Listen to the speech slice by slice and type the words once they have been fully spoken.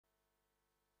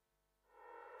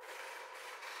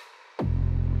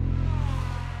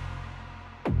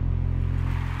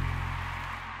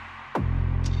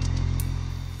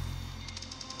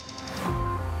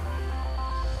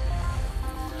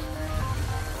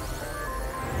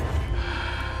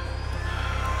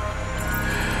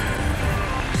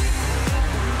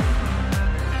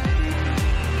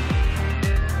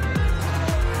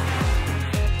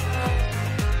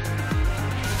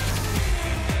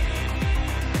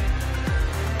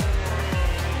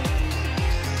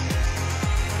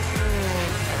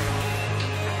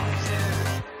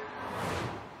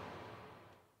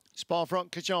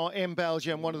Spa-Francorchamps in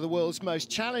Belgium, one of the world's most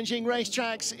challenging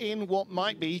racetracks in what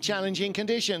might be challenging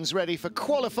conditions, ready for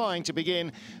qualifying to begin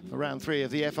for round 3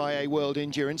 of the FIA World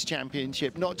Endurance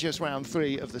Championship. Not just round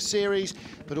 3 of the series,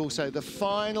 but also the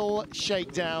final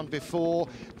shakedown before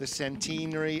the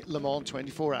centenary Le Mans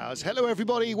 24 hours. Hello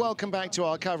everybody, welcome back to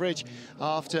our coverage.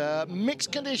 After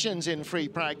mixed conditions in free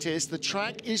practice, the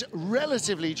track is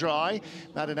relatively dry.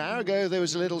 About an hour ago there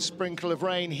was a little sprinkle of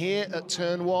rain here at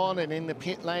turn 1 and in the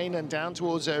pit lane and down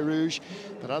towards Eau Rouge,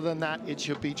 but other than that it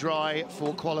should be dry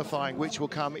for qualifying, which will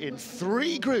come in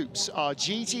 3 groups: our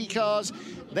GT cars,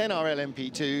 then our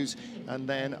LMP2s, and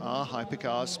then our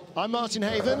hypercars. I'm Martin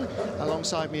Haven,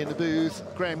 alongside me in the booth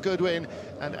Graham Goodwin,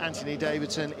 and Anthony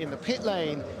Davidson. In the pit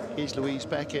lane is Louise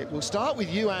Beckett. We'll start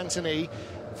with you, Anthony.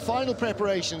 Final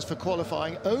preparations for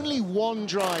qualifying. Only one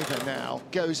driver now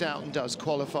goes out and does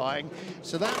qualifying,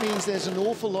 so that means there's an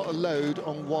awful lot of load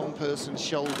on one person's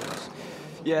shoulders.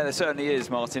 Yeah, there certainly is,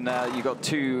 Martin. You've got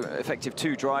two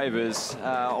drivers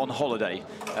on holiday,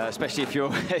 especially if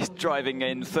you're driving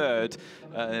in third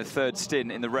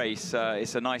stint in the race.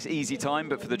 It's a nice, easy time,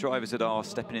 but for the drivers that are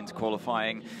stepping into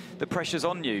qualifying, the pressure's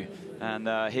on you. And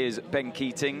here's Ben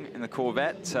Keating in the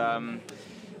Corvette.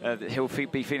 He'll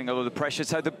be feeling a lot of pressure.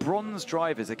 So the bronze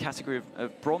drivers, the category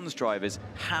of bronze drivers,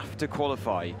 have to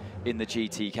qualify in the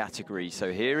GT category.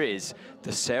 So here is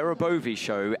the Sarah Bovey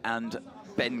show and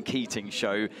Ben Keating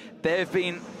show. They've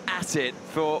been at it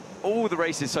for all the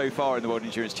races so far in the World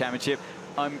Endurance Championship.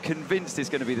 I'm convinced it's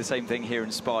going to be the same thing here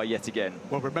in Spa yet again.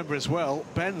 Well, remember as well,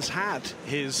 Ben's had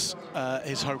his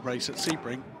home race at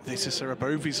Sebring. This is Sarah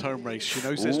Bovey's home race. She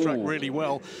knows this track really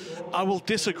well. I will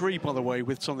disagree, by the way,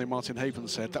 with something Martin Haven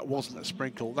said. That wasn't a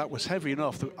sprinkle. That was heavy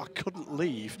enough that I couldn't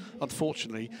leave,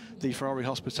 unfortunately, the Ferrari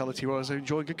hospitality where I was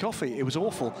enjoying a coffee. It was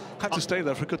awful. Had to stay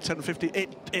there for a good 10 or 15.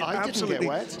 It absolutely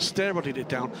steroided it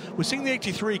down. We're seeing the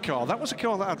 83 car. That was a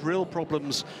car that had real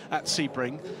problems at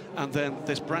Sebring. And then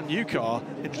this brand new car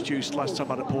introduced last time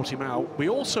out at Portimao. We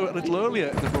also, a little earlier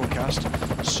in the broadcast,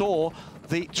 saw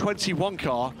the 21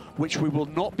 car, which we will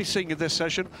not be seeing in this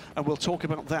session, and we'll talk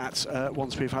about that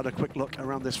once we've had a quick look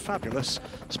around this fabulous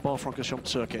Spa-Francorchamps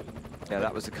circuit. Yeah,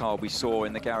 that was the car we saw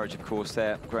in the garage, of course,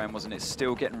 there, Graham, wasn't it?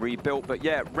 Still getting rebuilt, but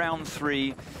yeah, round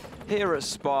 3 here at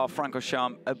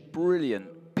Spa-Francorchamps, a brilliant,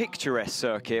 picturesque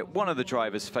circuit, one of the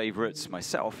drivers' favourites,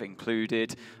 myself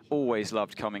included. Always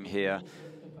loved coming here.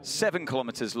 7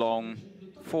 kilometres long,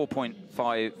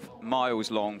 4.5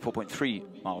 miles long,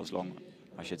 4.3 miles long,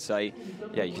 I should say.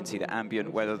 Yeah, you can see the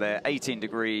ambient weather there, 18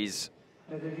 degrees,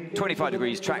 25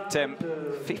 degrees track temp,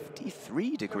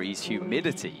 53 degrees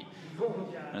humidity.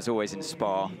 And as always in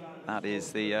Spa, that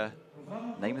is the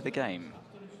name of the game.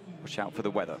 Watch out for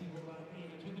the weather.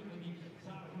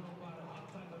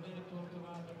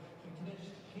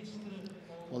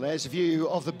 Well, there's a view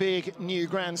of the big new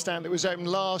grandstand that was opened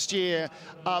last year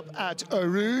up at Eau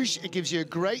Rouge. It gives you a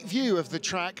great view of the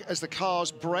track as the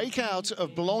cars break out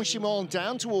of Blanchimont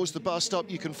down towards the bus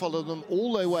stop. You can follow them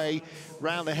all the way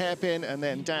round the hairpin and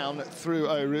then down through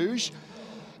Eau Rouge.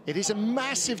 It is a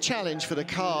massive challenge for the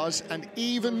cars and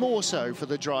even more so for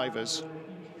the drivers.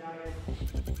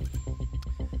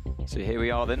 So here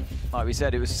we are then. Like we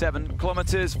said, it was 7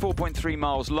 kilometres, 4.3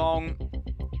 miles long.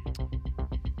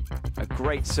 A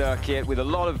great circuit with a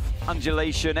lot of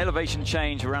undulation, elevation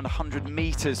change around 100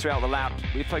 meters throughout the lap.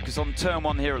 We focus on turn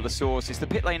 1 here at the source. It's the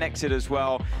pit lane exit as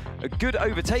well. A good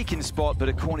overtaking spot, but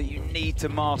a corner you need to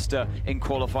master in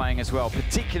qualifying as well,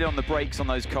 particularly on the brakes on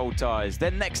those cold tires.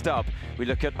 Then next up, we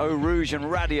look at Eau Rouge and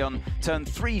Radion. Turn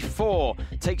 3-4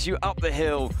 takes you up the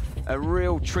hill. A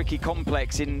real tricky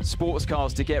complex in sports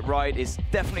cars to get right. It's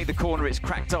definitely the corner it's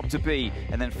cracked up to be.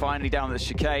 And then finally down the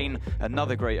chicane,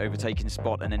 another great overtaking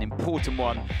spot and an important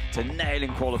one to nail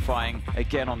in qualifying.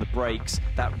 Again on the brakes,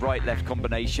 that right-left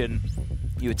combination.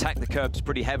 You attack the curbs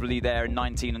pretty heavily there in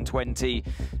 19 and 20.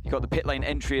 You've got the pit lane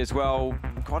entry as well.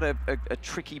 Quite a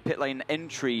tricky pit lane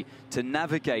entry to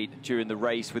navigate during the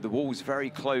race with the walls very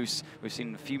close. We've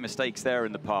seen a few mistakes there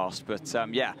in the past, but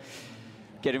yeah.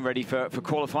 Getting ready for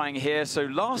qualifying here. So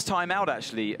last time out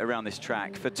actually around this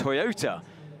track for Toyota,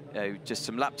 just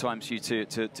some lap times for you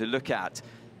to look at.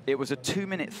 It was a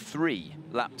 2:03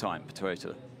 lap time for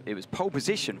Toyota. It was pole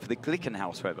position for the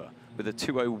Glickenhaus, however, with a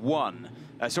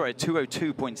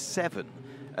 2:02.7.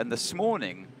 And this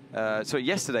morning,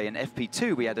 yesterday in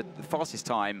FP2, we had the fastest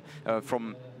time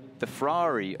from the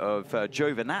Ferrari of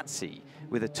Giovinazzi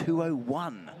with a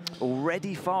 2:01,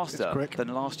 already faster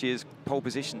than last year's pole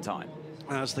position time.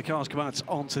 As the cars come out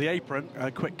onto the apron,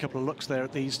 a quick couple of looks there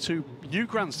at these 2 new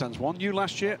grandstands. One new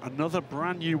last year, another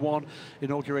brand new one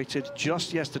inaugurated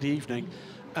just yesterday evening.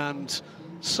 And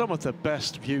some of the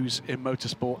best views in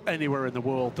motorsport anywhere in the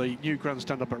world. The new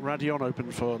grandstand up at Radion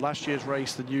opened for last year's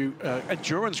race. The new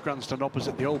endurance grandstand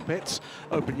opposite the old pits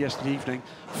opened yesterday evening.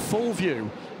 Full view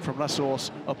from La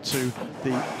Source up to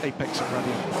the apex at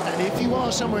Radion. And if you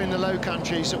are somewhere in the Low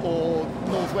Countries or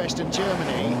northwestern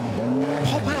Germany,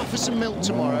 pop out for some milk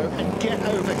tomorrow and get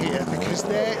over here, because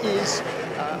there is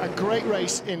a great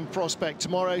race in prospect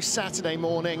tomorrow, Saturday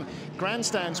morning.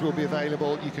 Grandstands will be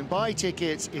available. You can buy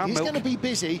tickets. It is going to be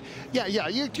busy. Yeah,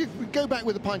 you go back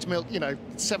with a pint of milk, you know,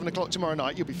 7 o'clock tomorrow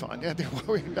night, you'll be fine. Yeah, don't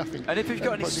worry, nothing. And if you've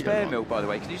got any spare milk, by the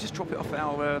way, can you just drop it off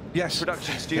our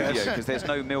production studio? Because there's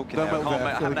no milk in there. I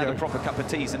haven't had a proper cup of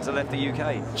tea since I left the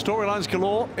UK. Storylines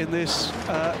galore in this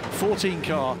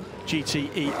 14-car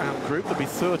GTE Am group. There'll be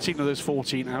 13 of those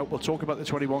 14 out. We'll talk about the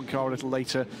 21 car a little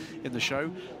later in the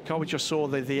show. Car we just saw,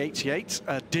 the 88,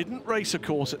 didn't race, of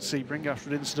course, at Sebring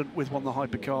after an incident with one of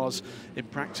the hypercars in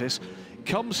practice.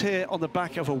 Comes here on the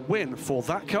back of a win for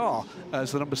that car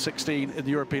as the number 16 in the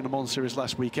European Le Mans Series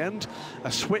last weekend.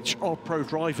 A switch of pro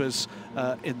drivers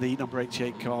in the number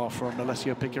 88 car from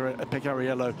Alessio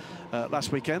Picariello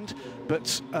last weekend.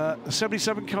 But the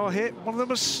 77 car here, one of the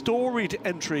most storied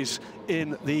entries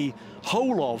in the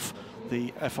whole of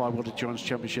the FIA World Endurance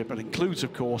Championship, and includes,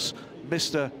 of course,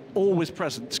 Mr. Always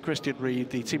Present, Christian Reed,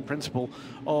 the team principal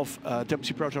of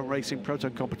Dempsey Proton Racing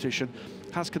Proton Competition,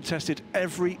 has contested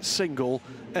every single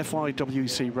FIA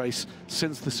WEC race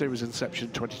since the series inception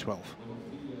in 2012.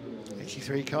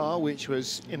 83 car, which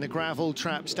was in the gravel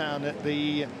traps down at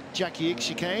the Jackie Ick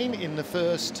chicane in the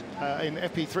first, in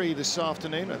FP3 this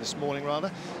afternoon, or this morning rather.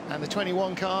 And the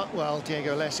 21 car, well,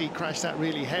 Diego Alessi crashed that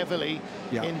really heavily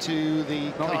into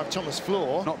the car of Thomas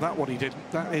Floor. Not that one he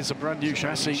didn't. That is a brand new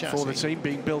chassis for the team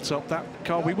being built up. That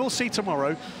car we will see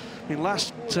tomorrow. I mean,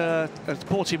 last at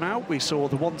Portimao, we saw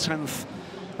the 1/10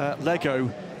 Lego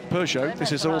Peugeot.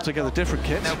 This is an altogether different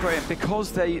kit. Now, Graham,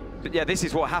 because this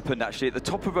is what happened actually at the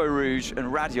top of Eau Rouge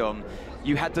and Radion.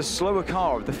 You had the slower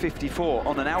car of the 54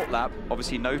 on an outlap.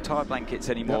 Obviously, no tyre blankets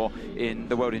anymore in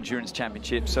the World Endurance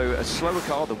Championship. So a slower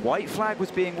car, the white flag was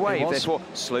being waved. Therefore,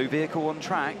 slow vehicle on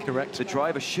track. Correct. The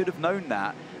driver should have known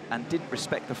that and didn't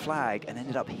respect the flag and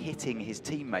ended up hitting his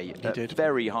teammate at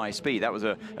very high speed. That was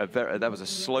a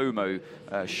slow-mo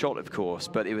shot, of course,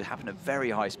 but it happened at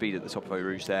very high speed at the top of Eau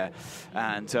Rouge there,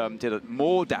 and did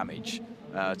more damage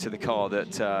to the car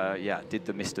that did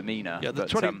the misdemeanor. Yeah,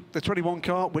 the 21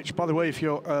 car, which, by the way, if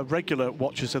you're regular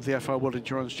watchers of the FIA World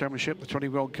Endurance Championship, the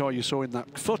 21 car you saw in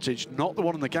that footage, not the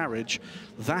one in the garage,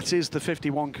 that is the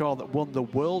 51 car that won the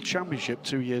World Championship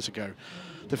 2 years ago.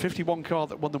 The 51 car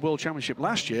that won the World Championship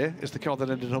last year is the car that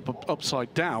ended up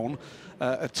upside down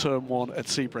at Turn 1 at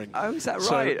Sebring. Oh, is that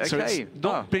right? So it's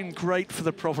not been great for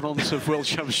the provenance of World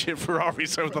Championship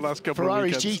Ferraris over the last couple of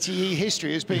weekends. Ferrari's GTE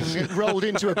history has been rolled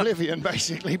into oblivion,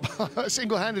 basically,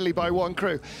 single-handedly by one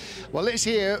crew. Well, let's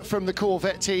hear from the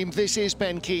Corvette team. This is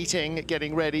Ben Keating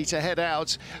getting ready to head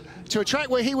out to a track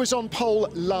where he was on pole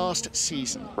last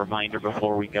season. Reminder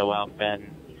before we go out,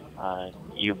 Ben,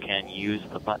 you can use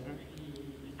the button,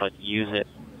 but use it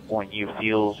when you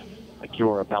feel like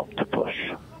you're about to push.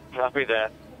 Copy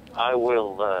that. I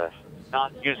will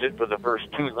not use it for the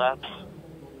first 2 laps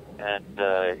and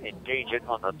engage it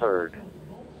on the 3rd.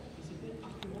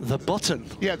 The button.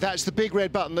 Yeah, that's the big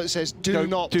red button that says do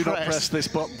not press this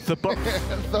button. The button.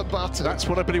 The button. That's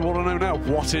what everybody want to know now.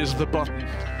 What is the button?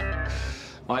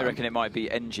 I reckon it might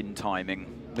be engine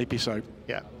timing. Maybe so.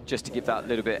 Yeah. Just to give that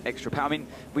little bit extra power. I mean,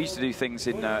 we used to do things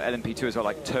in LMP2 as well,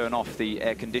 like turn off the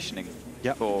air conditioning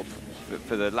for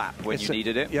the lap when you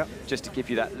needed it, just to give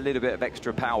you that little bit of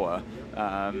extra power.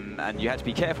 And you had to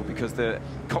be careful because the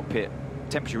cockpit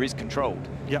temperature is controlled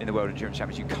in the World Endurance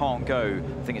Championship. You can't go,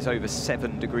 I think it's over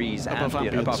 7 degrees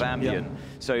above ambient.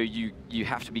 So you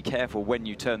have to be careful when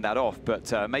you turn that off.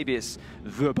 But maybe it's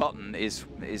the button is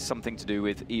something to do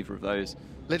with either of those.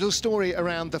 Little story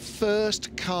around the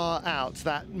first car out,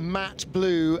 that matte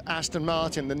blue Aston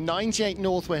Martin, the 98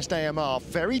 Northwest AMR.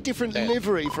 Very different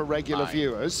livery for regular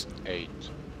viewers. 8,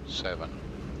 7,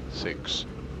 6,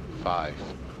 5,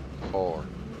 4,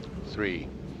 3,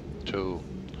 2,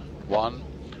 1.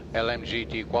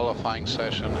 LMGT qualifying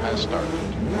session has started.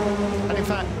 And in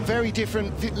fact, very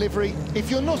different livery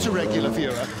if you're not a regular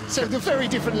viewer. So the very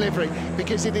different livery,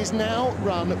 because it is now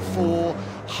run for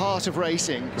Heart of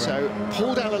Racing. Correct. So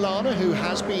Paul Dall'Alana, who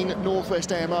has been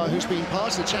Northwest AMR, who's been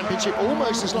part of the championship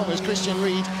almost as long as Christian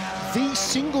Reed, the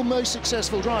single most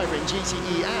successful driver in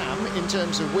GTE Am in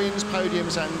terms of wins,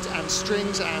 podiums and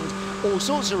strings and all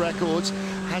sorts of records,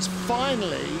 has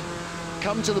finally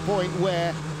come to the point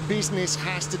where business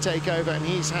has to take over, and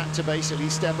he's had to basically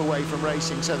step away from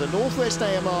racing. So the Northwest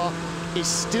AMR is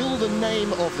still the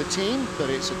name of the team, but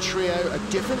it's a trio, a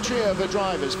different trio of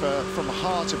drivers from the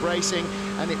heart of racing,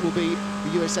 and it will be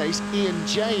the USA's Ian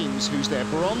James, who's their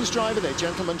bronze driver, their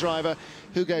gentleman driver,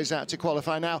 who goes out to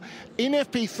qualify. Now, in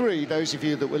FP3, those of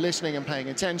you that were listening and paying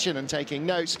attention and taking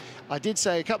notes, I did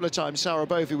say a couple of times Sarah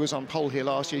Bovey was on pole here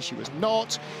last year. She was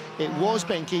not. It was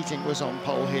Ben Keating was on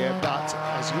pole here, but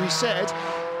as we said,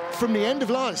 from the end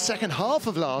of second half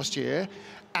of last year,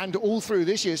 and all through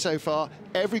this year so far,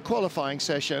 every qualifying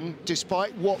session,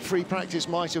 despite what free practice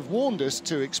might have warned us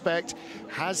to expect,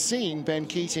 has seen Ben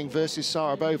Keating versus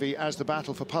Sarah Bovey as the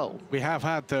battle for pole. We have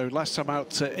had, though, last time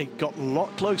out, it got a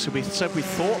lot closer. We said we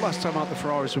thought last time out the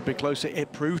Ferraris would be closer.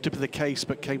 It proved to be the case,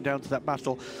 but came down to that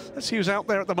battle. Let's see who's out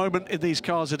there at the moment in these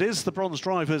cars. It is the bronze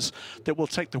drivers that will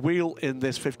take the wheel in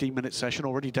this 15-minute session,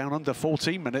 already down under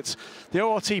 14 minutes. The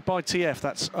ORT by TF,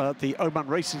 that's the Oman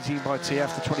Racing Team by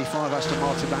TF, the 25 Aston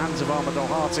Martin in the hands of Ahmed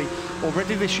Al-Harti.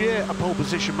 Already this year, a pole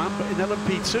position man, but in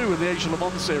LMP2 in the Asia Le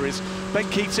Mans series, Ben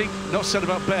Keating, not said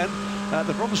about Ben,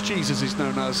 the bronze Jesus is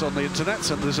known as on the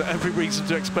internet, and there's every reason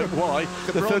to expect why.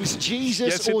 The bronze Jesus,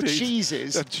 yes, or indeed.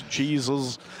 Cheeses?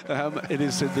 Jesus. It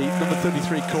is in the number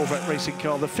 33 Corvette racing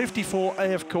car, the 54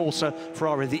 AF Corsa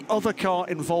Ferrari, the other car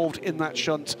involved in that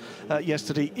shunt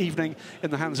yesterday evening in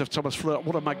the hands of Thomas Flirt.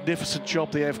 What a magnificent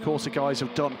job the AF Corsa guys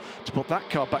have done to put that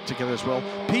car back together as well.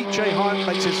 Pete J. Hine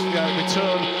makes his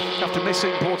return after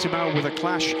missing Portimao with a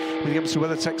clash with the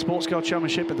WeatherTech Sports Car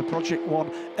Championship in the Project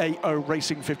 1 AO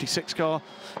Racing 56 car.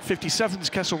 57's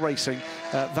Kessel Racing,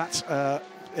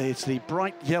 it's the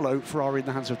bright yellow Ferrari in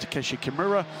the hands of Takeshi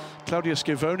Kimura. Claudio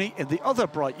Schivoni in the other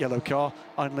bright yellow car,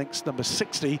 Einlink's number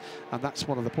 60, and that's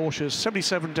one of the Porsches.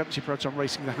 77 Dempsey Proton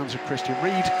Racing in the hands of Christian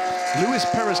Reed. Luis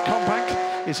Perez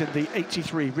Companc is in the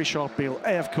 83 Richard Beale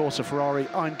AF Corsa Ferrari.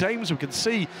 Iron Dames, we can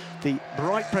see the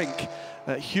bright pink,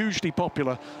 hugely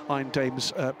popular Iron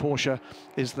Dames Porsche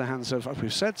is in the hands of, as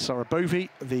we've said, Sarah Bovey,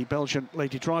 the Belgian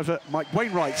lady driver. Mike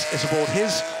Wainwright is aboard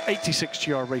his 86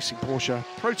 GR Racing Porsche.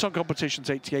 Proton Competitions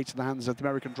 88 in the hands of the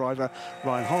American driver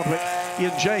Ryan Hardwick.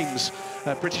 Ian James,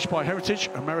 British by heritage,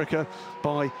 America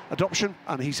by adoption,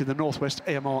 and he's in the Northwest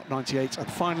AMR 98.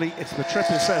 And finally, it's the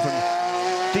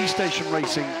 777 D-Station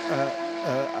Racing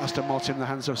Aston Martin in the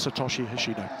hands of Satoshi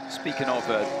Hoshino. Speaking of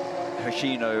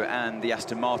Hoshino and the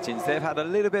Aston Martins, they've had a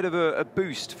little bit of a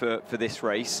boost for this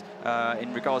race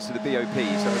in regards to the BOP. So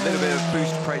a little bit of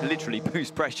boost, literally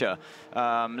boost pressure,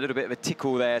 a little bit of a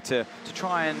tickle there to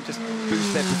try and just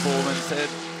boost their performance.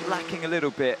 They're lacking a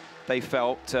little bit, they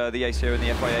felt, the ACO and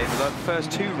the FIA in the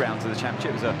first two rounds of the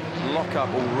championship. It was a lock-up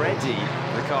already,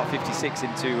 the car 56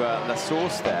 into La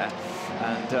Source there.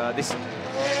 And this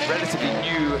relatively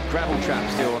new gravel trap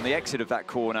still on the exit of that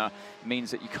corner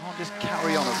means that you can't just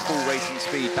carry on at full racing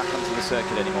speed back onto the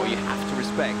circuit anymore. You have to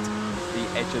respect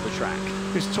the edge of the track.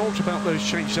 We've talked about those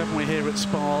changes, haven't we, here at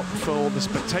Spa for the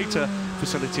spectator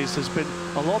facilities. There's been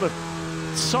a lot of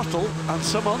subtle and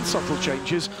some unsubtle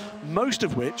changes, most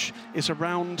of which is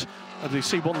around, and you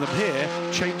see one of them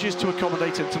here, changes to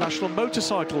accommodate international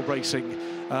motorcycle racing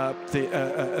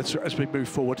as we move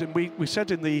forward. And we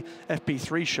said in the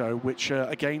FP3 show, which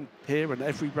again here and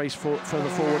every race further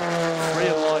forward, free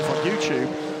and live on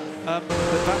YouTube,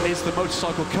 that is the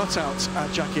motorcycle cutout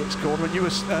at Jackie X Corner. And you were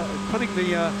putting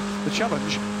the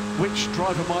challenge, which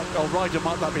driver or rider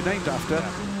might that be named after?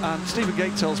 Yeah. And Stephen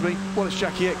Gate tells me, well, it's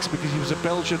Jackie X because he was a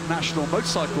Belgian national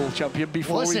motorcycle champion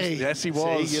before. Was he? Yes, he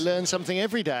was. See, you learn something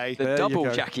every day. The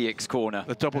double Jackie X corner.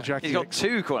 The double Jackie X. He's got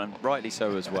two corners, rightly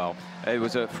so as well. It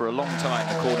was for a long time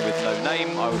a corner with no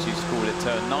name. I always used to call it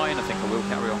turn 9. I think I will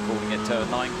carry on calling it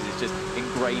turn 9 because it's just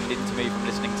ingrained into me from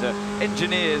listening to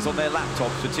engineers on their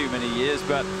laptops for too many years.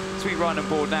 But as we run on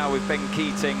board now with Ben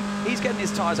Keating, he's getting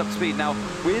his tyres up to speed. Now,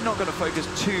 we're not going to focus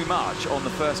too much on the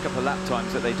first couple of lap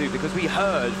times that they do because we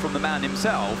heard from the man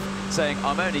himself saying,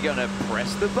 I'm only going to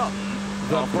press the button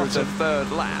after the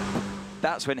third lap.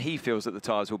 That's when he feels that the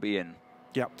tyres will be in.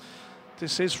 Yeah.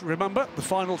 This is, remember, the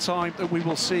final time that we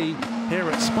will see here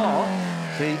at Spa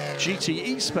the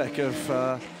GTE spec of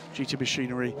GT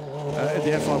machinery in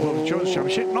the FIA World Endurance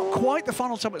Championship. Not quite the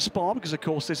final time at Spa, because of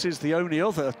course this is the only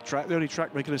other track, the only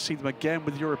track we're going to see them again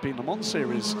with the European Le Mans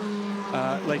Series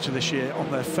later this year on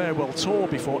their farewell tour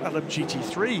before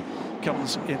LMGT3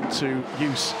 comes into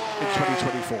use in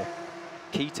 2024.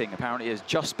 Keating apparently has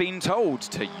just been told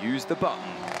to use the button.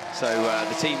 So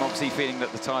the team obviously feeling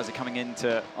that the tyres are coming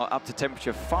into up to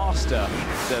temperature faster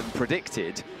than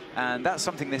predicted. And that's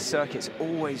something this circuit's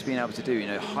always been able to do. You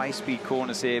know, high-speed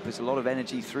corners here, puts a lot of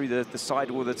energy through the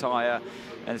sidewall of the tyre,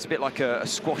 and it's a bit like a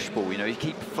squash ball. You know, you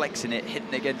keep flexing it, hitting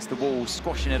it against the wall,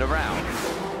 squashing it around.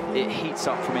 It heats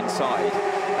up from inside,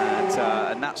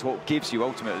 and that's what gives you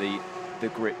ultimately the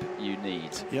grip you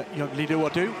need. Yeah, young Lido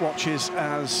Wadu watches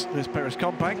as this Paris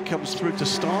Compact comes through to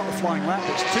start the flying lap.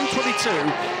 It's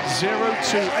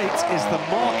 2:22.028 is the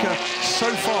marker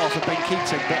so far for Ben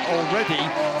Keating, but already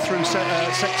through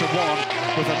sector 1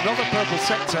 with another purple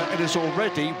sector, it is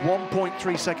already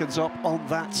 1.3 seconds up on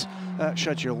that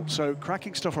schedule. So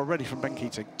cracking stuff already from Ben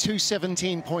Keating.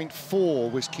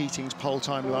 2:17.4 was Keating's pole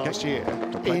time last year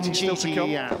in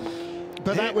GTE Am.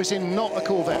 But that was in not a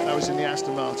Corvette, that was in the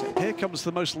Aston Martin. Here comes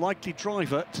the most likely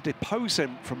driver to depose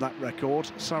him from that record.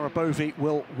 Sarah Bovy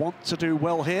will want to do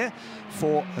well here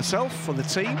for herself, for the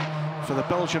team, for the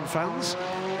Belgian fans.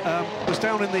 Was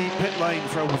down in the pit lane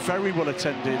for a very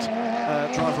well-attended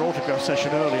driver autograph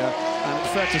session earlier, and it's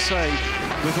fair to say,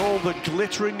 with all the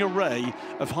glittering array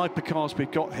of hypercars we've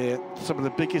got here, some of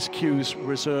the biggest queues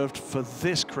reserved for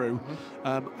this crew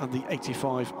and the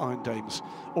 85 Iron Dames.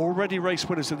 Already race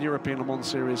winners in the European Le Mans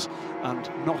Series and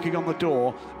knocking on the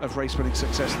door of race-winning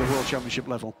success at the World Championship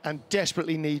level. And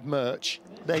desperately need merch.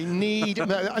 They need,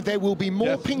 there will be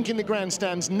more pink in the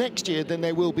grandstands next year than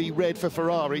there will be red for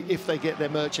Ferrari if they get their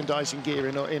merchandising gear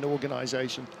in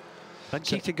organisation. Ben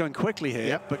Keating going quickly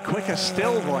here, but quicker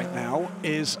still right now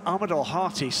is Ahmed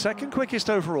Al-Hati, second quickest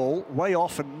overall, way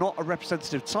off and not a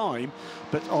representative time,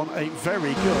 but on a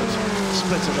very good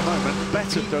split at the moment.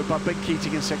 Bettered though by Ben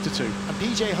Keating in sector 2. And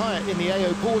PJ Hyatt in the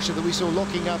AO Porsche that we saw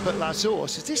locking up at La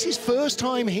Source. Is this his first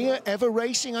time here ever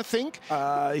racing, I think?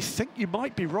 I think you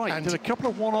might be right. And did a couple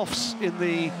of one-offs in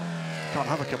the... Can't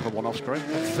have a couple of one-offs, Greg.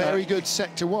 Very good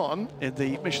sector 1. In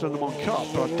the Michelin Le Mans Cup,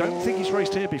 but I don't think he's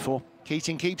raced here before.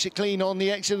 Keating keeps it clean on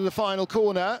the exit of the final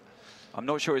corner. I'm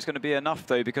not sure it's going to be enough,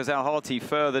 though, because Al-Hati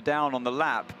further down on the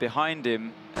lap behind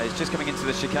him is just coming into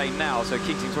the chicane now, so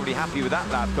Keating's probably happy with that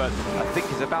lap, but I think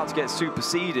he's about to get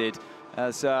superseded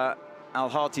as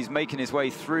Al-Hati's making his way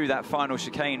through that final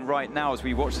chicane right now as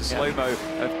we watch the slow-mo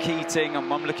of Keating. I'm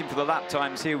looking for the lap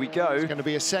times. Here we go. It's going to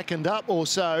be a second up or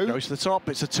so. Goes to the top.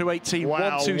 It's a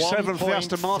 2:18.127 for the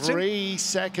Aston Martin. 3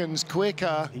 seconds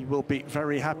quicker. He will be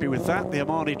very happy with that, the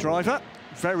Armani driver.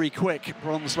 Very quick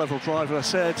bronze level driver, I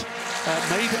said.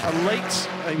 Made a late,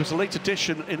 he was a late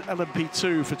addition in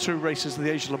LMP2 for 2 races of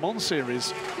the Asia Le Mans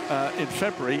Series in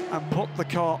February and put the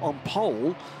car on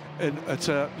pole at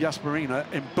Yas Marina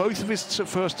in both of his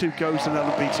first 2 goes in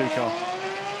an LMP2 car.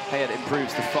 Hayat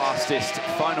improves the fastest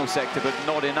final sector, but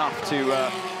not enough to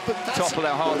topple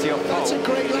Al-Hati off pole. That's a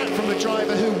great lap from a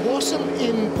driver who wasn't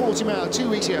in Portimao 2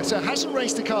 weeks ago, so hasn't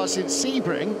raced a car since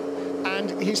Sebring,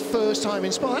 and his first time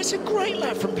in Spa. That's a great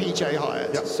lap from PJ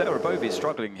Hyatt. Yep. Sarah Bovy is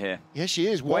struggling here. Yes, she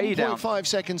is. 1.5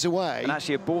 seconds away. And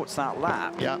actually aborts that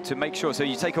lap to make sure. So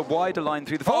you take a wider line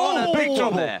through the... Oh, big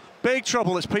trouble there. Big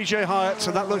trouble. It's PJ Hyatt.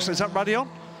 So that looks... Is that Radion?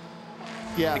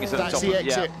 Yeah, that's the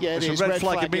exit. Yeah, it is. Red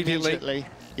flag immediately.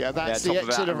 Yeah, that's the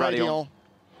exit of Radion.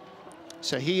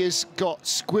 So he has got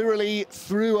squirrely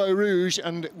through Eau Rouge,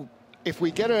 and if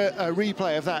we get a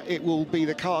replay of that, it will be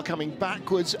the car coming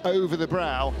backwards over the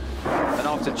brow. And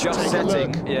after just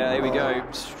setting, here we go,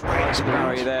 straight to the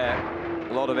barrier there.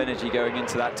 A lot of energy going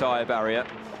into that tyre barrier.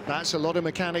 That's a lot of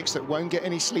mechanics that won't get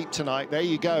any sleep tonight. There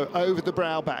you go, over the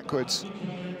brow backwards.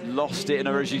 Lost it, and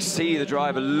as you see the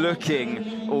driver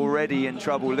looking already in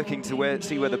trouble, looking to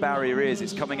see where the barrier is.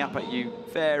 It's coming up at you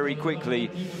very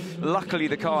quickly. Luckily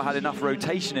the car had enough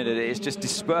rotation in it. It's just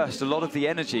dispersed a lot of the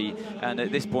energy, and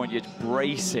at this point you're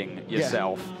bracing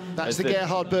yourself. That's the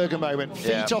Gerhard Berger moment.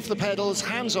 Feet off the pedals,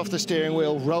 hands off the steering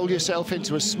wheel, roll yourself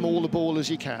into as small a ball as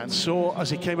you can. Saw as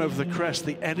he came over the crest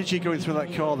the energy going through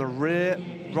that car, the rear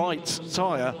right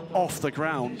tyre off the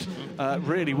ground.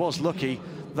 Really was lucky.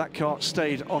 That car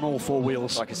stayed on all 4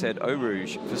 wheels. Like I said, Eau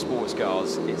Rouge for sports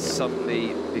cars, it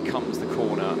suddenly becomes the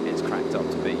corner it's cracked up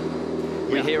to be.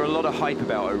 We hear a lot of hype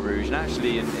about Eau Rouge, and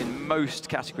actually in most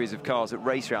categories of cars that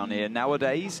race around here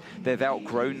nowadays, they've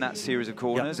outgrown that series of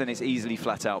corners, and it's easily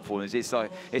flat out corners. It's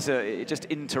like it just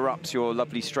interrupts your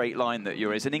lovely straight line that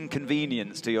you're in. It's an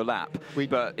inconvenience to your lap.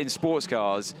 But in sports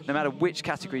cars, no matter which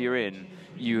category you're in,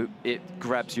 it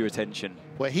grabs your attention.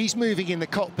 where he's moving in the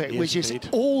cockpit, which is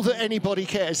all that anybody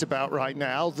cares about right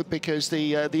now, because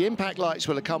the impact lights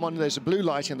will have come on. There's a blue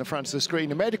light in the front of the screen.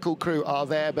 The medical crew are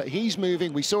there, but he's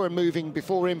moving. We saw him moving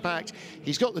before impact.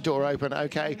 He's got the door open,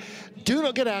 okay. Do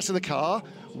not get out of the car.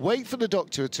 Wait for the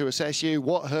doctor to assess you.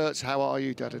 What hurts? How are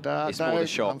you? Da-da-da. It's more the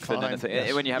shock than anything.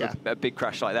 Yes. When you have a big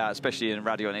crash like that, especially in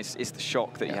radio, and it's the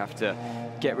shock that you have to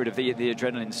get rid of. The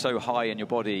adrenaline so high in your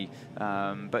body.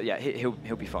 But yeah,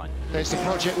 he'll be fine. There's the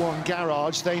Project One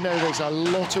garage. They know there's a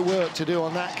lot of work to do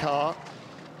on that car.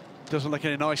 Doesn't look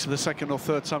any nicer the second or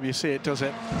third time you see it, does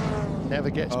it? Never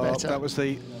gets better. That was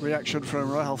the reaction from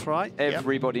Ralph Wright.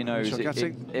 Everybody knows.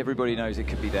 Everybody knows it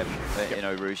could be them in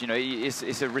Eau Rouge. You know,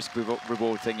 it's a risk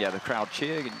reward thing. Yeah, the crowd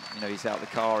cheer. You know, he's out of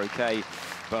the car, okay.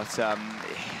 But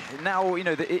now, you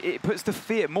know, it puts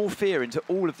more fear into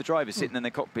all of the drivers sitting in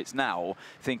their cockpits now,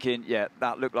 thinking, yeah,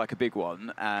 that looked like a big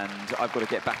one, and I've got to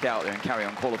get back out there and carry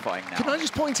on qualifying now. Can I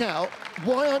just point out,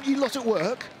 why aren't you lot at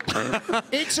work?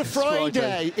 It's a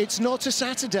Friday. It's not a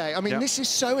Saturday. I mean, this is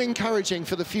so encouraging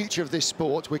for the future of this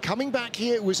sport. We're coming back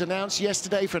here. It was announced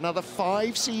yesterday for another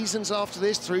 5 seasons after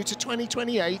this, through to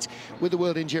 2028 with the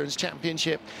World Endurance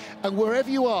Championship. And wherever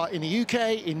you are, in the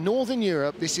UK, in Northern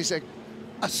Europe, this is a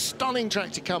stunning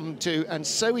track to come to and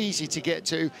so easy to get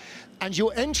to, and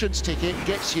your entrance ticket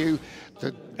gets you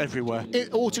the everywhere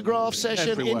autograph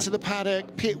session, into the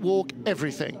paddock, pit walk,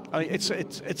 everything. I mean, it's an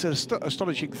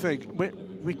astonishing thing.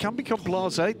 We can become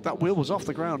blasé. That wheel was off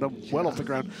the ground and well off the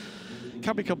ground.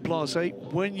 Can become blasé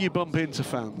when you bump into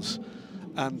fans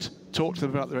and talk to them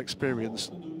about their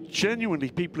experience. Genuinely,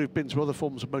 people who've been to other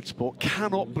forms of motorsport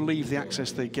cannot believe the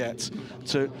access they get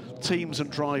to teams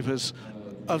and drivers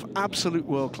of absolute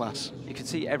world class. You can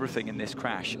see everything in this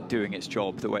crash doing its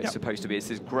job the way it's supposed to be. It's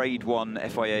this Grade 1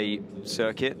 FIA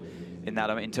circuit in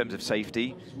that, in terms of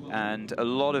safety, and a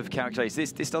lot of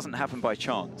calculations. This doesn't happen by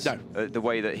chance. No. The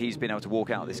way that he's been able to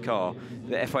walk out of this car,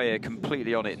 the FIA are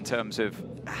completely on it in terms of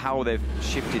how they've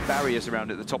shifted barriers around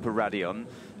at the top of Radion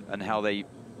and how they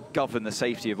govern the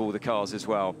safety of all the cars as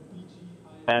well.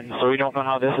 And so we don't know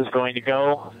how this is going to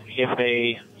go. If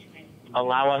they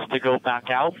allow us to go back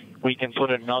out, we can put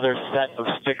another set of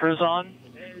stickers on.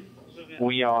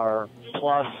 We are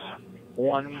plus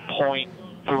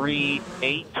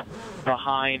 1.38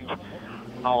 behind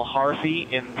Al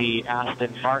Harfi in the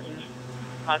Aston Martin.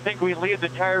 I think we leave the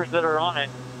tires that are on it.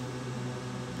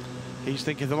 He's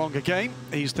thinking the longer game.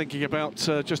 He's thinking about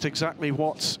just exactly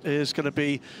what is going to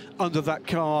be under that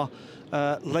car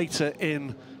later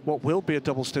in what will be a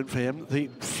double stint for him. The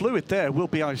fluid there will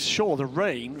be, I'm sure, the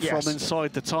rain from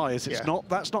inside the tyres. It's not.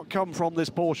 That's not come from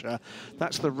this Porsche.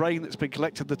 That's the rain that's been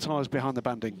collected the tyres behind the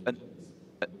banding.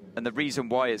 And the reason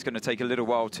why it's going to take a little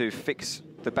while to fix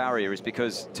the barrier is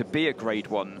because to be a Grade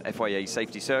 1 FIA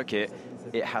safety circuit,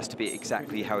 it has to be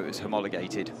exactly how it was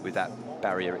homologated, with that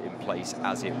barrier in place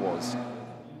as it was.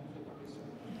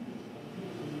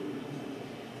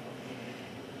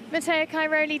 Matteo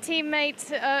Cairoli,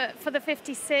 teammate for the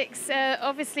 56.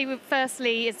 Obviously,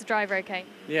 firstly, is the driver okay?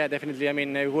 Yeah, definitely. I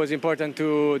mean, it was important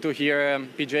to hear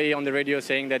PJ on the radio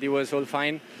saying that he was all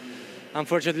fine.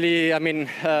 Unfortunately, I mean,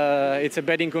 it's a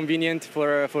bad inconvenience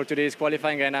for today's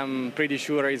qualifying, and I'm pretty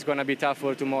sure it's going to be tough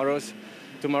for tomorrow's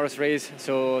race.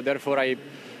 So therefore, I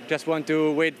just want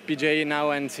to wait PJ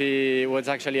now and see what's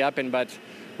actually happened. But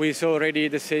we saw already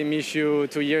the same issue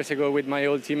 2 years ago with my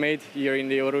old teammate here in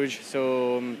the Eau Rouge.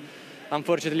 So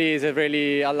unfortunately, it's a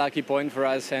really unlucky point for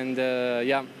us. And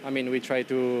yeah, I mean, we try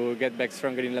to get back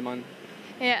stronger in Le Mans.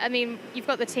 Yeah, I mean, you've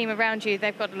got the team around you.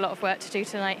 They've got a lot of work to do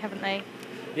tonight, haven't they?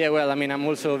 Yeah, well, I mean, I'm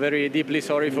also very deeply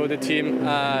sorry for the team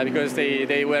because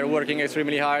they were working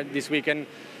extremely hard this weekend.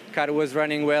 Car was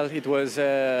running well, it was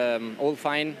all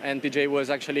fine, and PJ was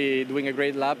actually doing a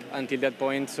great lap until that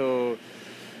point. So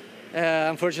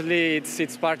unfortunately,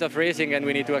 it's part of racing, and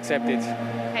we need to accept it.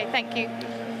 Okay, thank you.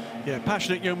 Yeah,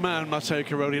 passionate young man, Matteo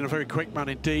Cairoli, and a very quick man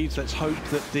indeed. Let's hope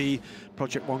that the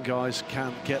Project One guys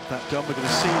can get that done. We're going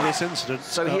to see this incident.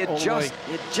 So he had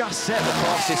just set the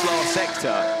fastest last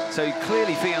sector, so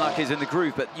clearly feeling like he's in the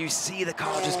groove, but you see the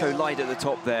car just go light at the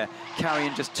top there,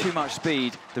 carrying just too much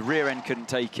speed. The rear end couldn't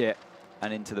take it,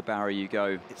 and into the barrier you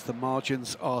go. It's the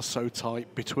margins are so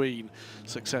tight between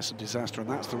success and disaster, and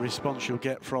that's the response you'll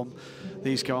get from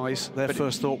these guys. Their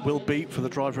first thought will be for the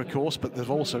driver, of course, but they've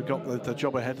also got the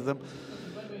job ahead of them.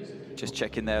 Just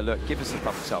checking there, look, give us a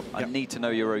thumbs up. I need to know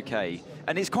you're okay.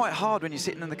 And it's quite hard when you're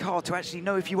sitting in the car to actually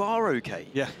know if you are okay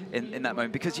in that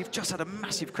moment, because you've just had a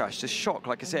massive crash. The shock,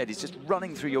 like I said, is just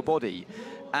running through your body,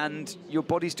 and your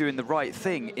body's doing the right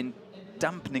thing in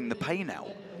dampening the pain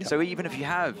out. So even if you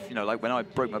have, you know, like when I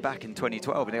broke my back in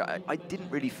 2012, I didn't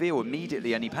really feel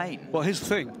immediately any pain. Well, here's the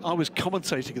thing. I was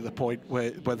commentating at the point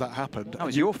where that happened. That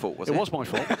was your fault, wasn't it? It was my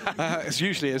fault. It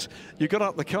usually is. You got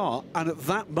out the car, and at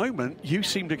that moment, you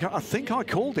seemed to... I think I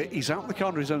called it. He's out the car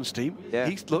under his own steam. Yeah.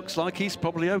 He looks like he's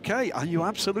probably okay, and you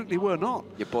absolutely were not.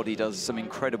 Your body does some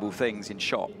incredible things in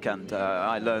shock, and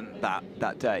I learned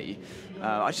that day.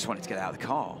 I just wanted to get out of the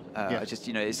car. I just,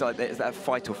 you know, it's like there's that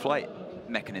fight or flight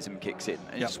mechanism kicks in,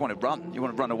 and you just want to run. You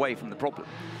want to run away from the problem.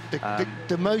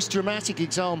 The most dramatic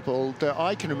example that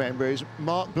I can remember is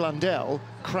Mark Blundell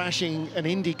crashing an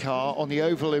Indy car on the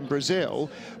oval in Brazil.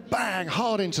 Bang,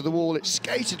 hard into the wall. It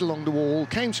skated along the wall,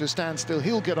 came to a standstill.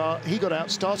 He got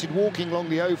out, started walking along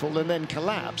the oval, and then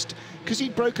collapsed because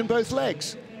he'd broken both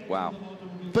legs. Wow.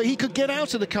 But he could get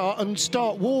out of the car and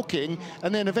start walking,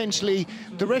 and then eventually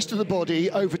the rest of the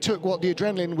body overtook what the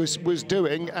adrenaline was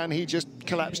doing, and he just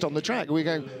collapsed on the track. We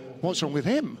go, what's wrong with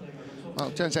him? Well,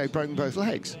 it turns out he'd broken both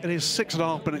legs. It is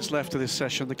 6.5 minutes left of this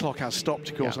session. The clock has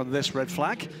stopped, of course, on this red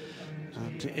flag.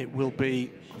 And it will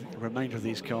be the remainder of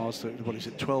these cars, what is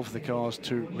it, 12 of the cars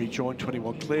to rejoin.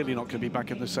 21 clearly not going to be back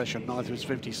in the session, neither is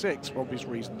 56 for obvious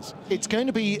reasons. It's going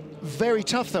to be very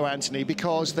tough though, Anthony,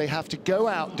 because they have to go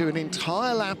out and do an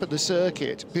entire lap of the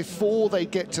circuit before they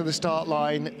get to the start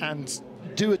line and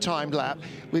do a timed lap.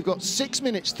 We've got 6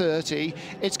 minutes 30.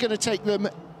 It's going to take them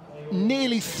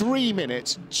nearly 3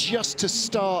 minutes just to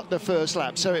start the first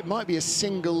lap, so it might be a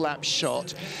single lap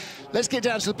shot. Let's get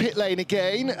down to the pit lane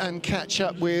again and catch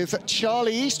up with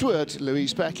Charlie Eastwood.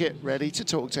 Louise Beckett ready to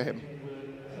talk to him.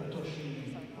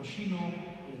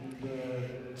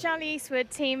 Charlie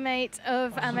Eastwood, teammate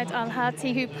of Ahmed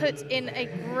Al-Hati, who put in a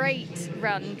great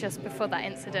run just before that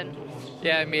incident.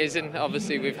 Yeah, amazing.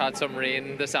 Obviously, we've had some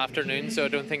rain this afternoon, so I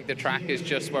don't think the track is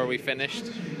just where we finished.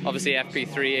 Obviously,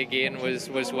 FP3 again was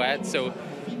wet, so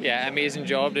yeah, amazing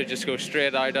job to just go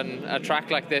straight out on a track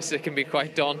like this. It can be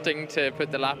quite daunting to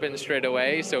put the lap in straight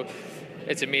away, so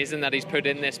it's amazing that he's put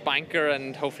in this banker,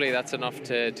 and hopefully that's enough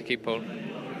to keep pole.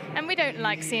 And we don't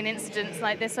like seeing incidents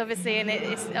like this, obviously, and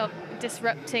it's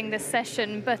disrupting the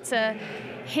session. But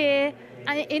here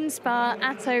in Spa,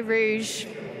 at Eau Rouge,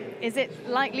 is it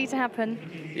likely to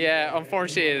happen? Yeah,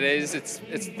 unfortunately it is. It's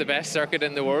the best circuit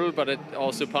in the world, but it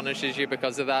also punishes you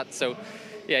because of that. So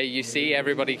yeah, you see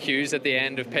everybody queues at the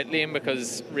end of pit lane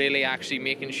because really actually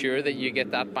making sure that you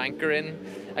get that banker in.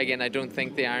 Again, I don't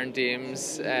think the Iron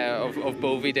Dames of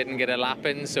Bovey didn't get a lap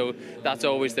in, so that's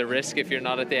always the risk if you're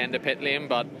not at the end of pit lane.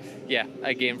 But yeah,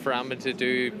 again, for Ahmed to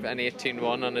do an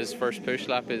 18.1 on his first push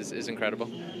lap is incredible.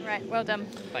 Right, well done.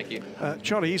 Thank you.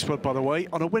 Charlie Eastwood, by the way,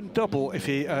 on a win double if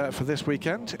he for this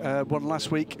weekend. Won last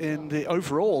week in the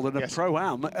overall in a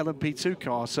Pro-Am LMP2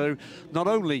 car. So not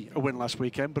only a win last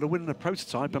weekend, but a win in a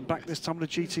prototype and back this time in a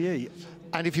GTE.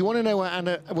 And if you want to know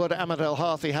what Ahmed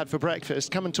Al-Hati had for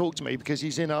breakfast, come and talk to me because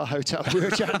he's in our hotel. We were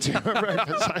chatting to him at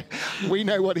breakfast. So we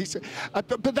know what he's...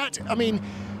 but that, I mean,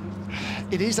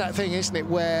 it is that thing, isn't it,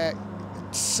 where...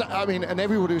 I mean, and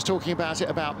everybody was talking about it,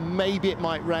 about maybe it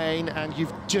might rain and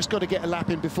you've just got to get a lap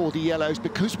in before the yellows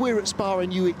because we're at Spa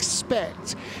and you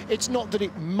expect. It's not that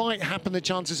it might happen, the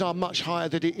chances are much higher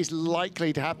that it is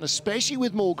likely to happen, especially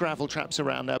with more gravel traps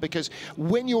around now, because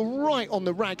when you're right on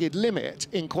the ragged limit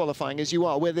in qualifying as you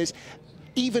are, where there's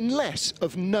even less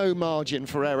of no margin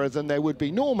for error than there would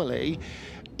be normally,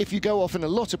 if you go off in a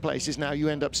lot of places now, you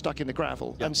end up stuck in the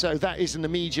gravel. Yep. And so that is an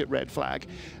immediate red flag.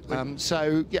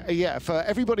 So, yeah, for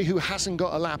everybody who hasn't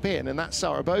got a lap in, and that's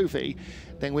Sarah Bovey,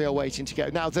 then we are waiting to go.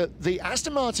 Now, the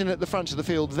Aston Martin at the front of the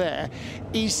field there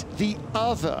is the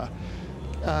other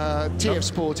TF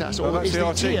Sport Aston. No, that's the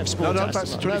RT. TF Sport no,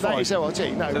 that's 25. No, that is ORT.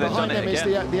 No, so behind them is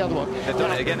the other one. They've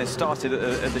done it again. They started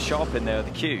at the sharp end there, at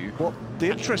the queue. Well, the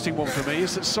interesting one for me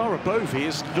is that Sarah Bovey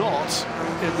is not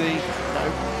in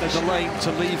the lane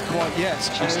to leave quite yet.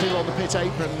 She's still on the pit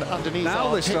apron underneath.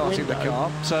 Now they're starting the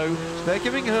car, so they're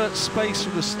giving her space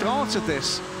from the start of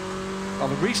this, or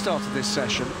the restart of this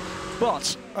session.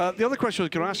 But the other question I was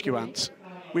going to ask you, Ant,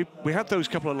 we had those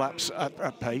couple of laps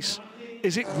at pace.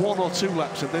 Is it 1 or 2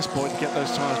 laps at this point to get those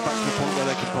tyres back to the point where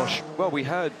they can push? Well,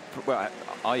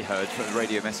 I heard from the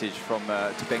radio message from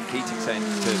to Ben Keating saying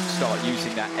to start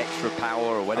using that extra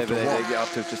power or whatever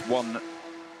after just one.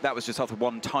 That was just after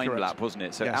one time lap, wasn't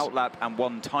it? So out lap and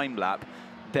one time lap,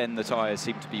 then the tyres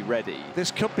seem to be ready. This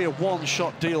could be a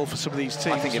one-shot deal for some of these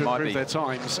teams to improve their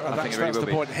times. And that's the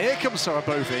point. Here comes Sarah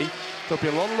Bovey. There'll be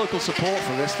a lot of local support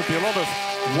for this. There'll be a lot of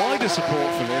wider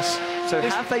support for this. So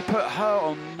have they put her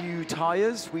on new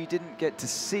tyres? We didn't get to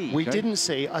see. We didn't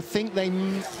see. I think they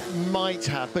might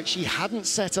have, but she hadn't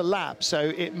set a lap,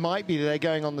 so it might be that they're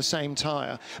going on the same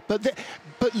tyre. But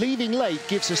leaving late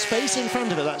gives her space in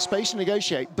front of her, that space to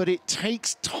negotiate, but it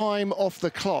takes time off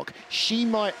the clock. She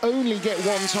might only get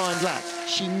one timed lap.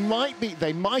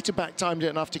 They might have back-timed it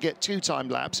enough to get 2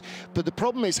 timed laps, but the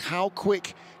problem is how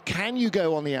quick can you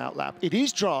go on the outlap? It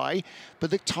is dry,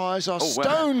 but the tyres are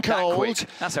stone cold.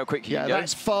 That's how quick you can go. Yeah,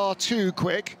 that's far too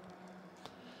quick.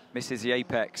 Misses the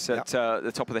apex at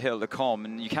the top of the hill, the com,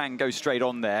 and you can go straight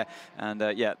on there. And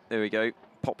yeah, there we go.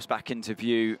 Pops back into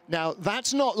view. Now,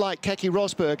 that's not like Keke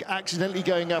Rosberg accidentally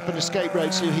going up an escape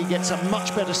road so he gets a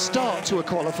much better start to a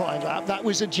qualifying lap. That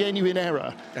was a genuine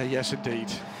error. Yes,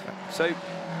 indeed. So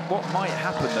what might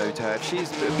happen, though, to her, if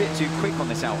she's a bit too quick on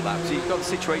this outlap? So you've got the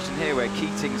situation here where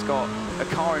Keating's got a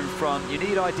car in front. You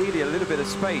need, ideally, a little bit of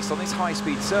space on this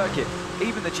high-speed circuit.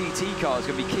 Even the GT car is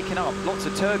going to be kicking up, lots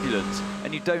of turbulence,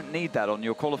 and you don't need that on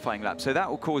your qualifying lap. So that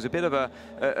will cause a bit of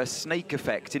a snake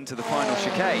effect into the final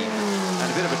chicane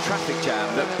and a bit of a traffic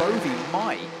jam that Bovey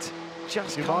might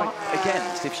just come up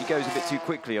against if she goes a bit too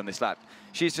quickly on this lap.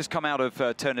 She's just come out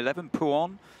of turn 11,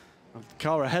 Pouon. The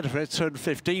car ahead of her, turn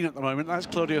 15 at the moment. That's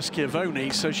Claudia Schiavone.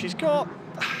 So she's got,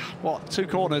 what, 2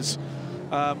 corners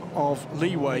of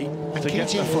leeway to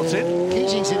get her foot in.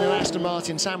 Keating's in an Aston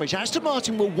Martin sandwich. Aston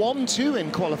Martin were 1-2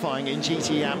 in qualifying in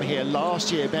GT Am here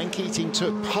last year. Ben Keating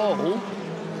took pole.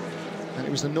 And it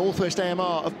was the Northwest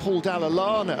AMR of Paul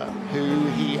Dallalana who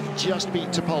he just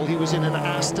beat to pole. He was in an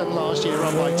Aston last year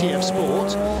run by TF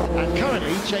Sport and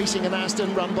currently chasing an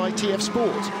Aston run by TF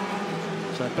Sport.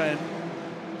 So Ben,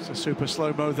 it's a super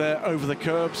slow-mo there over the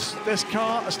curbs. This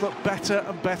car has looked better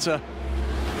and better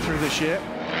through this year.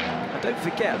 And don't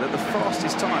forget that the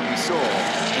fastest time we saw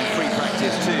in free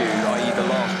practice 2, i.e. the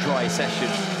last dry session,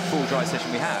 full dry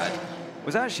session we had,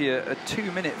 was actually a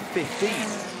 2-minute 15.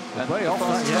 And way off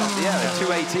that, yeah,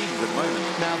 2:18 at the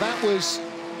moment. Now that was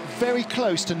very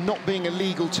close to not being a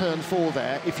legal turn 4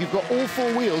 there. If you've got all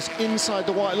 4 wheels inside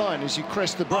the white line as you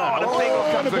crest the brow.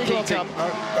 And a big lock up.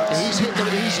 He's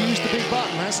used the big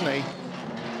button, hasn't he?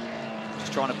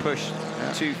 Just trying to push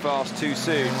too fast, too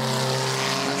soon.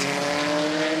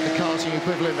 The karting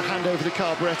equivalent, the hand over the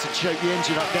carburettor to choke the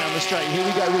engine up down the straight. Here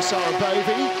we go with Sarah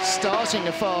Bovey, starting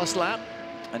a fast lap.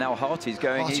 And now Harty's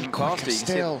going even faster. You can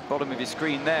see at the bottom of your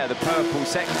screen there, the purple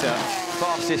sector,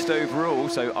 fastest overall,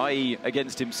 so i.e.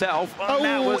 against himself. Oh,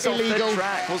 that was illegal. Off the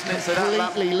track, wasn't it? So that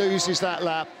lap completely loses that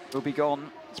lap. Will be gone.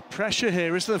 It's pressure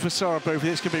here, isn't there, for Sarah Bovey?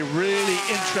 It's going to be really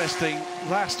interesting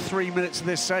last 3 minutes of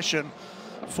this session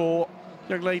for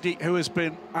a young lady who has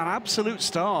been an absolute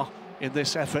star in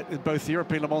this effort in both the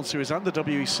European Le Mans Series and the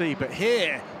WEC. But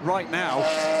here, right now,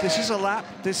 this is a lap.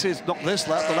 This is not this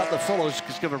lap. The lap that follows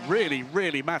is going to really,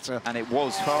 really matter. And it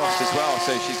was fast as well,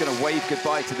 so she's going to wave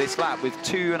goodbye to this lap with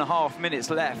 2.5 minutes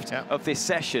left of this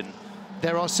session.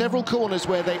 There are several corners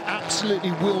where they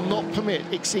absolutely will not permit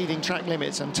exceeding track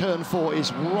limits, and turn 4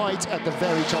 is right at the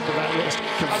very top of that list.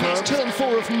 And it's turn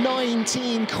 4 of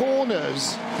 19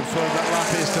 corners. Confirm that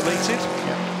lap is deleted.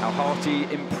 Now Harty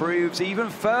improves even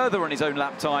further on his own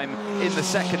lap time in the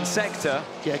second sector.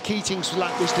 Yeah, Keating's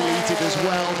lap was deleted as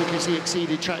well because he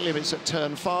exceeded track limits at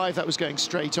turn 5. That was going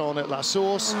straight on at La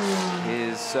Source.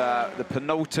 Is the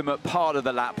penultimate part of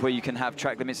the lap where you can have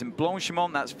track limits in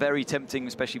Blanchimont. That's very tempting,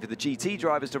 especially for the GT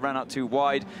drivers to run out too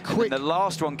wide. And the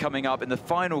last one coming up in the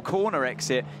final corner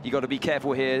exit, you got to be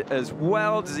careful here as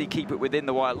well. Does he keep it within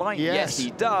the white line? Yes, he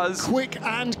does. Quick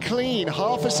and clean,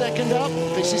 half a second up.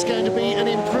 This is going to be an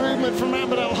improvement from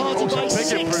Amber Harty by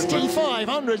 65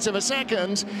 hundredths of a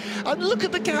second. And look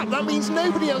at the gap. That means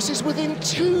nobody else is within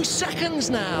 2 seconds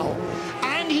now.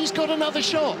 And he's got another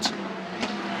shot.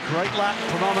 Great lap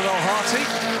from Ahmed Al-Harty.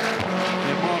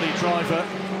 The Omani driver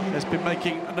has been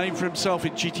making a name for himself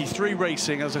in GT3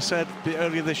 racing. As I said,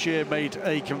 earlier this year made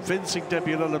a convincing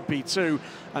debut in LMP2.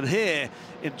 And here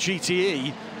in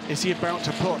GTE, is he about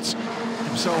to put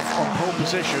himself on pole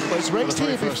position? Well, he's raced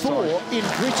here before in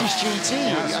British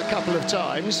GT a couple of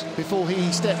times before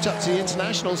he stepped up to the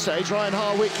international stage. Ryan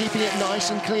Harwick keeping it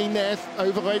nice and clean there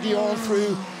over Radion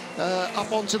through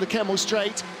up onto the Kemmel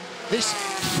Straight. This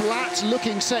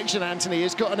flat-looking section, Anthony,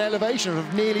 has got an elevation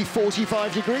of nearly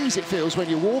 45 degrees, it feels, when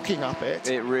you're walking up it.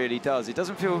 It really does. It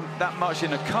doesn't feel that much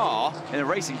in a car, in a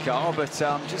racing car, but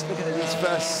just looking at these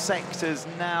first sectors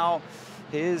now.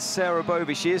 Here's Sarah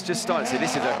Bovey. She has just started. So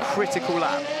this is a critical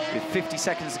lap with 50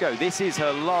 seconds to go. This is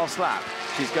her last lap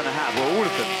she's going to have. Well, all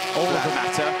of them, for that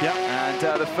matter. Yep.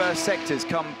 And the first sectors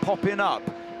come popping up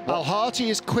Al-Hati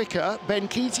is quicker, Ben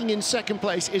Keating in second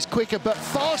place is quicker, but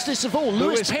fastest of all,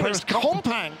 Lewis Perez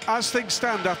Companc. As things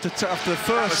stand after the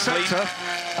first sector,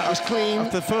 that was clean.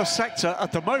 After the first sector,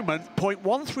 at the moment,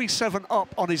 0.137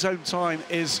 up on his own time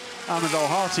is Ahmed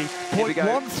Al-Hati.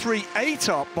 0.138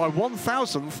 up by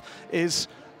 1,000th is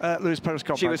Lewis Perez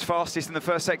Companc. She was fastest in the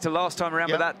first sector last time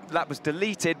around, but that lap was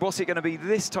deleted. What's it going to be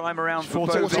this time around for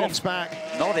both? 14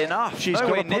 back. Not enough. She's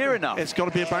nowhere near enough. It's got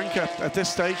to be a banker at this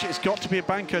stage. It's got to be a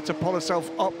banker to pull herself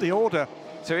up the order.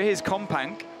 So here's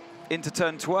Companc into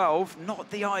turn 12. Not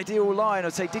the ideal line.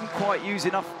 I'd say didn't quite use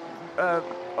enough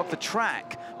of the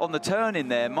track on the turn in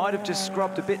there. Might have just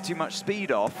scrubbed a bit too much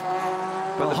speed off.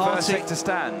 But the first sector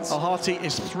stands. Al-Hati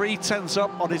is 3/10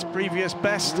 up on his previous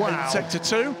best in sector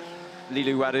 2.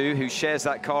 Lilu Wadu, who shares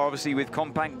that car obviously with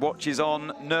Companc, watches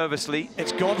on nervously.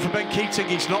 It's gone for Ben Keating.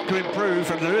 He's not going to improve,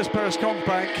 and Lewis Perez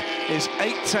Companc is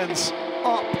 0.8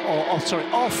 up,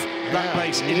 off that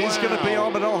base. It is going to be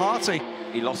Ahmed Al-Hati.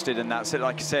 He lost it, and that's it.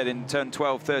 Like I said, in turn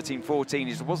 12, 13, 14,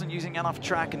 he wasn't using enough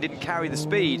track and didn't carry the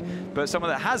speed. But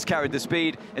someone that has carried the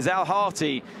speed is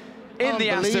Al-Hati in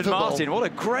the Aston Martin. What a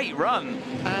great run.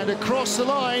 And across the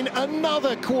line,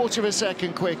 another quarter of a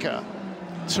second quicker.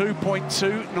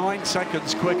 2.29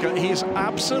 seconds quicker. He has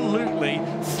absolutely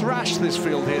thrashed this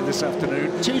field here this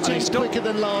afternoon. 2/10 quicker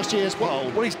than last year's pole.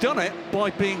 Well, he's done it by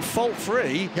being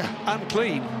fault-free and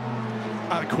clean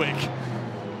and quick.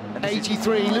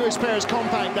 83, Lewis Perez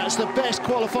Companc, that's the best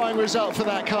qualifying result for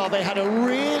that car. They had a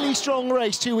really strong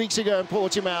race 2 weeks ago in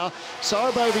Portimao.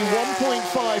 Sarah Bovey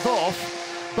 1.5 off.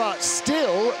 But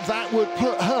still, that would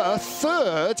put her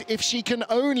third if she can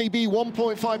only be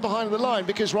 1.5 behind the line,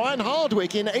 because Ryan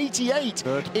Hardwick in 88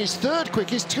 is third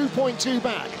quickest, 2.2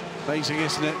 back. Amazing,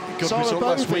 isn't it? Good Sarah result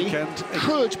last weekend.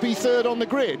 Could be third on the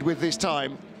grid with this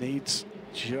time. Needs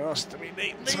just to be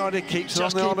neat. Trying to keep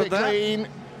just keep it clean.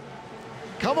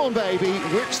 Come on, baby.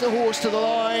 Whips the horse to the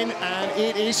line, and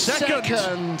it is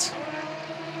second.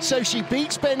 So she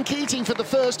beats Ben Keating for the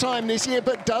first time this year,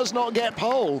 but does not get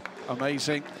pole.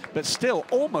 Amazing, but still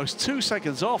almost 2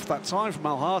 seconds off that time from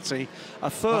Al-Hati. A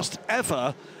first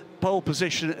ever pole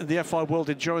position in the FIA World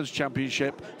Endurance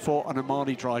Championship for an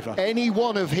Omani driver. Any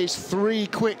one of his 3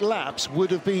 quick laps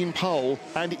would have been pole,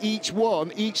 and each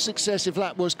successive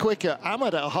lap was quicker.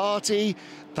 Ahmed Al-Hati,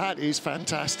 that is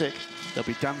fantastic. They'll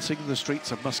be dancing in the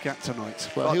streets of Muscat tonight.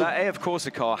 Well, that AF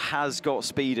Corsa car has got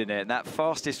speed in it, and that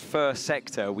fastest first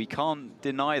sector, we can't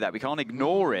deny that, we can't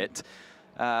ignore it.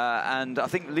 And I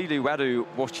think Lilu Wadu,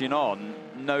 watching on,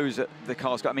 knows that the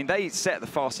car's got... I mean, they set the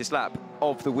fastest lap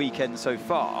of the weekend so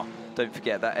far. Don't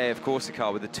forget that AF Corsa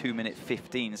car with a 2-minute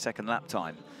 15-second lap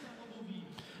time.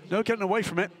 No getting away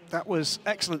from it. That was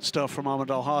excellent stuff from Ahmed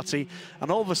Al-Hati.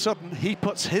 And all of a sudden, he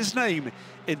puts his name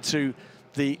into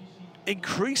the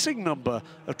increasing number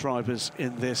of drivers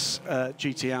in this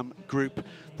GT Am group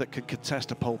that can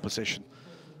contest a pole position.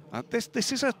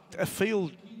 This is a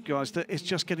field, guys, that is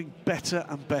just getting better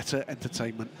and better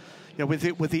entertainment. You know,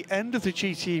 with the end of the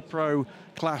GT Pro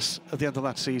class at the end of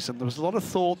that season, there was a lot of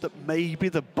thought that maybe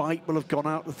the bite will have gone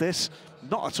out of this.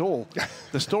 Not at all.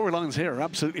 The storylines here are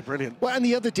absolutely brilliant. Well, and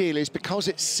the other deal is because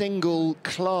it's single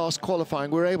class qualifying,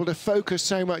 we're able to focus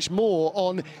so much more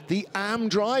on the AM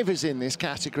drivers in this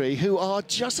category who are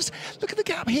just as... Look at the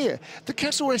gap here. The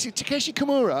Kessel Racing, Takeshi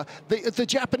Kimura, the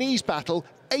Japanese battle,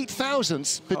 8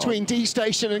 thousandths between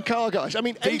D-Station and Car Guy. I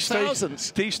mean, 8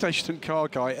 thousandths. D-Station and Car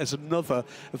Guy is another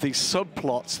of these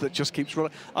subplots that just keeps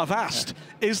running. I've asked,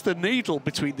 is the needle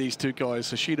between these two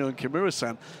guys, Hoshino and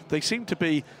Kimura-san, they seem to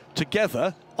be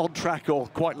together on track, or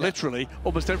quite literally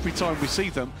almost every time we see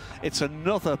them. It's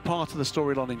another part of the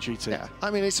storyline in GT. Yeah, I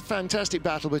mean, it's a fantastic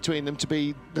battle between them to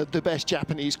be the best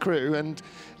Japanese crew, and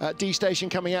D-Station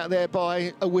coming out there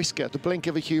by a whisker, the blink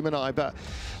of a human eye. But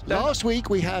last week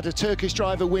we had a Turkish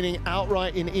driver winning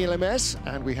outright in ELMS,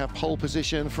 and we have pole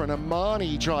position for an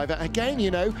Omani driver. Again,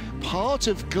 you know, part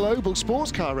of global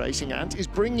sports car racing, Ant, is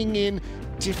bringing in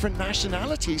different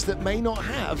nationalities that may not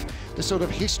have the sort of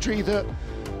history that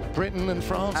Britain and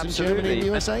France and Germany and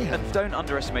USA have. And don't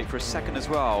underestimate for a second as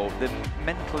well the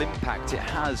mental impact it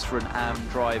has for an AM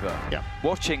driver. Yeah.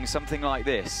 Watching something like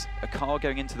this, a car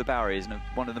going into the barriers in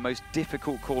one of the most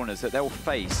difficult corners that they'll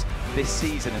face this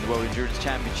season in the World Endurance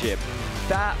Championship,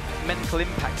 that mental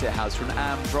impact it has for an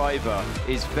AM driver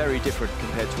is very different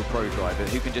compared to a pro driver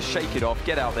who can just shake it off,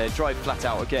 get out there, drive flat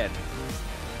out again.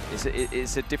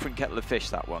 It's a different kettle of fish,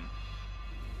 that one.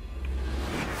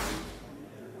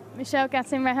 Michelle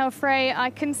Gattin-Rahel Frey, I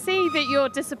can see that you're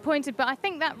disappointed, but I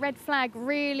think that red flag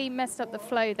really messed up the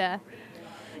flow there.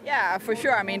 Yeah, for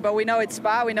sure. I mean, but we know it's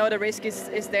Spa. We know the risk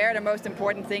is there. The most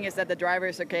important thing is that the driver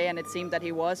is okay, and it seemed that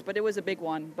he was. But it was a big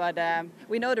one. But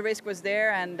we know the risk was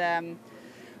there, and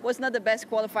was not the best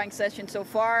qualifying session so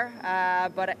far.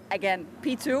 But again,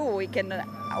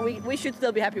 P2, we should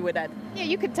still be happy with that. Yeah,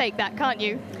 you could take that, can't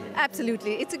you?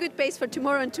 Absolutely. It's a good pace for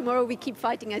tomorrow, and tomorrow we keep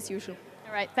fighting as usual.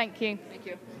 All right, thank you. Thank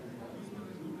you.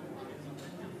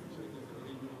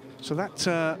 So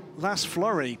that last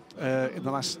flurry in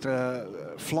the last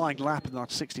flying lap in the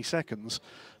last 60 seconds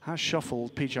has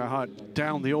shuffled PJ Hyatt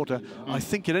down the order. I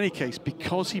think in any case,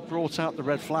 because he brought out the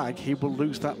red flag, he will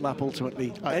lose that lap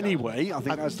ultimately anyway. I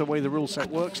think that's the way the rule set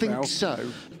works now. I think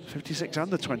so. 56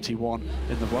 and the 21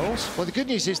 in the Worlds. Well, the good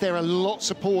news is there are lots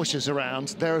of Porsches around.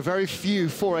 There are very few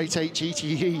 488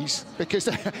 GTEs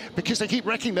because they keep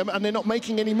wrecking them and they're not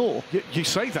making any more. You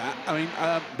say that. I mean,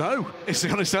 no, it's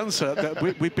the honest answer. That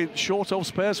we've been short of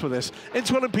spares for this.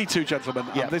 Into LMP2, gentlemen.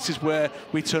 Yeah. And this is where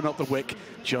we turn up the wick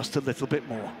just a little bit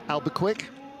more. Albuquerque,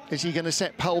 is he going to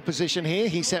set pole position here?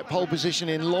 He set pole position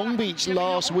in Long Beach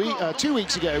last week, 2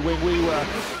 weeks ago when we were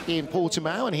in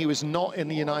Portimao, and he was not in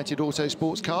the United Auto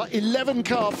Sports car.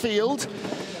 11-car field.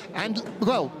 And,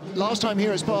 well, last time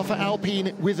here at Spa for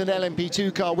Alpine with an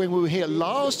LMP2 car. When we were here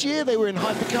last year, they were in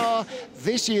Hypercar.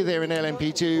 This year, they're in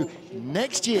LMP2.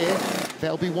 Next year,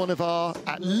 they'll be one of our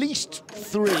at least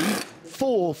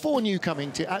four new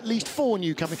coming to, at least 4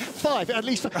 new coming, 5, at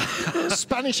least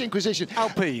Spanish Inquisition.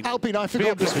 Alpine, I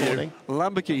forgot this morning.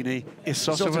 Lamborghini,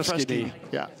 Isotta.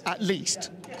 Yeah, at least.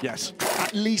 Yes.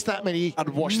 At least that many and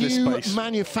watch new this space.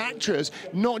 Manufacturers,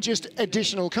 not just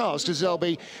additional cars, because there'll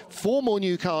be 4 more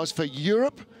new cars for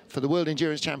Europe, for the World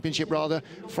Endurance Championship rather,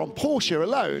 from Porsche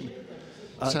alone.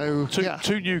 So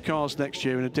two new cars next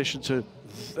year in addition to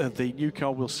the new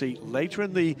car we'll see later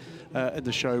in the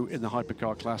show in the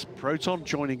hypercar class. Proton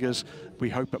joining us, we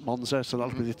hope, at Monza. So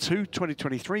that'll be the 2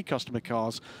 2023 customer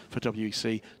cars for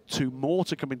WEC. 2 more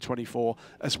to come in 24,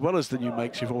 as well as the new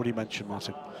makes you've already mentioned,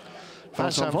 Martin.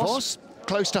 Vincent Voss,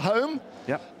 close to home.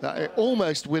 Yep.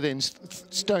 Almost within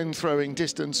stone-throwing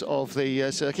distance of the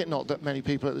circuit. Not that many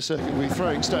people at the circuit will be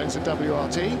throwing stones at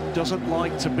WRT. Doesn't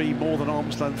like to be more than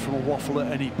arm's length from a waffle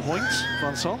at any point,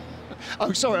 Vincent.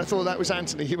 Oh, sorry, I thought that was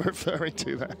Anthony you were referring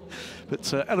to there. But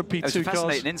LMP2 it's a cars...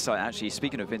 fascinating insight, actually.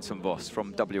 Speaking of Vincent Voss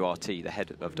from WRT, the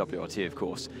head of WRT, of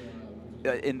course,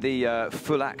 in the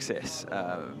full access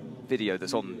video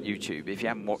that's on YouTube, if you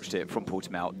haven't watched it from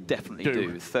Portimao, definitely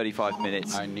do. 35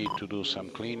 minutes. I need to do some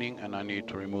cleaning and I need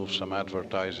to remove some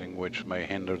advertising which may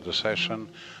hinder the session.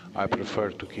 I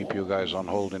prefer to keep you guys on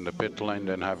hold in the pit lane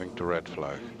than having to red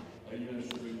flag.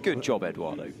 Good job,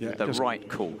 Eduardo. Yeah, the right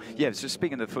call. Yeah, so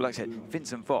speaking of the full access,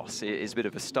 Vincent Voss is a bit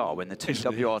of a star when the 2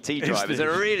 WRT drivers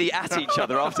are really at each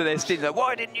other after their stint. Like,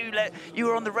 why didn't you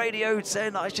were on the radio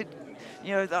saying that I should,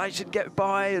 that I should get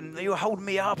by, and you were holding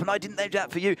me up, and I didn't do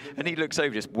that for you. And he looks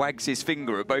over, just wags his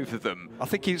finger at both of them. I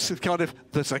think he's kind of,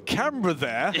 there's a camera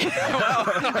there.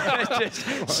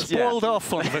 Spoiled our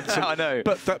fun, Vincent. I know.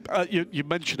 But you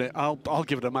mentioned it, I'll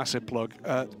give it a massive plug.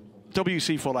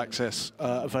 WC Full Access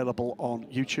available on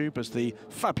YouTube as the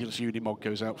fabulous Unimog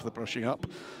goes out for the brushing up.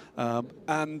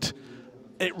 And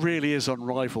it really is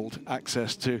unrivaled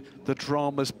access to the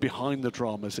dramas behind the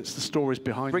dramas. It's the stories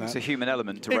behind Brings that. a human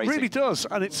element to racing. It really does,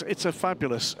 and it's a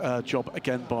fabulous job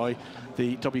again by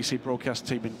the WC broadcast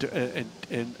team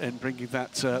in bringing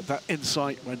that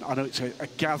insight when I know it's a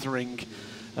gathering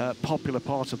popular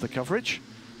part of the coverage.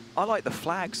 I like the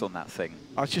flags on that thing.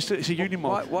 It's a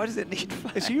Unimog. Why does it need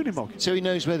flags? It's a Unimog. So he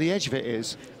knows where the edge of it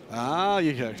is. Ah,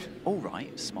 you go. All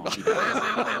right, smart.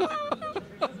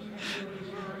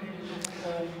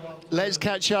 Let's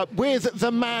catch up with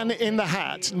the man in the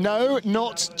hat. No,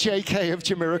 not JK of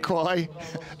Jamiroquai.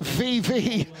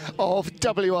 VV of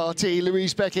WRT,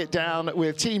 Louise Beckett, down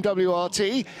with Team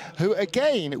WRT, who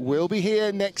again will be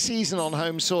here next season on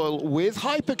home soil with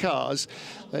hypercars.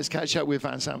 Let's catch up with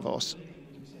Vincent Voss.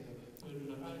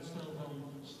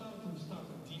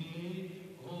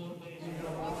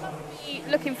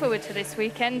 Looking forward to this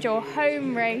weekend, your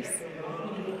home race.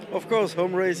 Of course,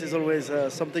 home race is always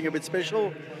something a bit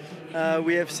special.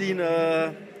 We have seen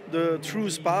the true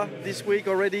Spa this week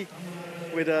already,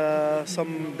 with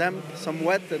some damp, some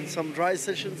wet and some dry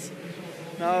sessions.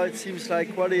 Now it seems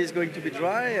like quality is going to be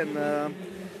dry, and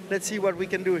let's see what we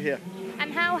can do here.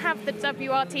 And how have the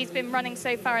WRTs been running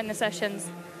so far in the sessions?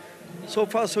 So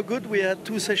far so good. We had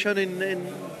 2 sessions in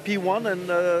P1, and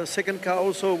the second car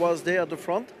also was there at the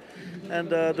front. And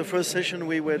the first session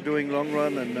we were doing long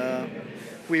run, and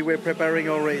we were preparing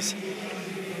our race.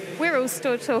 We're all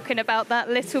still talking about that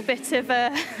little bit of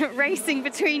racing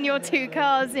between your 2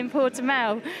 cars in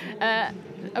Portimao.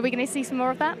 Are we going to see some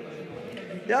more of that?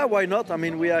 Yeah, why not? I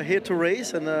mean, we are here to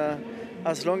race, and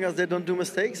as long as they don't do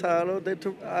mistakes, I allow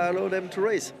them to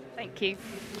race. Thank you.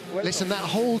 Listen, that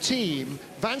whole team,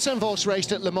 Van Zant Vos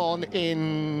raced at Le Mans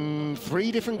in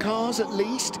 3 different cars at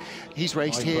least. He's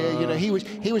raced here, you know, he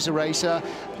was a racer.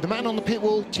 The man on the pit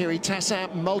wall, Thierry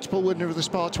Tassat, multiple winner of the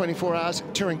Spa 24 Hours,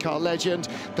 touring car legend.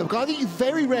 The guy that you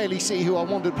very rarely see, who I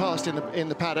wandered past in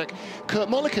the paddock, Kurt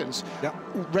Mollikens,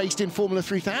 raced in Formula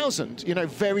 3000, you know,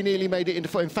 very nearly made it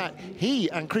into, in fact, he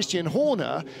and Christian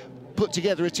Horner put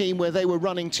together a team where they were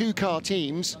running 2-car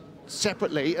teams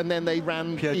separately, and then they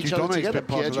ran each other together.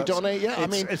 Pierre Dieudonné, yeah, I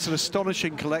mean, it's an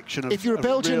astonishing collection of. If you're a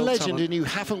Belgian legend talent, and you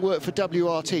haven't worked for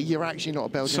WRT, you're actually not a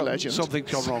Belgian legend. Something's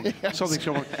gone wrong. Yes. Something's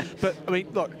gone wrong. But I mean,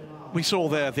 look, we saw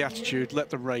there the attitude.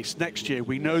 Let them race. Next year,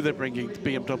 we know they're bringing the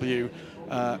BMW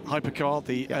Hypercar,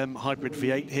 the M Hybrid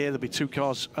V8 here. There'll be 2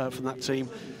 cars from that team.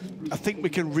 I think we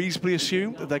can reasonably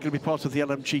assume that they're going to be part of the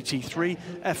LMGTE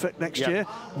effort next year.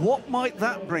 What might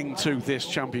that bring to this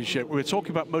championship? We were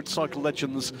talking about motorcycle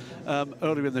legends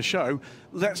earlier in the show.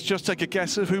 Let's just take a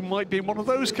guess of who might be in one of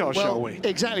those cars, shall we?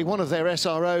 Exactly. One of their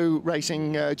SRO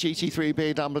racing GT3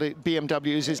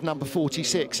 BMWs is number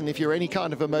 46, and if you're any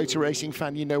kind of a motor racing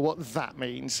fan, you know what that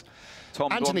means.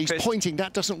 Anthony's pointing.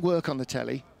 That doesn't work on the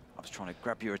telly. I was trying to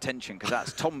grab your attention because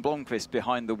that's Tom Blomqvist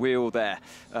behind the wheel there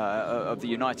of the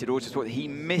United Autosport. He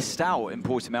missed out in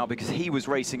Portimao because he was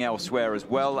racing elsewhere as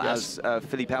well as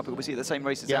Philippe Albuquerque. Was he at the same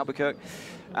race as Albuquerque?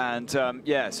 And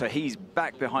yeah, so he's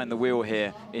back behind the wheel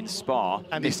here in Spa.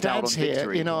 And his dad's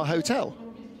here in our hotel.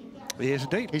 He is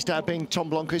indeed. His dad being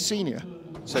Tom Blomqvist Senior.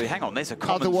 So hang on, there's a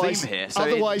common theme here. So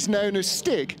otherwise known as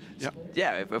Stig.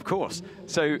 Yeah, of course.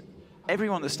 So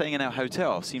everyone that's staying in our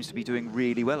hotel seems to be doing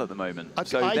really well at the the moment.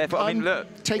 So therefore, I mean, look,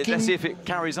 let's see if it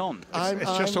carries on.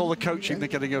 It's just all the coaching they're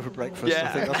getting over breakfast. I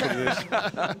think that's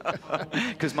what it is.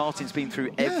 Because Martin's been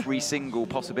through every single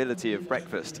possibility of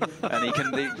breakfast, and he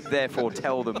can therefore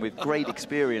tell them with great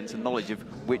experience and knowledge of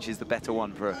which is the better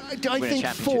one for a I think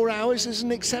 4 hours is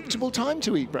an acceptable time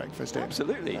to eat breakfast.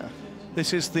 Absolutely. Yeah.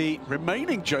 This is the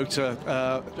remaining Jota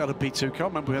LMP2 car.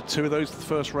 Remember, we had 2 of those, the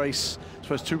first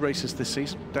 2 races this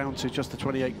season, down to just the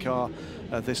 28 car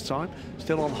this time.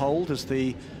 Still on hold as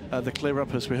the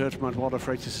clear-up, as we heard from Eduardo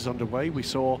Freitas, is underway. We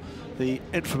saw the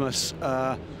infamous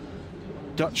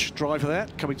Dutch driver there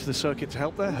coming to the circuit to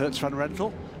help there, Hertz van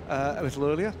Rendel, a little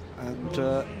earlier,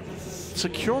 and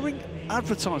securing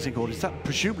advertising orders. That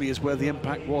presumably is where the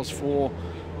impact was for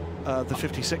the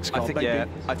 56 car.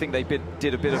 I think they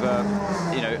did a bit of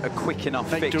a quick enough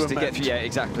fix to get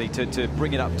exactly to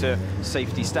bring it up to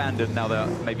safety standard. Now they're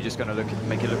maybe just going to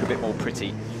make it look a bit more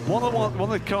pretty. One of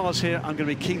the cars here I'm going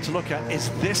to be keen to look at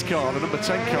is this car, the number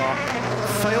 10 car.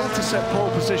 Failed to set pole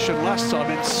position last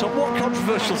time in somewhat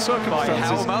controversial circumstances. By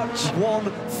how much?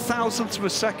 1,000th of a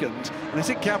second. And is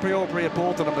it Gabby Aubrey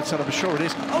aboard the number 10? I'm sure it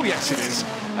is. Oh yes, it is.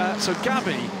 So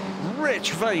Gabby,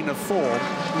 rich vein of form,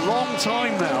 long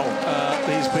time now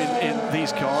he's been in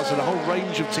these cars and a whole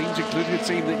range of teams, including a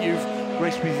team that you've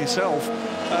raced with yourself.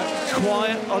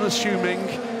 Quiet, unassuming,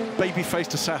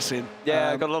 baby-faced assassin.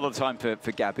 Yeah, I've got a lot of time for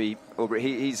Gabby Aubrey.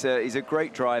 He's a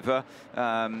great driver,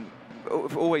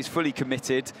 always fully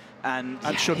committed, and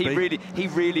he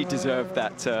really deserved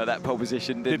that pole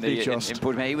position, didn't he? In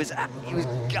Portimao, he was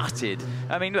gutted.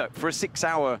 I mean, look, for a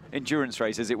 6-hour endurance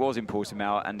race as it was in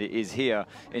Portimao, and it is here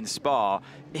in Spa,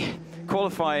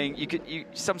 qualifying,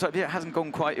 sometimes it hasn't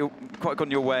gone quite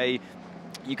gone your way.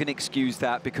 You can excuse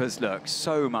that because, look,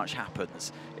 so much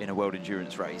happens in a world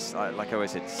endurance race. Like I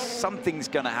always said, something's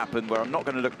going to happen where I'm not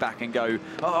going to look back and go,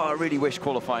 oh, I really wish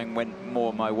qualifying went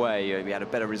more my way. We had a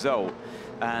better result.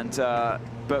 And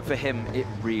but for him, it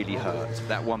really hurt.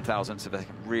 That 1,000th of a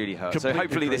second really hurt. So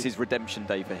hopefully this is redemption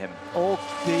day for him. All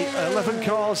the 11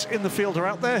 cars in the field are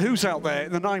out there. Who's out there?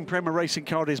 In the 9 Prema Racing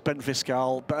car is Ben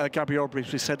Fiscal, Gabby Aubrey,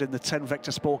 as we said, in the 10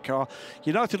 Vector Sport car.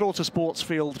 United Autosports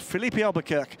field, Philippe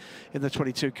Albuquerque in the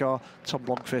 22 car, Tom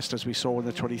Blomqvist, as we saw in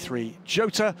the 23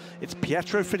 Jota. It's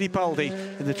Pietro Fittipaldi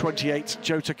in the 28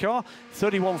 Jota car.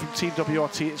 31 from Team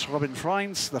WRT, it's Robin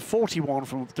Freins. The 41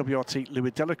 from WRT,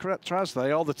 Louis Delatraz.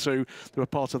 They are the 2 that were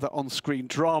part of that on-screen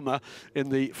drama in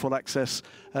the Full Access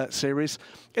series.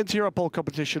 Interior pole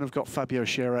competition have got Fabio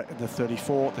Scherer in the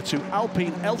 34. The 2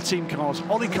 Alpine L-Team cars,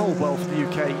 Ollie Coldwell from the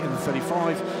UK in the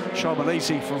 35, Charles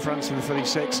Malaysia from France in the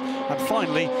 36, and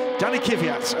finally, Danny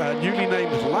Kvyat, newly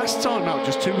named last time out,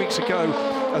 just 2 weeks ago,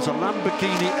 as a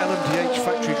Lamborghini LMDH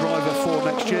factory driver for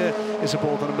next year, is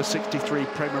aboard the number 63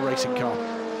 Prema Racing car.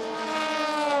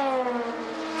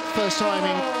 First time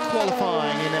in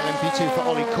qualifying in LMP2 for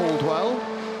Ollie Caldwell.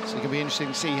 So it can be interesting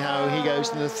to see how he goes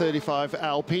in the 35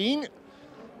 Alpine.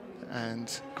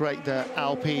 And great that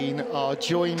Alpine are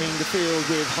joining the field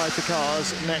with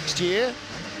hypercars next year.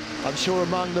 I'm sure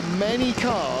among the many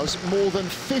cars, more than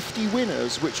 50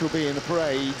 winners, which will be in the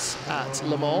parades at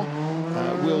Le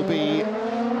Mans, will be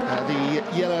the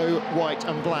yellow, white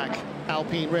and black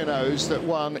Alpine Renaults that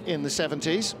won in the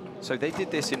 70s. So they did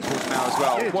this in Portimao as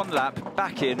well. Good. 1 lap,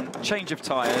 back in, change of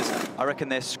tyres. I reckon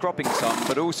they're scrubbing some,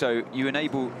 but also you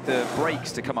enable the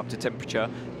brakes to come up to temperature.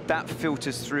 That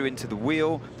filters through into the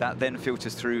wheel. That then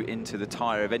filters through into the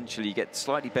tyre. Eventually you get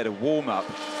slightly better warm-up,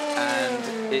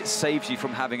 and it saves you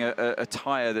from having a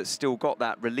tyre that's still got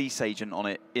that release agent on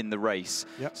it in the race.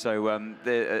 Yep. So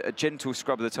a gentle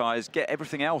scrub of the tyres, get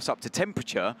everything else up to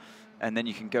temperature, and then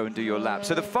you can go and do your lap.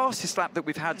 So the fastest lap that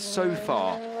we've had so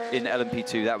far in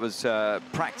LMP2, that was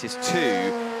practice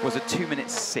 2, was a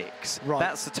 2:06. Right.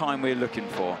 That's the time we're looking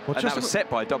for. Well, and that was set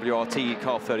by WRT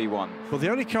car 31. Well,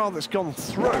 the only car that's gone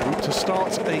through to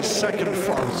start a second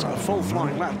full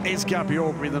flying lap is Gabby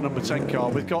Aubrey, the number 10 car.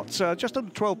 We've got just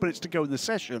under 12 minutes to go in the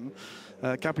session.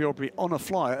 Gabby Aubrey on a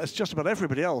flyer, as just about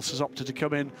everybody else has opted to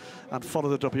come in and follow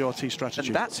the WRT strategy.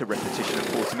 And that's a repetition of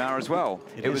Portimao as well.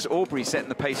 It was Aubrey setting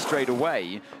the pace straight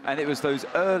away, and it was those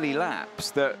early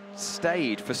laps that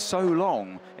stayed for so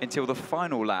long until the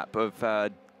final lap of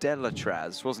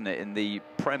Delatraz, wasn't it, in the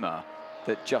Prema,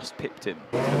 that just pipped him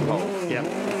to the pole. Yeah.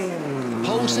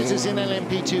 Pole sitters in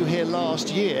LMP2 here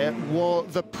last year were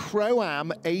the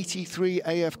Pro-Am 83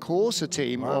 AF Corsa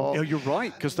team. Wow. Oh, you're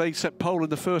right, because they set pole in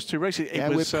the first 2 races. It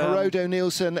was with Perodo,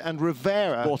 Nielsen and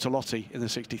Rivera. Bortolotti in the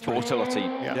 63. Bortolotti.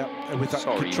 Yeah. And with that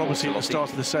controversy at the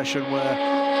start of the session where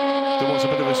there was a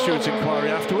bit of a stewards' inquiry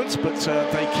afterwards, but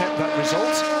they kept that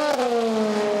result.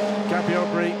 Gabby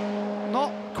Aubrey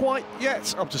not quite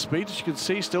yet up to speed, as you can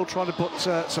see, still trying to put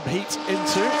some heat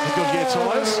into the Goodyear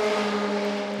tyres.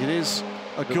 It is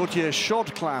a Goodyear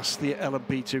Shod class, the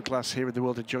LMP2 class here in the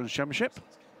World Endurance Championship.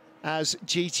 As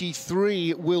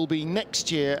GT3 will be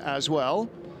next year as well.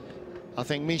 I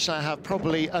think Michelin have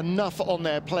probably enough on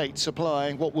their plate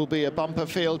supplying what will be a bumper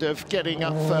field of getting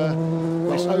up for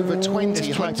over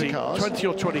 20 hypercars. 20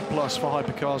 or 20 plus for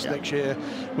hypercars next year,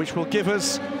 which will give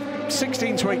us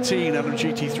 16 to 18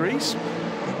 LMGT3s.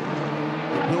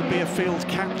 It will be a field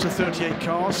capped to 38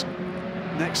 cars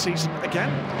next season again,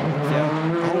 for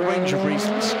a whole range of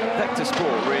reasons. Vector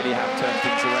Sport really have turned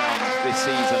things around this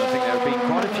season. I think there have been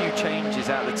quite a few changes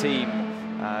out of the team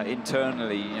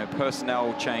internally,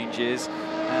 personnel changes,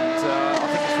 and I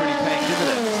think it's really paying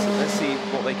dividends. Let's see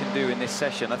what they can do in this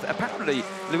session. Apparently,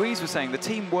 Louise was saying the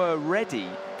team were ready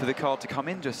for the car to come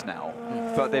in just now,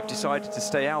 but they've decided to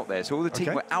stay out there. So all the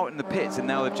team were out in the pits, and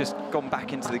now they've just gone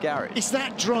back into the garage. Is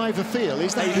that driver feel?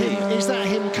 Is that him? Is that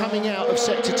him coming out of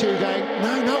sector 2 going,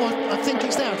 no, I think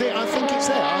it's there. I think it's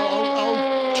there.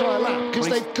 I'll try a lap, because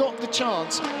they've got the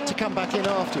chance to come back in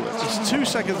afterwards. He's 2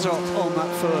 seconds off on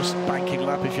that first banking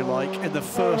lap, if you like, in the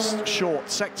first short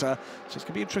sector. So it's going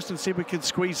to be interesting to see if we can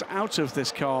squeeze out of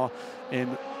this car in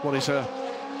what is a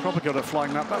proper good at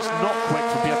flying lap. That's not quick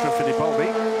for Pietro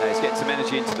Fittipaldi. He's getting some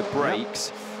energy into the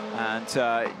brakes. And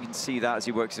you can see that as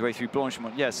he works his way through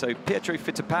Blanchimont. Yeah, so Pietro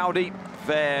Fittipaldi,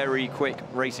 very quick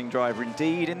racing driver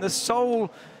indeed, in the sole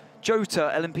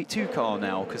Jota LMP2 car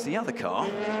now, because the other car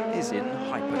is in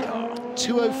Hypercar.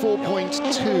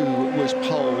 2:04.2 was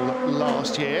pole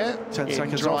last year 10 in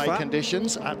seconds dry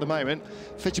conditions. At the moment,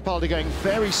 Fittipaldi going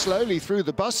very slowly through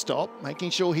the bus stop,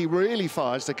 making sure he really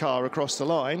fires the car across the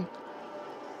line.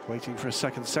 Waiting for a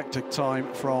second sector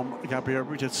time from Gabriel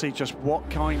to see just what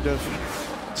kind of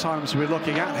times we're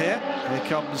looking at here. Here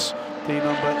comes the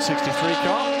number 63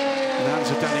 car in the hands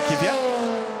of Danny Kvyat.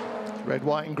 Red,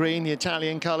 white and green, the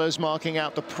Italian colours marking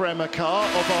out the Prema car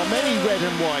of our many red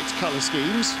and white colour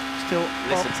schemes. Still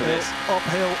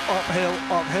uphill.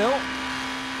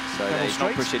 So he's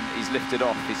not pushing, he's lifted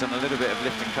off. He's done a little bit of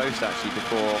lift and coast actually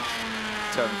before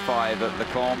turn 5 at Le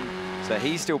Combe. So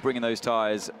he's still bringing those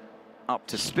tyres up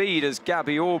to speed as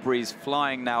Gabby Aubrey's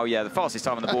flying now. Yeah, the fastest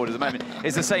time on the board at the moment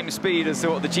is the same speed as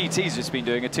what the GT's just been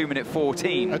doing, a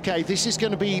 2:14. Okay, this is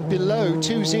going to be below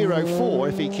 2:04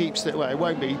 if he keeps it. Well, it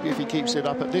won't be if he keeps it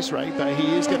up at this rate, but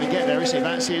he is going to get there, isn't he?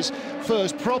 That's his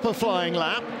first proper flying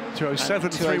lap.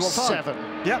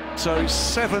 2:07.315. Yep, so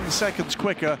 7 seconds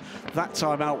quicker that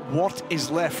time out. What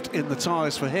is left in the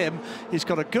tyres for him? He's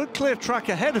got a good clear track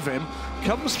ahead of him.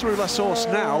 Comes through La Source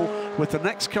now with the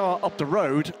next car up the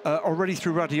road, already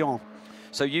through Radillon.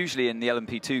 So usually in the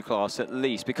LMP2 class, at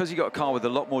least, because you've got a car with a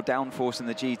lot more downforce than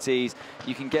the GTs,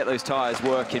 you can get those tyres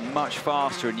working much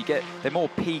faster, and they're more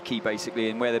peaky, basically,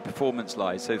 in where their performance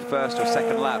lies, so first or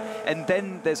second lap. And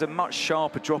then there's a much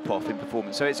sharper drop-off in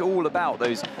performance. So it's all about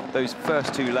those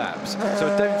first 2 laps. So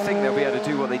I don't think they'll be able to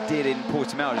do what they did in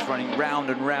Portimao, just running round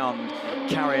and round,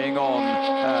 carrying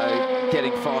on,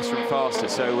 getting faster and faster.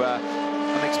 So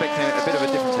I'm expecting a bit of a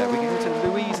difference there. We can go to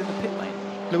Louise in the pit lane.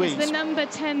 Louise. The number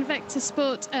 10 Vector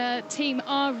Sport team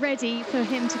are ready for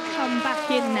him to come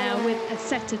back in now with a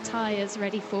set of tyres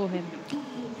ready for him.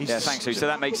 Yeah, thanks, Sue. So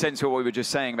that makes sense to what we were just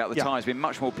saying about the tyres being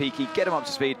much more peaky, get them up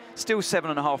to speed. Still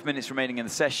 7.5 minutes remaining in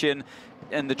the session,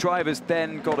 and the drivers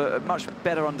then got a much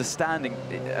better understanding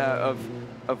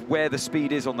of where the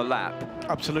speed is on the lap.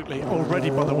 Absolutely. Already,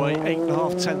 by the way,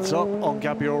 8.5 tenths up on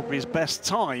Gabby Aubrey's best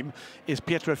time is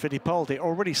Pietro Fittipaldi.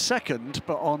 Already second,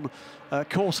 but on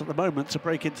course at the moment to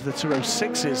break into the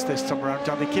 206s this time around.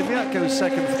 Danny Kvyat goes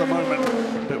second for the moment,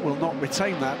 but will not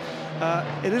retain that.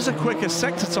 It is a quicker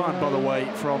sector time, by the way,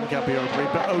 from Gabby Aubrey,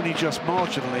 but only just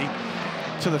marginally.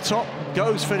 To the top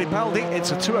goes Fittipaldi.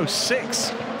 It's a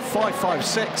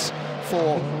 206.556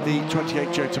 for the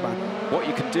 28 Jota man. What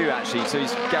you can do, actually, so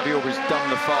Gabby Aubrey's done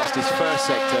the fastest first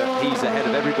sector. He's ahead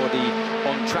of everybody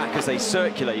on track as they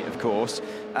circulate, of course.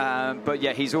 But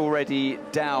yeah, he's already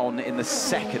down in the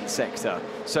second sector.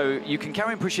 So you can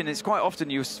carry on pushing. It's quite often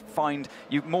you find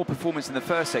more performance in the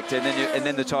first sector, and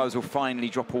then the tyres will finally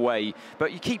drop away.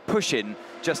 But you keep pushing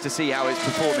just to see how it's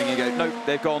performing. You go, nope,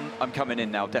 they're gone. I'm coming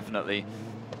in now, definitely.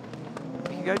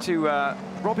 We can go to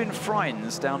Robin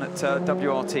Frines down at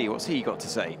WRT. What's he got to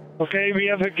say? Okay, we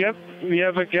have a gap. We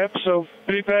have a gap, so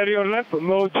prepare your lap.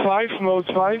 Mode 5, mode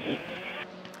 5.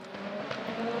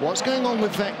 What's going on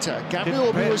with Vector? Gabby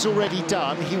Aubrey was already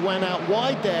done. He went out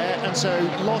wide there and so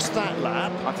lost that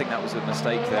lap. I think that was a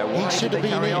mistake there. Why he should have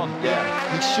been in.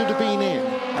 Yeah, he should have been in.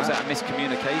 Was that a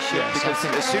miscommunication? Yes, because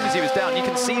as soon as he was down, you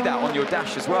can see that on your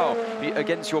dash as well.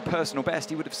 Against your personal best,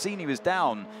 he would have seen he was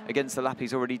down against the lap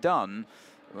he's already done.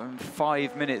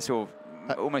 5 minutes or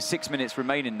almost 6 minutes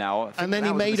remaining now. And then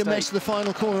he made a mess of the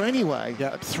final corner anyway.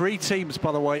 Yeah, 3 teams,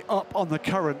 by the way, up on the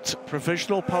current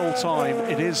provisional pole time.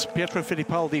 It is Pietro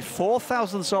Fittipaldi, 4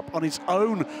 thousandths up on his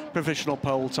own provisional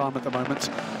pole time at the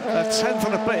moment. 10th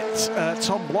and a bit,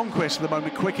 Tom Blomqvist at the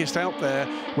moment, quickest out there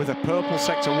with a purple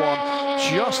sector 1.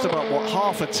 Just about, what,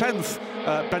 half a tenth.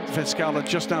 Bent Vizcala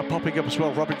just now popping up as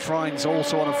well. Robin Frines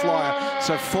also on a flyer.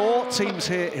 So 4 teams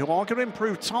here who are going to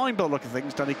improve time by the look of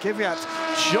things. Danny Kvyat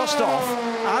just off,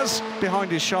 as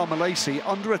behind is Charles Malaysi,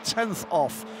 under a tenth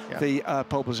off the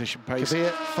pole position pace.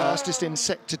 Kvyat fastest in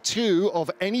sector 2 of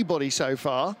anybody so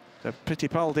far. So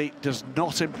Fittipaldi does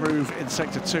not improve in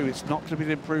sector 2. It's not going to be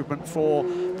an improvement for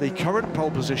the current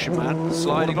pole position man.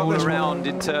 Sliding all around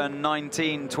in turn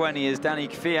 19, 20 is Danny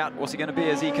Kvyat. What's he going to be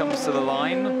as he comes to the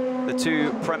line? The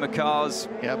 2 Prema cars.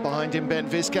 Yeah, behind him, Bent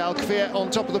Vizcala. Kvyat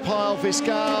on top of the pile.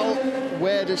 Vizcala,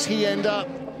 where does he end up?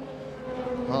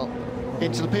 Well,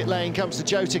 into the pit lane comes the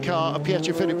Jota car of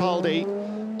Pietro Fittipaldi.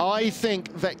 I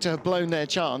think Vector have blown their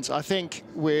chance. I think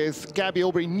with Gabby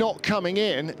Aubrey not coming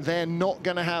in, they're not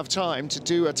going to have time to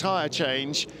do a tyre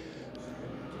change.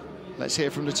 Let's hear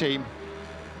from the team.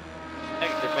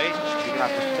 Negative base, you're going to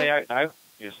have to stay out now.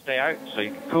 You stay out so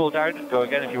you can cool down and go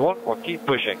again if you want, or keep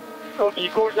pushing. Okay,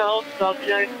 cool down, start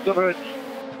behind the road.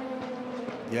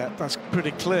 Yeah, that's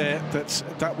pretty clear that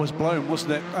that was blown,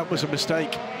 wasn't it? That was a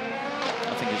mistake.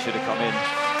 I think he should have come in.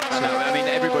 I mean,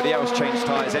 everybody else changed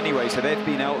tyres anyway, so they've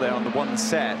been out there on the one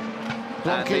set.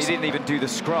 And they didn't even do the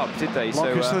scrub, did they?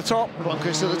 Blomqvist to the top.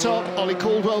 Blomqvist to the top. Ollie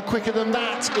Caldwell quicker than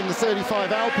that in the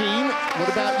 35 Alpine. What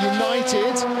about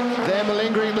United? They're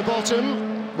malingering at the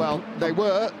bottom. Well, they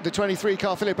were. The 23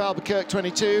 car, Philip Albuquerque,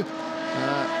 22,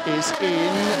 is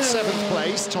in 7th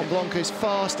place. Tom Blomqvist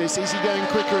fastest. Is he going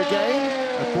quicker again?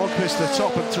 Blomqvist to the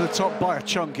top, and to the top by a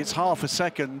chunk. It's half a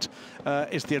second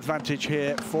is the advantage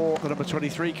here for the number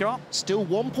 23 car. Still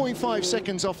 1.5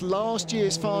 seconds off last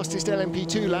year's fastest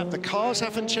LMP2 lap. The cars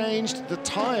haven't changed, the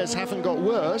tyres haven't got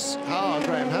worse.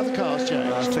 Graham, have the cars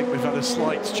changed? I think we've had a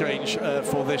slight change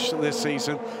for this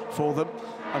season for them.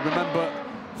 And remember,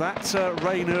 that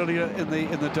rain earlier in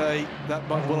the day, that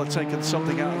will have taken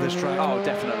something out of this track. Oh,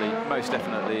 definitely, most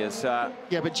definitely.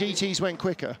 Yeah, but GTs went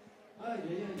quicker.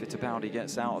 Fittipaldi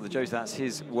gets out of the Jota. That's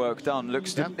his work done.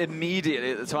 Looks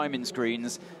immediately at the timing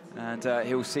screens, and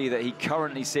he'll see that he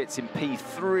currently sits in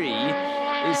P3.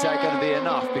 Is that going to be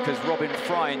enough? Because Robin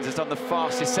Frines has done the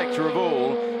fastest sector of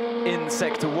all. in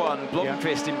Sector 1.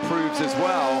 Blomqvist improves as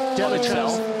well.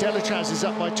 Delatraz is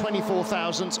up by 24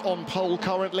 thousandths on pole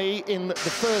currently in the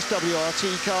first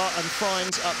WRT car, and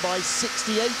Fines up by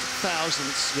 68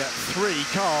 thousandths. Yeah, 3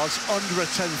 cars under a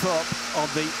 10th up on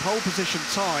the pole position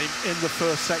time in the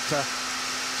first sector.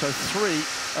 So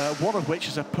 3, one of which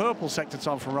is a purple sector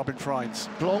time from Robin Frijns.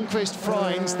 Blomqvist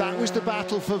Frijns, that was the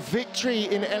battle for victory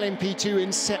in LMP2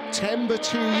 in September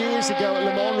 2 years ago at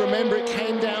Le Mans. Remember, it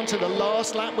came down to the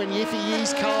last lap when Yiffy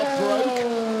Yi's car broke,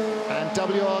 and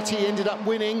WRT ended up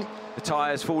winning. The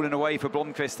tyres falling away for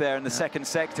Blomqvist there in the second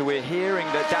sector. We're hearing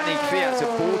that Danny Kvyat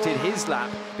aborted his lap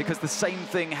because the same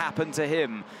thing happened to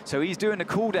him. So he's doing a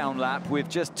cool-down lap with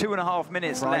just 2.5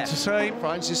 minutes left. The same.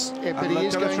 Frijns is, but he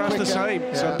is going quicker. The same.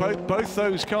 Yeah. So both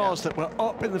those cars that were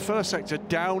up in the first sector,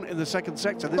 down in the second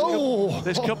sector.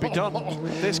 This could be done.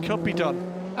 This could be done.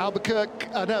 Albuquerque,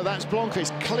 no, that's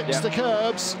Blomqvist, clips the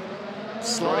curbs,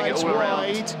 slides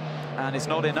wide. And it's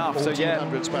not enough, so yeah,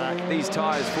 back. These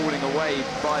tyres falling away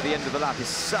by the end of the lap is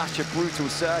such a brutal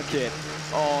circuit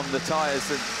on the tyres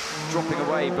that dropping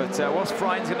away. But what's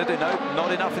Frijns going to do? No,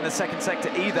 not enough in the second sector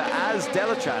either, as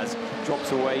Delatraz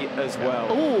drops away as well.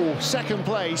 Oh, second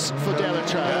place for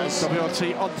Delatraz.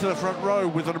 WRT onto the front row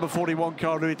with the number 41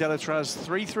 car, Louis Delatraz,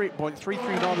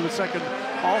 3.339 of a second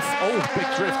off. Oh, big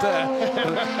drift there.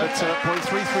 At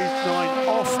 0.339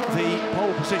 off the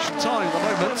pole position time at the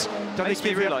moment. Makes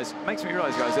me realise,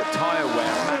 guys, that tyre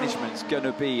wear management's going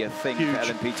to be a thing for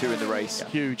LMP2 in the race.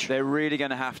 Huge. They're really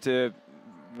going to have to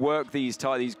work these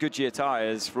Goodyear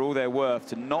tyres for all they're worth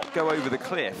to not go over the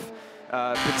cliff,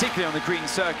 particularly on the green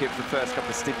circuit for the first couple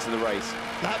of stints of the race.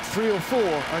 Lap 3 or 4,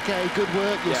 okay, good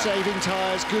work, you're saving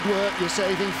tyres, good work, you're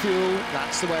saving fuel.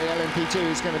 That's the way LMP2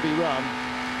 is going to be run.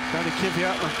 Danny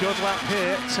Kvyat, a good lap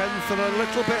here, 10th and a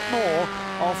little bit more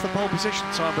off the pole position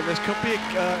time, but this could be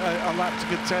a lap to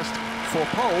contest for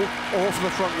pole or for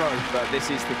the front row. But this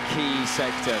is the key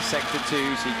sector, Sector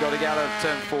 2, so you've got to get out of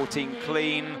turn 14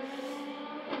 clean.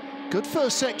 Good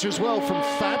first sector as well from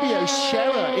Fabio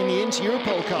Scherer in the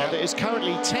Inter-Europol car that is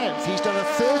currently 10th. He's done a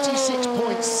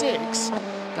 36.6.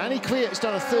 Danny Kvyat's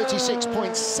done a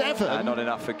 36.7. Not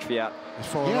enough for Kvyat.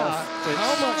 How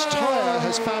much tyre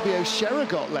has Fabio Scherer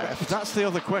got left? That's the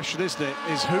other question, isn't it?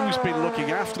 Is who's been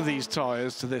looking after these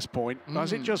tyres to this point?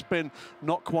 Has it just been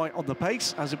not quite on the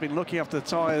pace? Has it been looking after the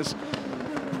tyres?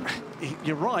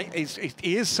 You're right,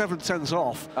 he is 7 tenths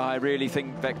off. I really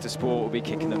think Vector Sport will be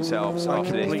kicking themselves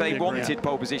after this. If they wanted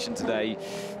pole position today,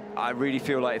 I really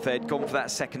feel like if they'd gone for that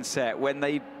second set, when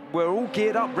they were all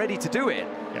geared up, ready to do it,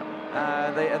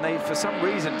 they for some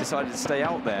reason decided to stay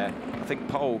out there, I think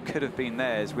pole could have been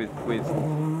theirs with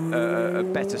a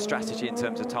better strategy in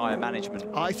terms of tyre management.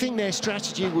 I think their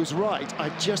strategy was right. I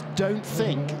just don't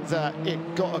think that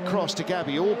it got across to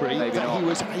Gabby Aubrey that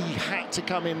he had to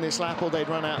come in this lap or they'd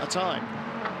run out of time.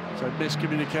 So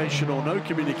miscommunication or no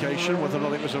communication, whether or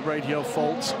not it was a radio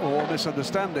fault or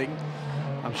misunderstanding,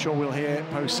 I'm sure we'll hear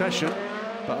post-session.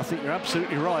 But I think you're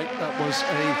absolutely right. That was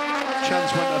a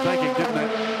chance went a-begging, didn't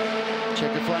it?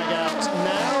 Checker flag out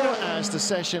now as the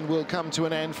session will come to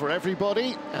an end for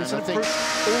everybody. And I think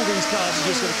all these cars are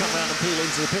just going to come around and peel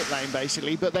into the pit lane,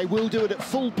 basically. But they will do it at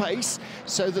full pace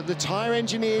so that the tyre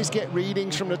engineers get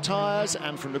readings from the tyres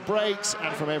and from the brakes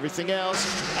and from everything else.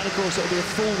 And, of course, it'll be a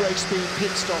full race speed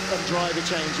pit stop and driver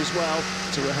change as well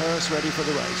to rehearse ready for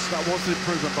the race. That was an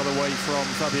improvement, by the way, from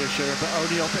Fabio Scherer, but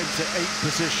only up into 8th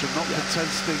position, not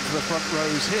contesting for the front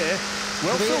rows here.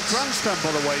 Well-filled grandstand,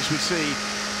 by the way, as we see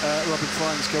Robin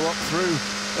Frijns go up through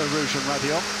Rouge and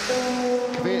Radion.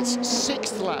 Kvyat's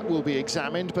 6th lap will be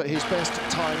examined, but his best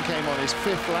time came on his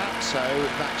 5th lap, so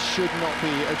that should not be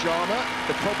a drama.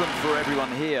 The problem for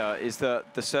everyone here is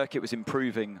that the circuit was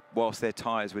improving whilst their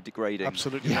tyres were degrading.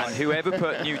 Absolutely. And whoever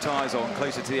put new tyres on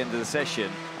closer to the end of the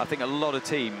session, I think a lot of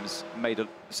teams made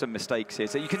some mistakes here.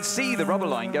 So you can see the rubber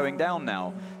line going down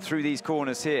now through these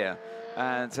corners here.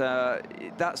 And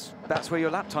that's where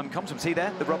your lap time comes from. See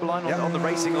there, the rubber line on the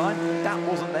racing line? That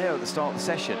wasn't there at the start of the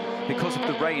session because of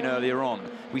the rain earlier on.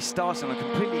 We started on a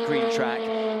completely green track.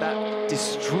 That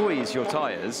destroys your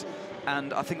tyres,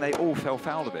 and I think they all fell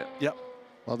foul of it. Yep.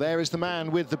 Well, there is the man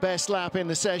with the best lap in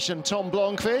the session, Tom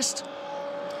Blomqvist.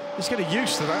 He's getting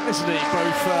used to that, isn't he?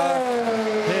 Both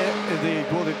here in the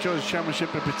World Endurance Championship,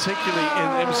 but particularly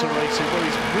in IMSA racing, where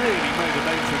he's really made a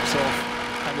name for himself.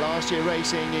 And last year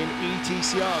racing in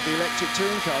ETCR, the Electric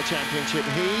Touring Car Championship,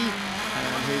 he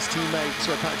and his teammate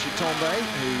Sir Patrick Tombe,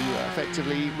 who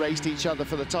effectively raced each other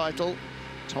for the title.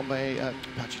 Adrien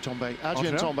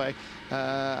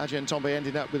Tombe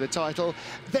ended up with a title.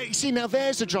 See, now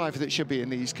there's a driver that should be in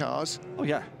these cars. Oh,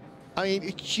 yeah. I mean,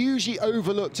 it's hugely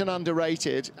overlooked and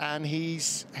underrated, and he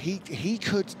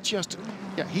could just,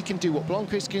 yeah, he can do what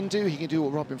Blomqvist can do, he can do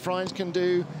what Robin Freins can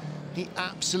do. He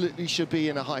absolutely should be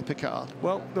in a hypercar.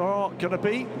 Well, there are going to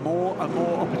be more and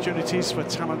more opportunities for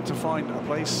talent to find a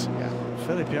place. Yeah.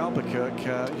 Philippe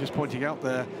Albuquerque, just pointing out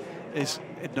there, is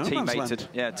in no man's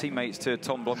land. Teammates to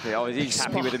Tom Blomqvist. Oh, he's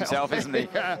happy with himself, isn't he?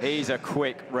 Yeah. He's a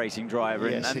quick racing driver,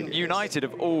 yes, and United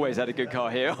have always had a good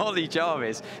car here. Ollie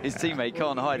Jarvis, his teammate,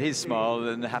 can't hide his smile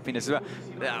and happiness as well.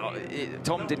 Now,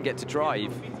 Tom didn't get to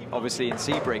drive, obviously, in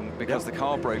Sebring because the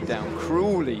car broke down,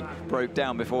 cruelly broke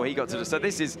down before he got to. So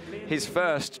this is his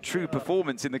first true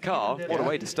performance in the car. What a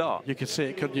way to start! You could see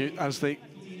it, couldn't you? As the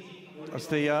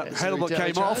helmet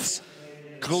came off,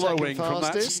 glowing from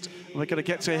that. We're going to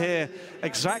get to hear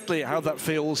exactly how that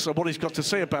feels and what he's got to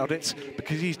say about it,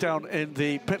 because he's down in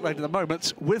the pit lane at the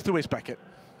moment with Lewis Beckett.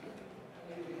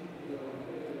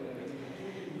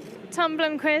 Tom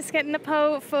Blomqvist getting the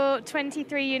pole for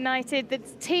 23 United. The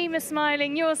team are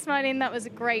smiling, you're smiling. That was a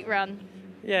great run.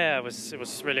 Yeah, it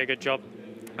was really a good job.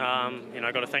 You know,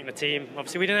 I got to thank the team.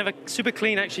 Obviously, we didn't have a super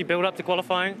clean actually build up to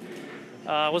qualifying.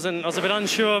 I was a bit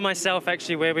unsure myself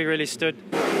actually where we really stood,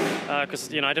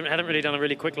 because you know I hadn't really done a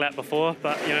really quick lap before.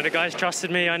 But you know the guys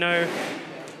trusted me. I know,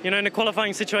 you know, in a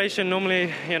qualifying situation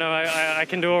normally you know I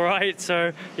can do all right.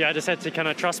 So yeah, I just had to kind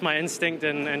of trust my instinct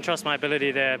and trust my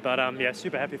ability there. But yeah,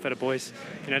 super happy for the boys.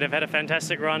 You know they've had a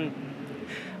fantastic run.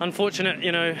 Unfortunate,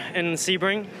 you know, in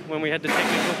Sebring when we had the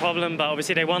technical problem, but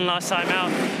obviously they won last time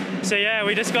out. So yeah,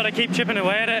 we just got to keep chipping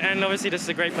away at it, and obviously this is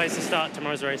a great place to start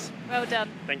tomorrow's race. Well done.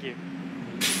 Thank you.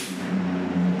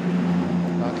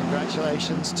 Well,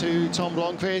 congratulations to Tom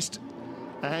Blomqvist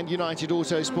and United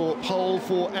Autosport pole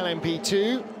for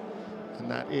LMP2. And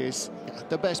that is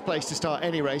the best place to start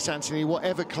any race, Anthony,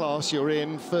 whatever class you're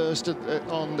in, first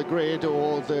on the grid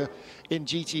or in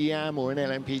GTE Am or in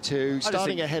LMP2,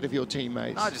 starting ahead of your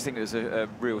teammates. I just think it was a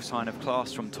real sign of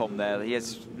class from Tom there. He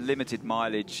has limited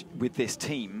mileage with this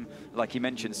team. Like he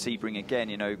mentioned, Sebring again,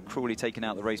 you know, cruelly taken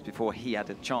out the race before he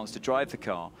had a chance to drive the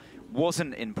car.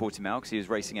 Wasn't in Portimao because he was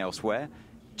racing elsewhere.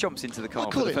 Jumps into the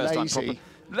car for the first time properly.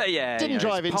 Yeah, didn't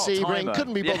drive in Sebring,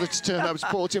 couldn't be bothered to turn up to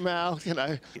Portimao, you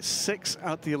know. 6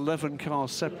 out of the 11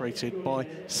 cars separated by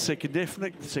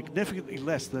significantly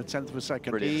less than a tenth of a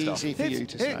second. Brilliant stuff. Easy for you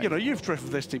to say. You know, you've driven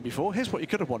this team before. Here's what you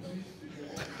could have won.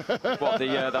 What, the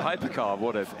Hypercar?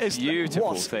 What a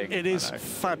beautiful thing. It is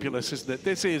fabulous, isn't it?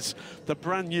 This is the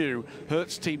brand new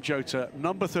Hertz Team Jota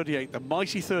number 38. The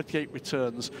mighty 38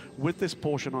 returns with this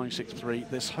Porsche 963.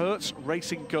 This Hertz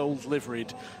Racing Gold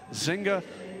liveried Zinger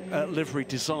livery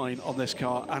design on this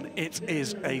car, and it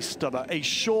is a stunner, a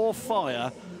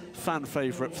surefire fan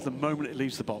favourite for the moment it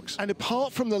leaves the box. And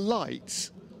apart from the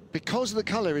lights, because the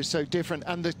colour is so different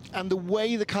and the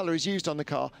way the colour is used on the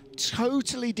car,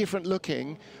 totally different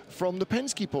looking from the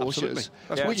Penske Porsches.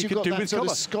 That's what you can do with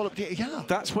colour. Yeah.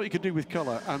 That's what you can do with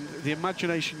colour, and the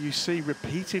imagination you see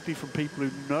repeatedly from people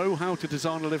who know how to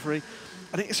design a livery.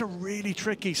 I think it's a really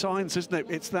tricky science, isn't it?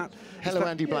 It's that... Hello,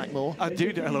 Andy Blackmore.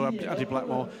 Hello, Andy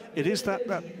Blackmore. It is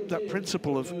that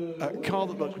principle of a car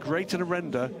that looks great in a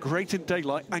render, great in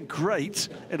daylight, and great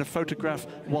in a photograph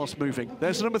whilst moving.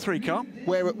 There's the number 3 car.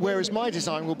 Whereas my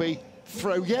design will be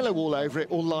throw yellow all over it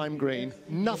or lime green.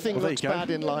 Nothing looks bad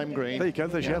in lime green. There you go,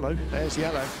 there's yellow. There's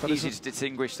yellow. Easy to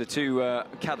distinguish the two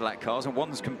Cadillac cars, and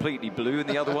one's completely blue and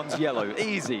the other one's yellow.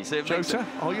 Easy. So Jota,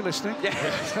 are you listening?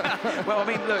 Yeah. Well, I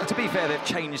mean, look, to be fair, they've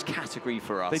changed category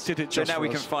for us. They did it just so now for we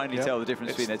us. can finally tell the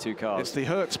difference between their two cars. It's the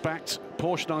Hertz-backed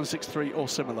Porsche 963 or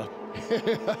similar.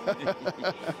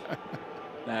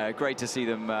 Great to see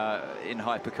them in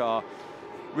Hypercar.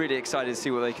 Really excited to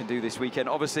see what they can do this weekend.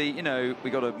 Obviously, you know, we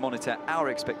got to monitor our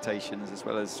expectations as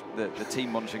well as the team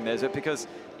monitoring theirs, because,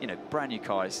 you know, brand new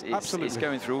car is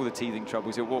going through all the teething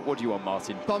troubles. So what do you want,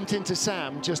 Martin? Bumped into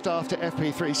Sam just after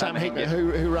FP3, Sam Hickman,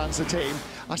 who runs the team.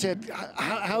 I said,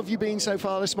 how have you been so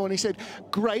far this morning? He said,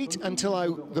 great,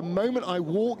 until the moment I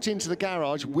walked into the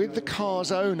garage with the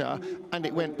car's owner and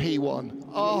it went P1.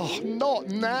 Oh, not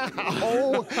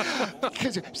now.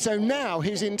 So now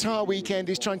his entire weekend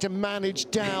is trying to manage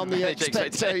down the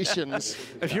expectations.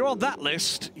 If you're on that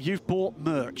list, you've bought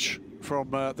merch from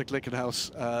the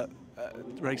Glickenhaus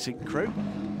racing crew.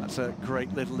 That's a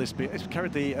great little list. It's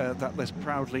carried that list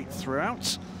proudly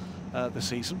throughout the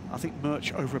season. I think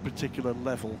merch over a particular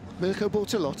level. Mirko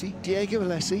Bortolotti, Diego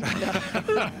Alessi.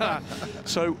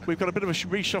 So we've got a bit of a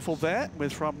reshuffle there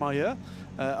with Frank Mayer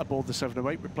aboard the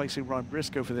 708, replacing Ryan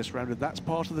Briscoe for this round, and that's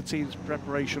part of the team's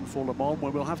preparation for Le Mans,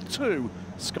 where we'll have 2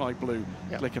 sky blue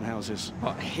Glickenhauses.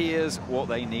 But here's what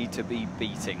they need to be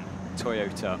beating.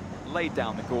 Toyota. laid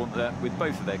down the gauntlet with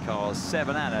both of their cars,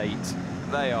 7 and 8.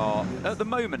 They are, at the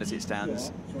moment as it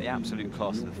stands, the absolute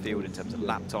class of the field in terms of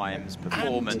lap times,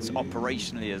 performance,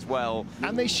 operationally as well.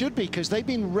 And they should be, because they've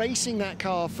been racing that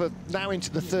car for now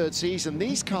into the 3rd season.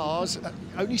 These cars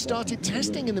only started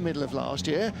testing in the middle of last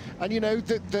year. And, you know,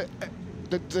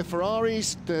 the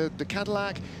Ferraris, the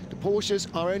Cadillac, the Porsches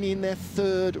are only in their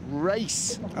 3rd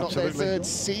race, not their 3rd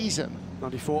season.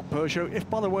 94 Peugeot. If,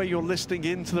 by the way, you're listening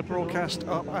into the broadcast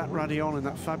up at Radion in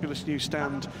that fabulous new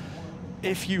stand,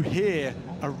 if you hear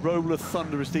a roll of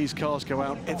thunder as these cars go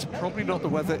out, it's probably not the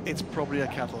weather, it's probably a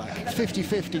Cadillac.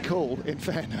 50-50 call, in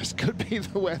fairness, could be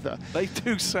the weather. They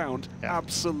do sound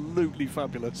absolutely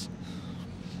fabulous.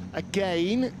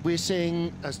 Again, we're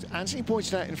seeing, as Anthony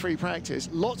pointed out in free practice,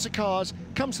 lots of cars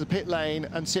come to the pit lane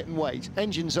and sit and wait.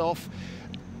 Engines off.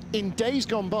 In days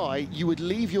gone by, you would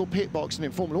leave your pit box, and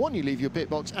in Formula 1 you leave your pit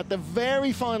box at the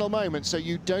very final moment so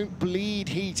you don't bleed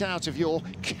heat out of your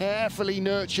carefully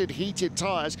nurtured heated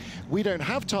tyres. We don't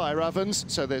have tyre ovens,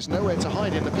 so there's nowhere to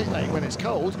hide in the pit lane when it's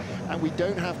cold, and we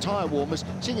don't have tyre warmers,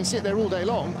 so you can sit there all day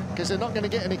long because they're not going to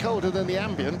get any colder than the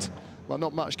ambient. Well,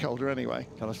 not much colder anyway.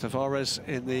 Carlos Tavares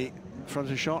in the front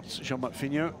of shots, Jean-Marc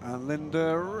Fignot and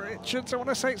Linda Richards. I want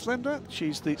to say it's Linda.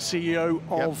 She's the CEO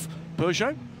of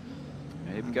Peugeot.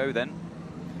 Here we go then.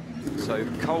 So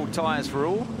cold tyres for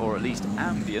all, or at least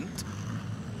ambient.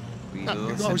 I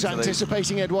was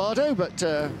anticipating Eduardo, but...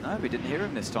 no, we didn't hear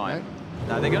him this time.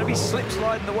 No, they're going to be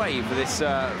slip-sliding the way for this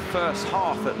first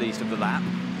half, at least, of the lap.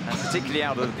 And particularly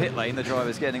out of the pit lane, the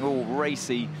driver's getting all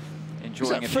racy,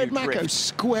 enjoying a few Fred Macko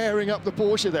squaring up the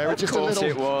Porsche there? Just a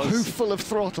little hoof full of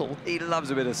throttle. He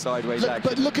loves a bit of sideways action.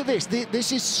 But look at this.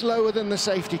 This is slower than the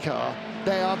safety car.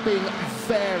 They are being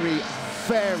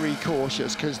very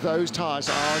cautious because those tyres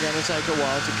are going to take a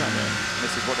while to come in.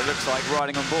 This is what it looks like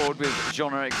riding on board with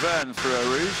Jean-Eric Vergne through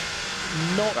Eau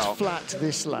Rouge. Not flat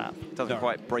this lap. Doesn't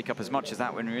quite break up as much as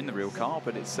that when you're in the real car,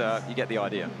 but it's you get the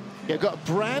idea. Yeah, got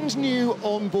a brand new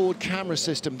onboard camera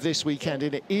system this weekend,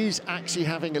 and it is actually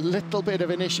having a little bit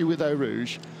of an issue with Eau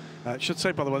Rouge. I should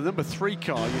say, by the way, the number 3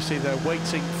 car, you see they're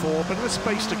waiting for a bit of a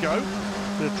space to go.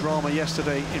 Bit of drama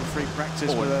yesterday in free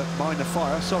practice with a minor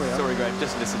fire. Sorry, Graham,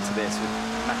 just listen to this with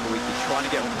McElweeky trying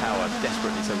to get on power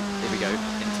desperately. So here we go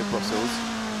into Brussels.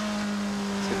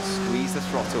 He's going to squeeze the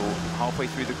throttle halfway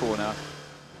through the corner.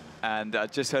 And I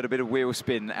just heard a bit of wheel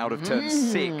spin out of turn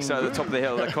 6 at the top of the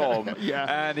hill of the Com.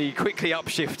 And he quickly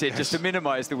upshifted just to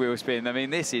minimise the wheel spin. I mean,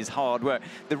 this is hard work.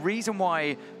 The reason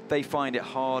why they find it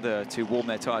harder to warm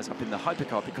their tyres up in the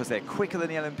Hypercar because they're quicker than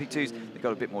the LMP2s. They've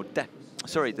got a bit more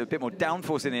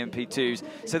downforce in the LMP2s.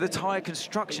 So the tyre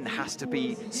construction has to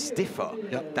be stiffer.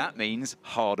 That means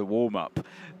harder warm-up.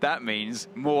 That means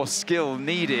more skill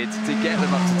needed to get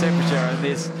them up to temperature. And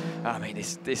this, I mean,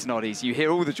 it's not easy. You hear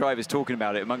all the drivers talking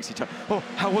about it amongst each other. Oh,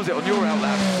 how was it on your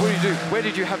outlap? What did you do? Where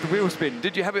did you have the wheel spin?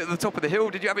 Did you have it at the top of the hill?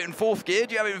 Did you have it in 4th gear?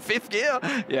 Did you have it in 5th gear?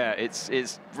 Yeah,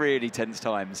 it's really tense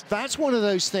times. That's one of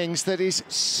those things that is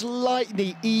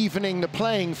slightly evening the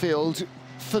playing field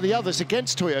for the others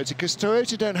against Toyota, because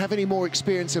Toyota don't have any more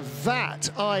experience of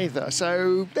that either.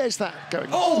 So there's that going.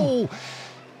 Oh!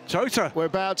 Toyota. We're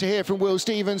about to hear from Will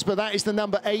Stevens, but that is the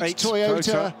number 8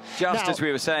 Toyota. Just as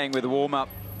we were saying with the warm-up,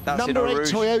 that's number 8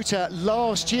 Toyota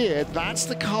last year, that's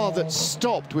the car that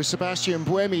stopped with Sebastian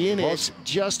Buemi in it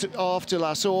just after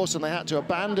La Source, and they had to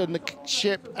abandon the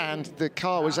ship and the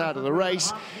car was out of the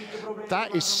race.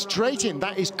 That is straight in.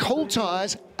 That is cold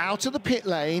tyres out of the pit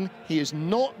lane. He has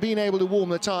not been able to warm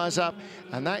the tyres up,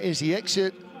 and that is the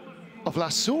exit of La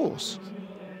Source.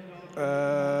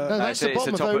 No, that's the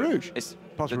bottom of Eau Rouge.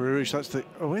 Bottom of Eau Rouge, that's the...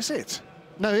 Oh, is it?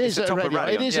 No, it is at Radion.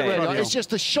 It is at Radion. Yeah. It's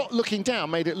just the shot looking down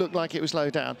made it look like it was low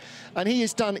down. And he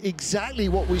has done exactly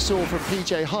what we saw from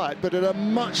PJ Hyatt, but at a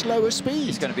much lower speed.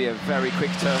 It's going to be a very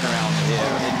quick turnaround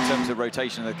here in terms of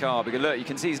rotation of the car. Because look, you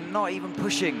can see he's not even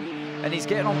pushing, and he's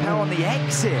getting on power on the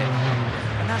exit.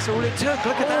 And that's all it took.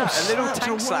 Look at that, a little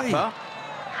tank slapper.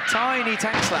 Tiny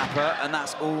tank slapper, and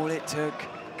that's all it took.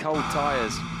 Cold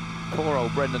tyres. Poor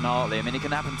old Brendan Hartley. I mean, it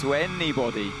can happen to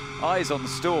anybody. Eyes on the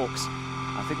stalks.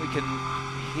 I think we can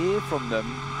hear from them.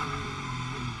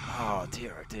 Oh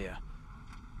dear, oh dear.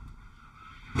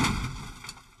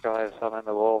 Guys, I'm in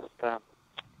the wall. Damn.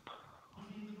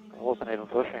 I wasn't even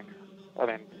pushing. I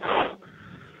mean,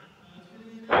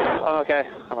 I'm okay.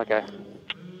 I'm okay.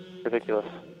 Ridiculous.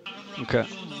 Okay.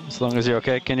 As long as you're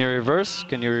okay. Can you reverse?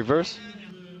 Can you reverse?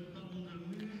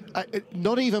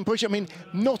 not even pushing. I mean,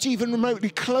 not even remotely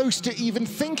close to even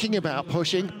thinking about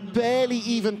pushing, barely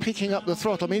even picking up the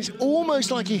throttle. I mean, it's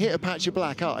almost like he hit a patch of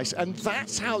black ice, and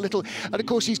that's how little. And of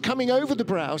course, he's coming over the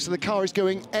brow, so the car is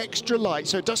going extra light,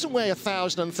 so it doesn't weigh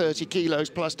 1,030 kilos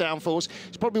plus downforce.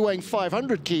 It's probably weighing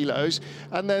 500 kilos,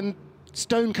 and then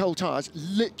stone cold tires,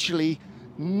 literally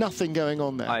nothing going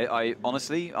on there. I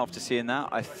honestly, after seeing that,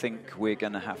 I think we're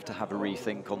going to have a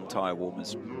rethink on tyre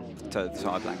warmers,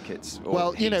 tyre blankets. Or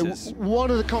well, heaters. you know, one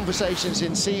of the conversations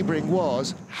in Sebring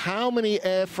was how many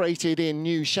air-freighted in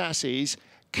new chassis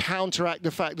counteract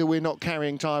the fact that we're not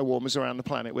carrying tyre warmers around the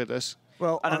planet with us.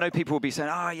 Well, and I know people will be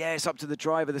saying, "Oh, yeah, it's up to the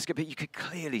driver, the skipper." You could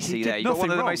clearly see there. You've got nothing one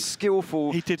of the wrong. most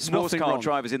skillful sports car wrong.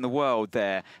 drivers in the world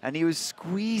there, and he was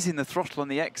squeezing the throttle on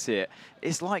the exit.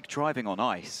 It's like driving on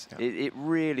ice. Yeah. It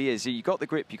really is. You got the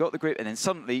grip, and then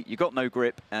suddenly you got no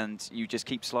grip, and you just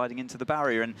keep sliding into the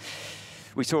barrier. And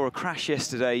we saw a crash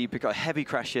yesterday, got a heavy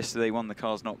crash yesterday, one of the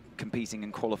cars not competing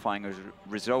in qualifying as a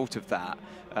result of that.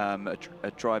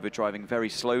 A driver driving very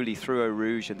slowly through Eau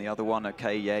Rouge, and the other one,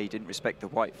 okay, yeah, he didn't respect the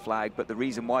white flag, but the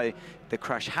reason why the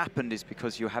crash happened is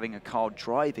because you're having a car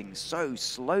driving so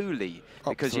slowly,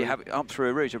 because you have up through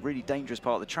Eau Rouge, a really dangerous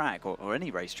part of the track, or any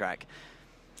racetrack.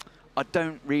 I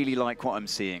don't really like what I'm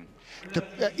seeing.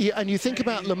 And you think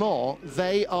about Le Mans,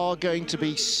 they are going to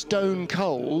be stone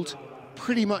cold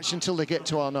pretty much until they get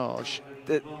to Arnage.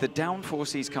 The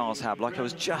downforce these cars have, like I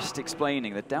was just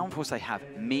explaining, the downforce they have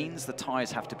means the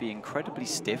tyres have to be incredibly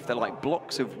stiff. They're like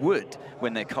blocks of wood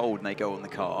when they're cold and they go on the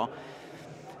car.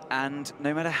 And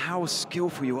no matter how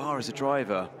skillful you are as a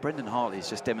driver, Brendan Hartley's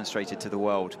just demonstrated to the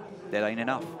world, it ain't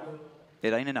enough.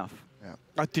 It ain't enough.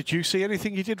 Yeah. Did you see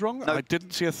anything he did wrong? No. I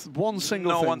didn't see one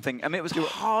single thing. No, one thing. I mean, it was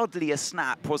hardly a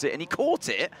snap, was it? And he caught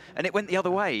it, and it went the other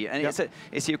way. And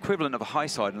it's the equivalent of a high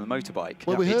side on a motorbike.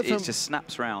 Well, we heard it just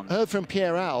snaps round. Heard from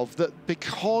Pierre Alves that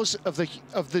because of the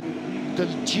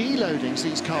G loadings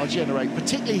these cars generate,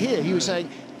 particularly here, he was saying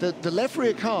that the left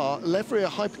rear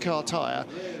hypercar tyre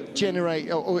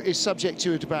is subject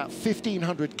to about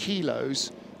 1,500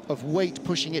 kilos of weight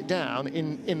pushing it down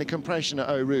in the compression at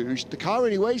Eau Rouge. The car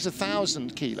only weighs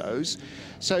 1,000 kilos,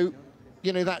 so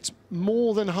you know that's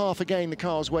more than half again the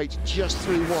car's weight just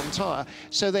through one tyre.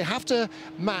 So they have to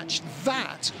match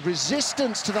that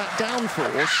resistance to that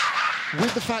downforce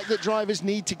with the fact that drivers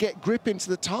need to get grip into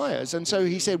the tyres. And so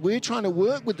he said, we're trying to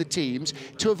work with the teams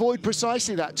to avoid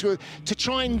precisely that, to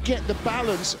try and get the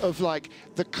balance of like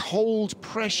the cold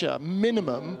pressure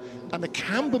minimum and the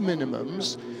camber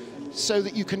minimums, so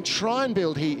that you can try and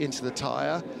build heat into the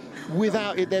tyre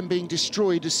without it then being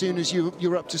destroyed as soon as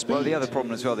you're up to speed. Well, the other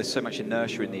problem as well, there's so much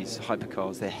inertia in these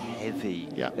hypercars. They're heavy.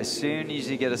 Yeah. As soon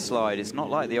as you get a slide, it's not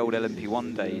like the old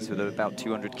LMP1 days where they're about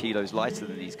 200 kilos lighter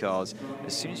than these cars.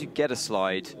 As soon as you get a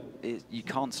slide, you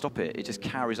can't stop it. It just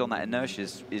carries on. That inertia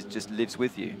just lives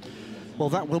with you. Well,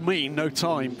 that will mean no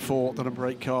time for the number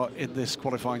 8 car in this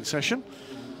qualifying session.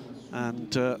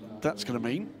 And that's going to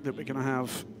mean that we're going to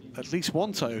have at least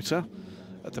one Toyota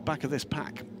at the back of this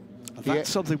pack. That's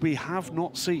something we have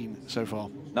not seen so far.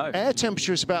 No. Air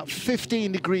temperature is about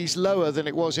 15 degrees lower than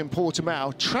it was in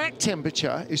Portimao. Track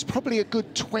temperature is probably a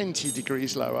good 20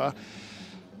 degrees lower.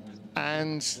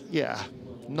 And yeah,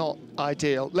 not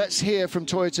ideal. Let's hear from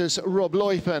Toyota's Rob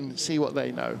Luypen, see what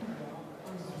they know.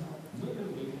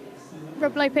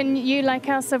 Rob Luypen, you like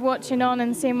us are watching on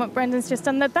and seeing what Brendan's just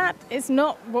done. That is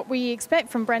not what we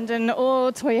expect from Brendan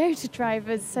or Toyota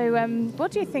drivers. So what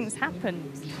do you think's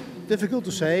happened? Difficult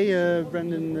to say.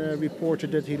 Brendan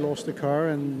reported that he lost the car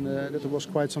and that there was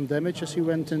quite some damage as he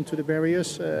went into the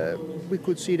barriers. We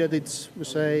could see that it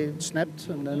snapped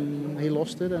and then he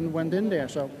lost it and went in there.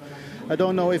 So I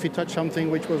don't know if he touched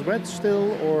something which was wet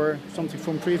still or something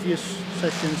from previous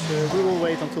sessions. We will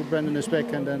wait until Brendan is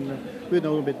back and then we'll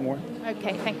know a bit more.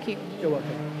 Okay, thank you. You're welcome.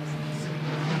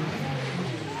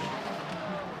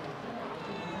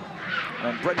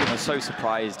 Brendan was so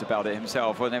surprised about it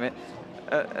himself.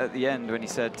 At the end when he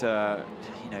said,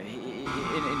 you know,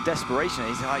 in desperation,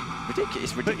 he's like, ridiculous,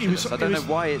 it's ridiculous. I don't know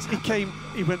why it's happened.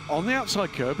 He went on the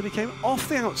outside curb and he came off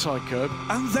the outside curb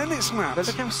and then it snapped. But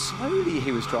look how slowly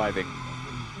he was driving.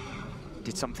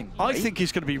 Did something break? I think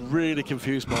he's going to be really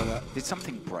confused by that. Did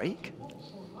something break?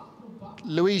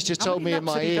 Louise just told me in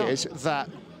my ears that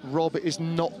Rob is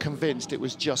not convinced it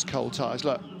was just cold tyres.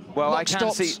 Look, well, I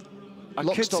can see. I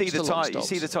could see the tyre. You stops.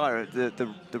 see the tyre,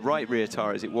 the right rear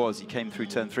tyre as it was. He came through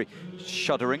turn 3,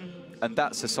 shuddering, and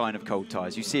that's a sign of cold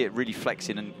tyres. You see it really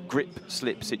flexing and grip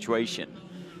slip situation,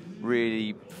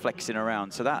 really flexing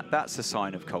around. So that's a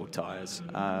sign of cold tyres.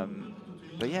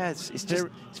 But yeah,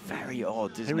 it's very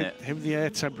odd, isn't it? Him the air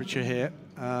temperature here.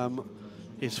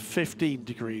 is 15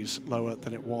 degrees lower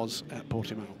than it was at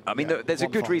Portimao. I mean, there's a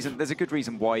good reason. There's a good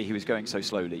reason why he was going so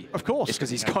slowly. Of course, it's because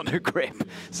he's got no grip.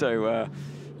 So,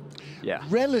 yeah.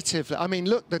 Relatively, I mean,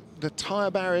 look, the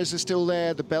tyre barriers are still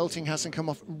there. The belting hasn't come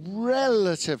off.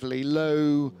 Relatively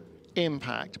low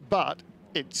impact, but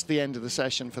it's the end of the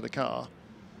session for the car.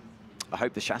 I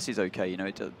hope the chassis is okay. You know,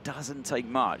 it doesn't take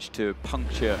much to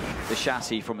puncture the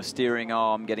chassis from a steering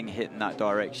arm getting hit in that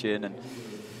direction. And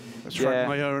that's Frank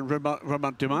Mayer and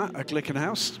Romain Dumas at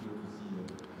Glickenhaus.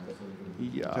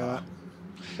 Yeah.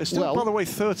 There's still, by the way,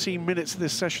 13 minutes of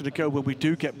this session to go when we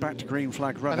do get back to green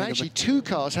flag running. And actually, 2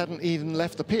 cars hadn't even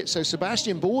left the pit. So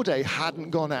Sebastian Bourdais hadn't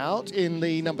gone out in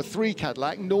the number 3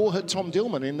 Cadillac, nor had Tom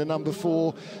Dillman in the number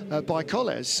 4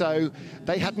 Bicoles. So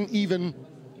they hadn't even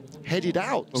headed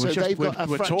out. Well, so they've got a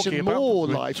fraction more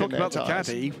life in their tyres. We're talking about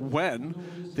the caddy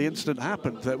when the incident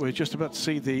happened, that we're just about to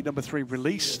see the number 3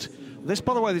 released. This,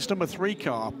 by the way, this number 3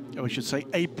 car, or I should say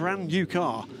a brand new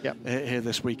car here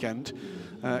this weekend.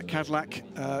 Cadillac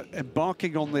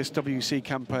embarking on this WC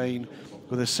campaign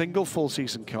with a single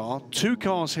full-season car, 2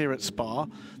 cars here at Spa.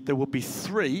 There will be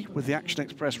 3 with the Action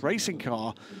Express racing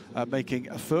car making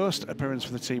a first appearance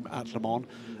for the team at Le Mans.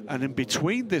 And in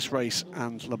between this race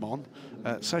and Le Mans,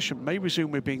 session may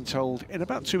resume, we're being told, in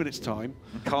about 2 minutes' time.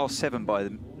 Car 7,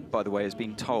 by the way, has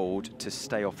been told to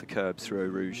stay off the curbs through Eau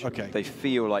Rouge. Okay. They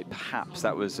feel like perhaps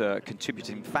that was a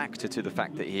contributing factor to the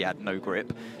fact that he had no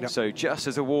grip. Yep. So just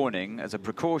as a warning, as a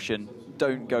precaution,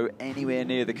 don't go anywhere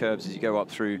near the curbs as you go up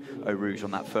through Eau Rouge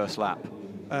on that first lap.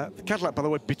 The Cadillac, by the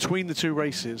way, between the 2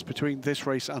 races, between this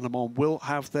race and Le Mans, will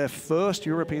have their first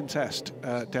European test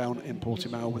down in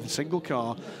Portimao with a single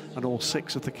car and all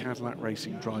 6 of the Cadillac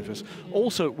racing drivers.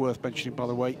 Also worth mentioning, by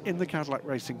the way, in the Cadillac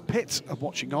racing pits and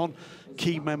watching on,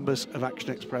 key members of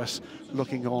Action Express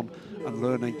looking on and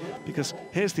learning. Because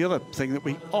here's the other thing that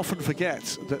we often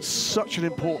forget, that's such an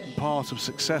important part of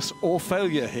success or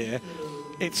failure here.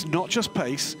 It's not just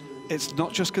pace, it's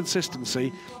not just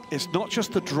consistency, it's not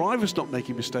just the drivers not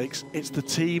making mistakes, it's the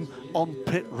team on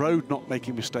pit road not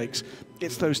making mistakes.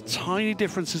 It's those tiny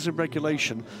differences in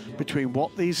regulation between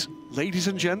what these ladies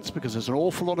and gents, because there's an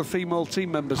awful lot of female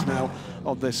team members now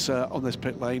on this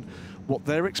pit lane, what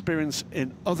their experience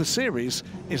in other series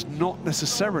is not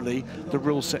necessarily the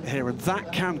rule set here, and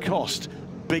that can cost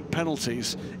big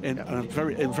penalties in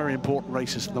very important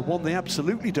races. And the one they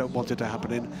absolutely don't want it to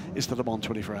happen in is the Le Mans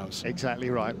 24 Hours. Exactly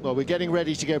right. Well, we're getting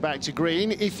ready to go back to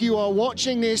green. If you are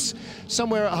watching this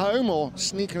somewhere at home or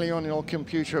sneakily on your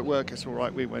computer at work, it's all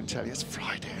right, we won't tell you. It's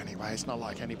Friday anyway. It's not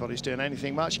like anybody's doing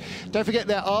anything much. Don't forget,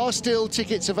 there are still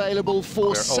tickets available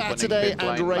for Saturday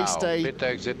and race day. Pit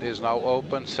exit is now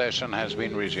open. Session has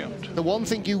been resumed. The one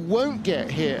thing you won't get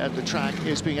here at the track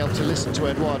is being able to listen to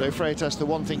Eduardo Freitas. The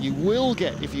one thing you will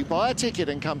get if you buy a ticket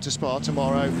and come to Spa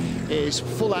tomorrow is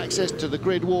full access to the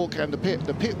grid walk and the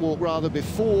pit walk rather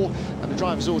before, and the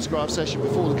driver's autograph session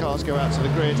before the cars go out to the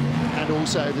grid, and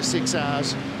also the 6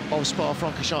 hours of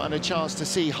Spa-Francorchamps and a chance to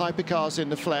see hypercars in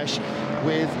the flesh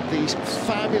with these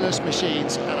fabulous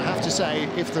machines. And I have to say,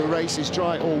 if the race is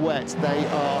dry or wet, they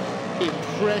are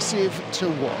impressive to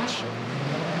watch.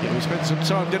 Yeah, we spent some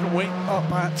time, didn't we,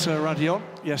 up at Raidillon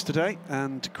yesterday,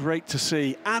 and great to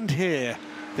see and hear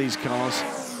these cars.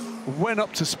 When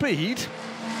up to speed, do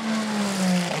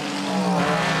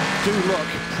look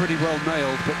pretty well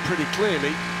nailed, but pretty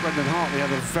clearly Brendan Hartley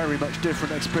had a very much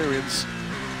different experience.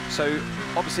 So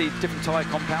obviously different tyre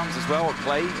compounds as well at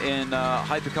play in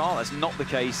Hypercar. That's not the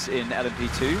case in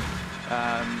LMP2.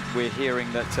 We're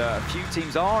hearing that a few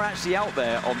teams are actually out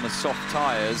there on the soft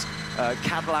tyres,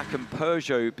 Cadillac and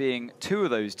Peugeot being 2 of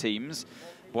those teams,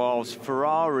 whilst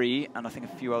Ferrari and I think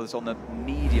a few others on the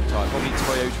medium tyre, probably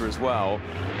Toyota as well,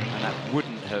 and that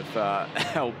wouldn't have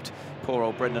helped poor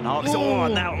old Brendan Hartley. Oh,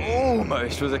 and that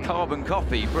almost was a carbon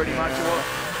copy, pretty much what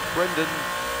Brendan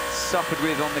suffered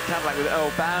with on the Cadillac with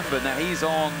Earl Bamber. Now he's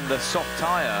on the soft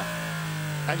tyre.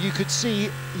 And you could see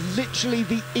literally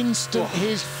the instant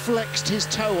he's flexed his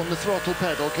toe on the throttle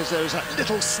pedal, because there was that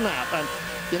little snap. And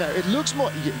you know, it looks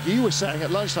more, you were saying at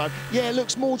lunchtime, yeah, it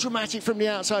looks more dramatic from the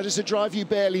outside. As a driver, you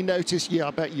barely notice. Yeah,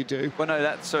 I bet you do. Well, no,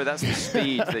 that's the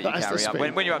speed that you carry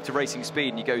up. When you're up to racing speed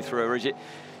and you go through a rigid,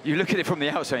 you look at it from the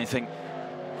outside and you think,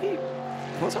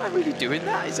 was I really doing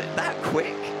that? Is it that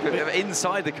quick?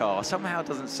 Inside the car, somehow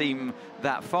doesn't seem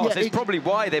that fast. Yeah, it's probably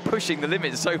why they're pushing the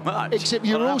limits so much. Except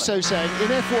you're also saying, in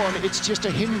F1, it's just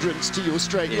a hindrance to your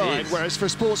straight line, whereas for a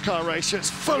sports car race, it's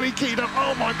fully keyed up.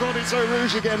 Oh my God, it's Eau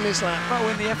Rouge again this lap. Well,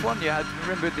 in the F1, you had,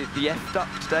 remember the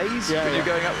F-duct days? Yeah, when you're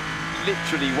going up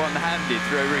literally one-handed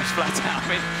through Eau Rouge flat out. I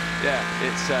mean, yeah,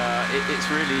 it's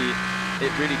really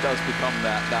it really does become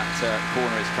that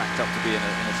corner it's cracked up to be in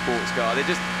a sports car. They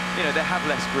just, you know, they have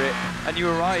less grip, and you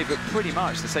arrive at pretty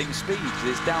much the same speed.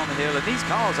 It's down the hill, and these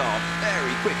cars are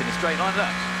very quick in a straight line. Look,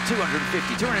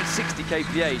 250, 260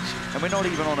 kph, and we're not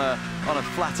even on a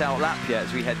flat-out lap yet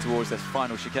as we head towards this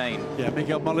final chicane. Yeah,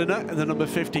 Miguel Molina in the number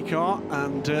 50 car,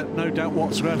 and no doubt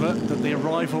whatsoever that the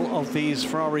arrival of these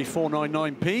Ferrari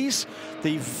 499Ps,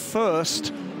 the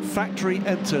first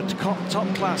factory-entered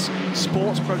top-class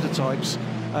sports prototypes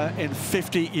in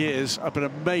 50 years, have been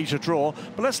a major draw.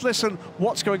 But let's listen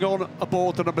what's going on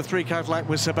aboard the number 3 Cadillac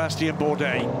with Sébastien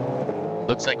Bourdais.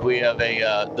 Looks like we have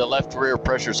the left rear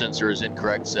pressure sensor is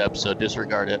incorrect, Seb, so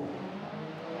disregard it.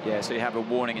 Yeah, so you have a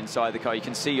warning inside the car. You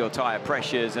can see your tyre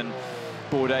pressures, and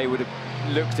Bourdais would have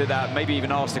looked at that, maybe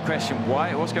even asked the question,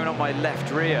 what's going on my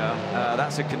left rear?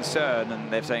 That's a concern,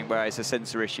 and they're saying, well, it's a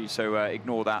sensor issue, so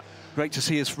ignore that. Great to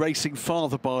see his racing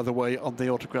father, by the way, on the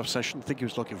autograph session. I think he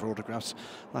was looking for autographs.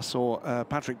 I saw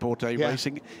Patrick Bourdais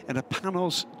racing in a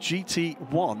Panos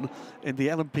GT1 in the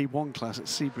LMP1 class at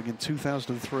Sebring in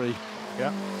 2003.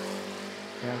 Yeah,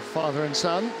 father and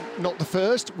son, not the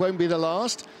first, won't be the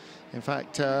last. In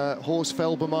fact, Horst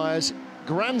Felbermayer's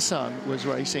grandson was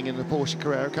racing in the Porsche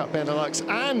Carrera Cup Benelux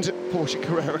and Porsche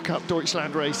Carrera Cup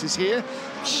Deutschland races here.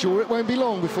 Sure, it won't be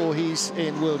long before he's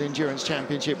in World Endurance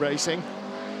Championship racing.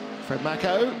 Fred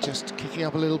Mako just kicking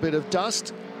up a little bit of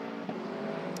dust.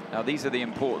 Now, these are the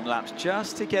important laps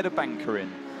just to get a banker in.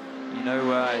 You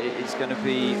know, it's going to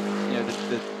be, you know,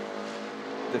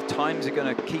 the times are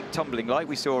going to keep tumbling like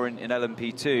we saw in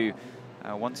LMP2.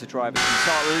 Once a driver can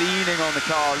start leaning on the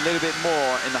car a little bit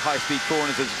more in the high-speed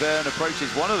corners as Verne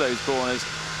approaches one of those corners.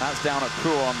 That's down at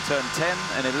Cour on turn 10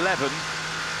 and 11.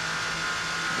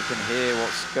 You can hear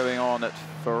what's going on at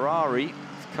Ferrari,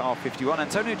 car 51.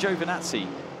 Antonio Giovinazzi.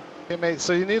 Okay, mate,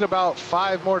 so you need about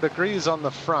 5 more degrees on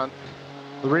the front.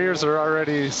 The rears are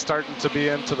already starting to be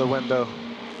into the window.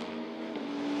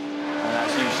 And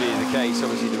that's usually the case.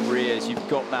 Obviously, the rears, you've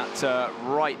got that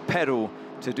right pedal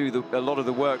to do a lot of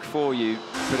the work for you,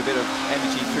 put a bit of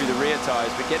energy through the rear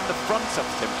tyres, but getting the front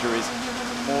surface temperature is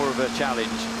more of a challenge.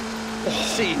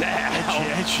 See there,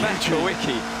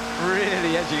 Makowiecki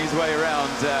really edging his way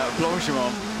around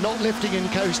Blanchimont. Not lifting and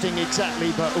coasting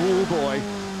exactly, but oh boy.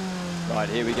 Right,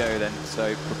 here we go then.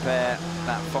 So prepare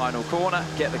that final corner,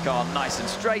 get the car nice and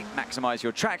straight, maximise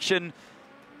your traction,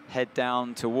 head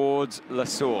down towards La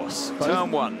Source.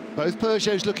 Turn 1. Both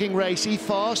Peugeots looking racy.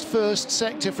 Fast first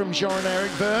sector from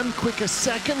Jean-Eric Verne. Quicker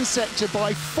second sector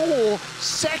by 4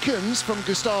 seconds from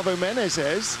Gustavo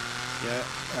Menezes. Yeah,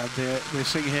 and we're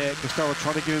seeing here Gustavo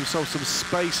trying to give himself some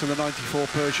space in the 94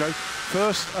 Peugeot.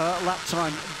 First lap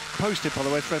time posted, by the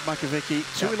way, Fred Makowiecki,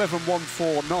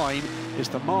 2:11.149 is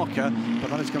the marker, but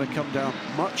that is going to come down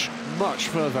much, much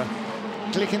further.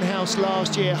 Glickenhaus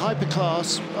last year, Hypercar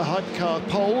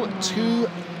pole,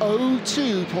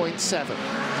 2:02.7.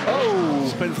 Oh!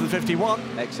 Spin for the 51.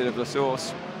 Exit of La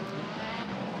Source.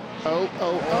 Oh,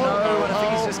 and I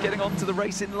think he's just getting onto the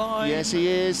racing line. Yes, he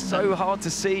is. So hard to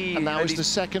see. And that was the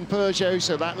second Peugeot,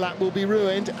 so that lap will be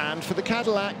ruined. And for the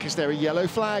Cadillac, because there are yellow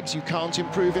flags, you can't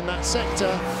improve in that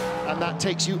sector. And that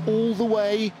takes you all the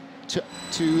way to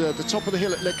the top of the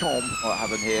hill at Le Combe. What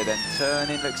happened here then?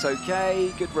 Turning looks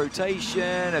okay, good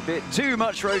rotation, a bit too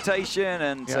much rotation,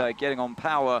 and getting on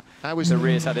power. The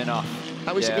rear's had enough.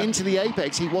 That was into the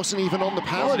apex. He wasn't even on the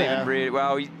power there. Really,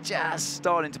 well, he's just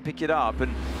starting to pick it up,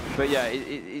 but yeah,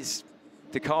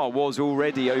 the car was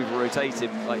already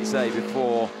over-rotating, like you say,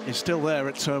 before. It's still there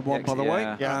at turn 1, by the way.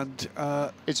 Yeah. And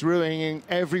it's ruining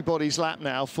everybody's lap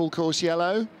now. Full course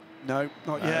yellow. No,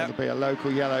 not yet. It'll be a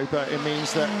local yellow, but it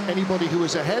means that anybody who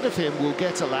was ahead of him will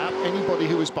get a lap. Anybody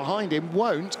who was behind him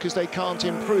won't, because they can't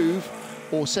improve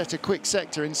or set a quick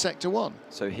sector in sector 1.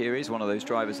 So here is one of those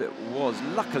drivers that was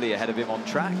luckily ahead of him on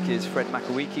track, is Fred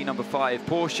Makowiecki, number 5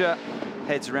 Porsche.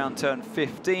 Heads around turn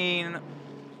 15.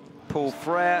 Paul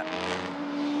Frere.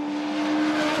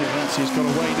 He's got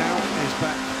away now, he's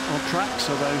back on track,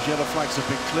 so those yellow flags have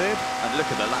been cleared. And look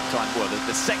at the lap time, well,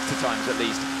 the sector times at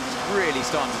least. Really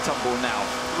starting to tumble now.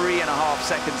 3.5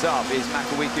 seconds up is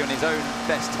Makowiecki on his own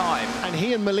best time. And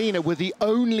he and Molina were the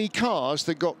only cars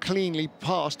that got cleanly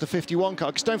past the 51 car,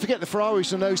 because don't forget the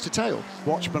Ferraris are nose to tail.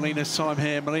 Watch Molina's time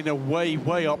here. Molina way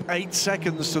up, 8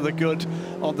 seconds to the good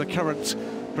on the current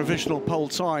provisional pole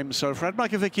time. So Fred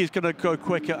Makowiecki is going to go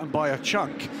quicker and by a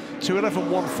chunk.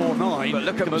 2:11.149. But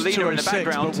look at Molina in the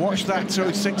background. But watch that,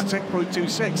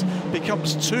 2:06.26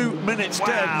 becomes 2 minutes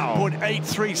dead.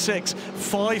 0.836,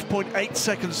 5.8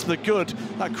 seconds to the good.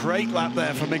 A great lap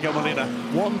there for Miguel Molina.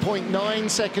 1.9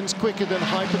 seconds quicker than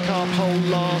Hypercar pole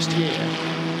last year.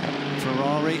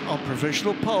 Ferrari on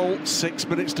provisional pole, 6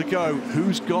 minutes to go.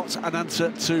 Who's got an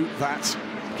answer to that?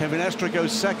 Kevin Estre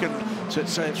goes second, so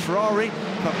it's Ferrari,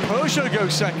 but Peugeot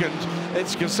goes second.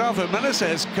 It's Gustavo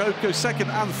Menezes goes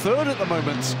second and third at the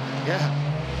moment.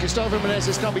 Yeah, Gustavo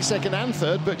Menezes can't be second and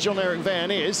third, but Jean-Eric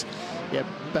Verne is. Yeah,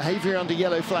 behaviour under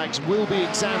yellow flags will be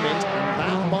examined, and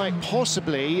that might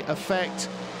possibly affect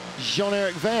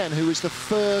Jean-Eric Verne, who was the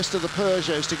first of the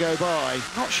Peugeots to go by.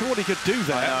 Not sure what he could do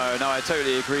there. No, I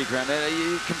totally agree, Graham.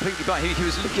 He completely blind. He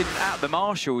was looking at the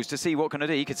marshals to see what can I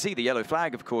do. He could see the yellow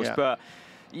flag, of course, but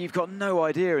you've got no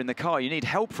idea in the car. You need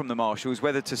help from the marshals,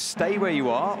 whether to stay where you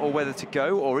are or whether to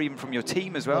go, or even from your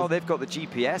team as well. They've got the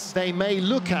GPS. They may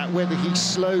look at whether he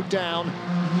slowed down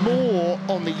more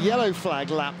on the yellow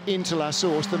flag lap into La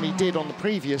Source than he did on the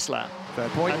previous lap. Fair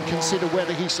point. And consider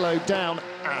whether he slowed down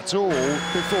at all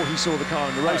before he saw the car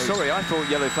on the road. Oh, sorry, I thought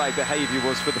yellow flag behaviour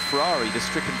was for the Ferrari, the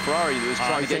stricken Ferrari that was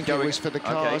trying to get going. I think it was for the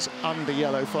cars under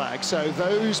yellow flag. So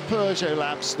those Peugeot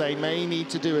laps, they may need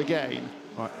to do again.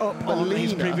 Right, up on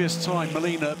his previous time,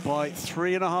 Molina by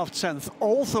 3.5 tenths.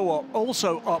 Also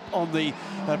up on the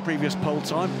previous pole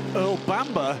time. Earl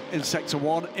Bamber in sector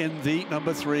 1 in the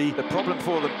number 3. The problem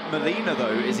for the Molina,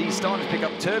 though, is he's starting to pick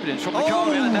up turbulence from the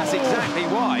car, and that's exactly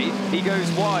why he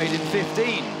goes wide in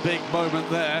 15. Big moment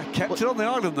there. Kept it on the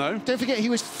island, though. Don't forget, he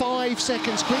was 5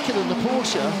 seconds quicker than the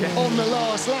Porsche on the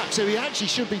last lap, so he actually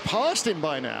should be past him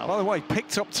by now. By the way,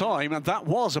 picked up time, and that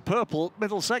was a purple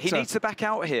middle sector. He needs to back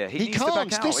out here. He can't.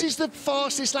 This is the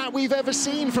fastest lap we've ever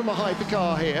seen from a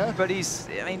hypercar here. But he's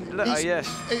ruined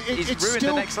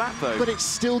the next lap, though. But it's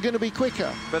still going to be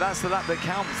quicker. But that's the lap that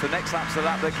counts. The next lap's the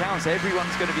lap that counts.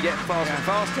 Everyone's going to be getting faster and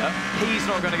faster. He's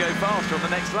not going to go faster on the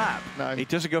next lap. No. He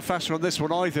doesn't go faster on this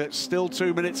one either. It's still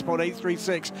 2 minutes,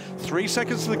 836. 3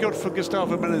 seconds to the good for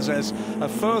Gustavo Menezes. A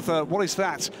further, what is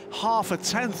that? Half a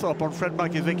tenth up on Fred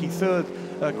Makovicky, third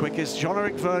quickest.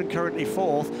 Jean-Eric Verne currently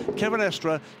fourth. Kevin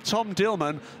Estre, Tom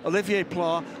Dillman, Olivier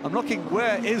Pla. I'm looking,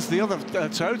 where is the other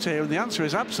Toyota here? And the answer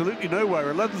is absolutely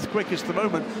nowhere. 11th quickest at the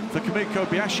moment for Kamui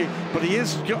Kobayashi, but he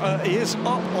is up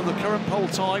on the current pole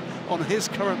time on his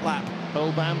current lap.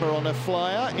 Earl Bamber on a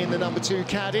flyer in the number 2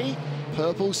 caddy.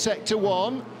 Purple sector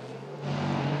 1.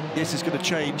 This is going to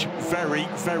change very,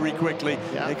 very quickly.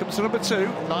 Here comes the number 2.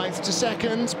 9th to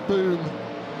 2nd, boom.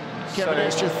 Kevin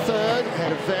Estre third,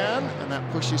 ahead of Verne, and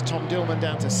that pushes Tom Dillman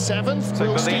down to 7th.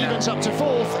 Will Stevens up to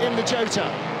 4th in the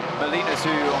Jota. Molinas, who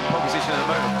on pole position at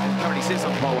the moment currently sits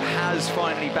on pole, has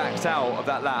finally backed out of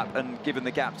that lap and given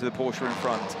the gap to the Porsche in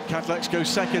front. Cadillacs go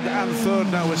second and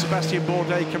third now with Sebastian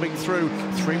Bourdais coming through.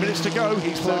 3 minutes to go,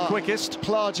 he's third quickest.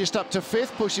 Pla just up to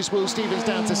 5th, pushes Will Stevens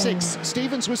down to 6th.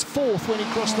 Stevens was 4th when he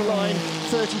crossed the line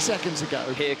 30 seconds ago.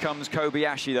 Here comes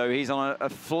Kobayashi, though. He's on a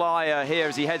flyer here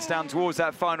as he heads down towards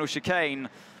that final chicane.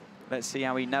 Let's see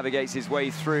how he navigates his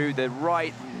way through. The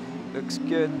right looks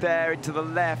good there, into the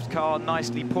left, car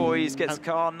nicely poised, gets the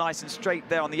car nice and straight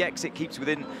there on the exit, keeps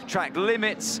within track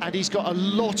limits. And he's got a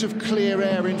lot of clear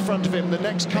air in front of him. The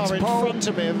next car in front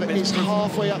of him is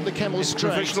halfway up the Kemmel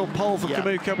Straight. Provisional pole for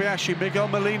Kamui Kobayashi. Miguel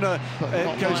Molina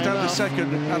goes down to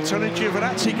second. Antonio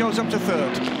Giovinazzi goes up to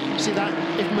third. See that?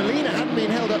 If Molina hadn't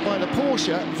been held up by the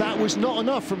Porsche, that was not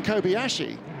enough from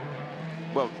Kobayashi.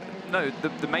 Well, no,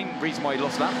 the main reason why he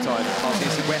lost lap time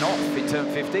is he went off in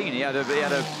turn 15. He had a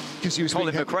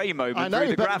Colin McRae moment through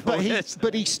the gravel.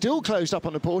 But he still closed up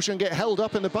on the Porsche and get held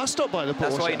up in the bus stop by the Porsche.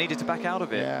 That's why he needed to back out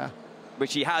of it. Yeah.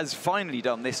 Which he has finally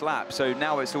done this lap. So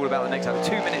now it's all about the next lap.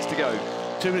 2 minutes to go.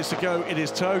 2 minutes to go. It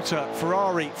is Toyota,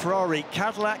 Ferrari,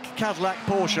 Cadillac,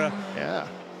 Porsche. Yeah.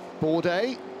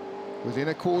 Bourdais within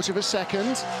a quarter of a second.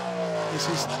 This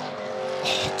is...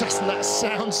 Oh, doesn't that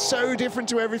sound so different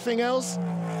to everything else?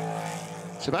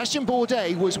 Sebastian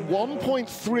Bourdais was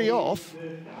 1.3 off.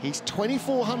 He's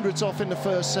 24 off in the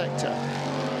first sector.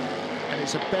 And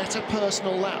it's a better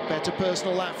personal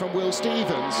lap from Will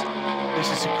Stevens. This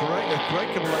is a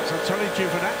great couple laps. Antonio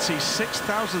Giovinazzi,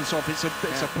 6,000ths off. It's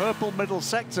a purple middle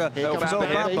sector.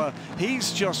 Bamber.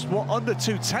 He's just, under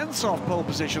 2/10 off pole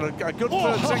position. A good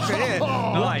third sector here.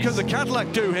 What can the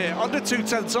Cadillac do here? Under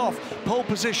 2/10 off. Pole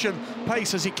position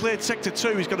pace as he cleared sector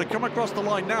 2. He's going to come across the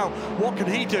line now. What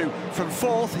can he do? From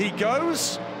 4th, he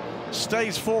goes.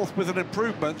 Stays 4th with an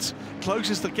improvement,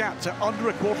 closes the gap to under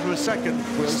a quarter of a second.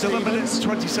 Still 1 minute and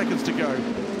 20 seconds to go.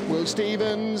 Will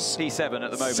Stevens... P7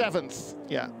 at the moment. 7th,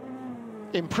 yeah.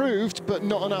 Improved, but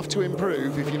not enough to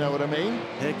improve, if you know what I mean.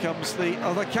 Here comes the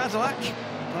other Cadillac,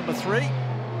 number 3.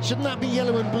 Shouldn't that be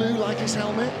yellow and blue like his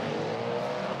helmet?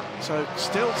 So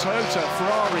still Toyota,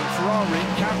 Ferrari,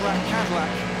 Cadillac.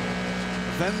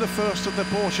 Then the first of the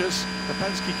Porsches, the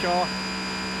Penske car.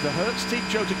 The Hertz Team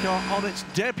Jota car on its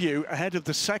debut ahead of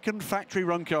the second factory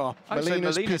run car.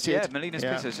 Molina's pitted. Yeah, Molina's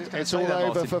pitted. It's all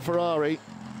over for Ferrari.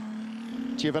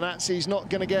 Giovinazzi's not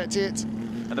going to get it.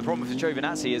 And the problem with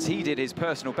Giovinazzi is he did his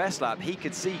personal best lap. He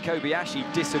could see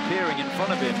Kobayashi disappearing in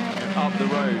front of him up the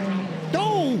road.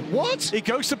 No, what? He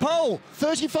goes to pole.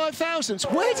 35 thousandths.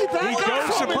 Where did that He come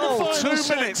goes from to pole. in the final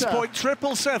 2 minutes, sector? point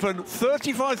 777,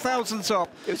 35 thousandths up.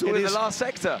 It was all in the last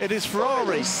sector. It is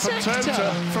Ferrari from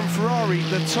Toyota, from Ferrari.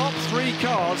 The top 3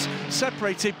 cars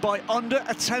separated by under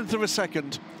 1/10 of a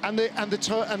second. And the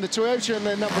Toyota and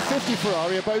the number 50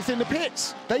 Ferrari are both in the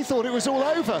pits. They thought it was all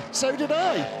over. So did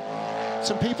I.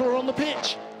 Some people are on the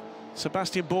pitch.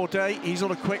 Sebastian Bourdais, he's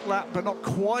on a quick lap, but not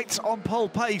quite on pole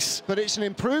pace. But it's an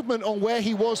improvement on where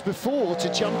he was before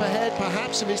to jump ahead,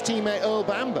 perhaps, of his teammate Earl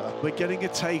Bamber. We're getting a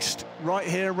taste right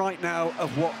here, right now,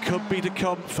 of what could be to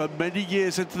come for many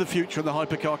years into the future in the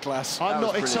hypercar class. I'm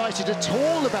not excited at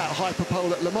all about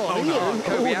Hyperpole at Le Mans. Oh, no.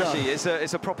 Kobayashi,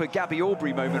 it's a proper Gabby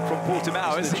Aubrey moment from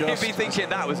Portimao, isn't it? You'd be thinking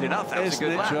that was enough, that was a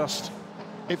good lap. Just?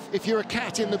 If you're a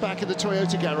cat in the back of the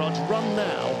Toyota garage, run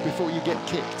now before you get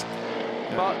kicked.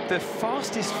 But the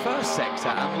fastest first sector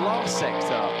and last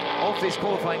sector of this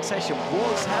qualifying session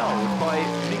was held by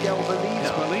Miguel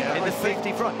Molina in the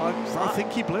 50 front. I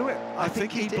think he blew it. I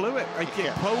think he blew it.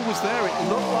 Pole was there. It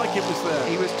looked like it was there.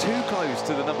 He was too close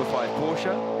to the number 5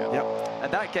 Porsche. Yep.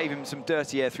 And that gave him some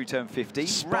dirty air through turn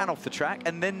 50. Ran off the track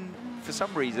and then, for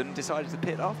some reason, decided to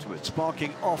pit afterwards.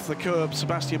 Sparking off the curb,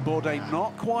 Sebastian Bourdais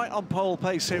not quite on pole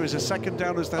pace here as a second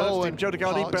down as the Hertz Team. Joe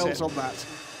DeGardi bells on that.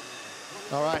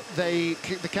 All right, the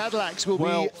Cadillacs will be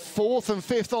 4th and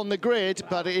 5th on the grid,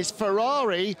 but it is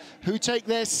Ferrari who take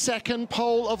their second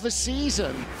pole of the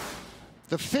season.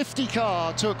 The 50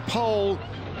 car took pole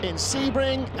in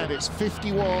Sebring, and it's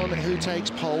 51 who takes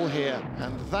pole here.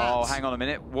 And that's... Oh, hang on a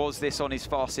minute. Was this on his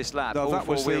fastest lap? No, that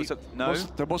was no?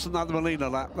 There wasn't that the Molina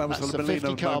lap. That was the Molina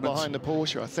 50 car moment. behind the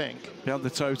Porsche, I think. Behind the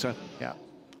Tota. Yeah.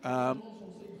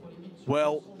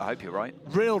 Well... I hope you're right.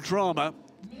 Real drama.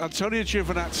 Antonio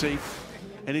Giovinazzi,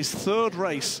 in his 3rd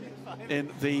race in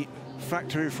the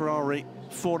factory Ferrari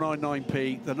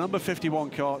 499P, the number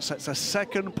 51 car sets a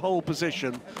 2nd pole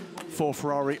position for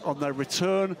Ferrari on their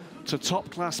return to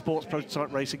top-class sports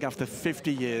prototype racing after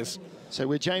 50 years. So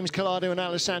with James Collado and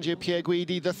Alessandro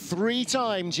Pierguidi, the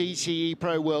 3-time GTE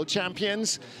Pro World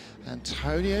Champions,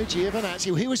 Antonio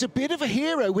Giovinazzi, he was a bit of a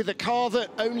hero with a car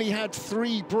that only had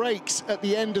 3 brakes at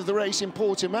the end of the race in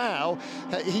Portimao.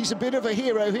 He's a bit of a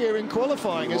hero here in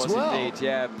qualifying as well. Indeed,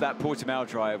 yeah. That Portimao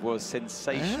drive was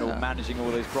sensational, managing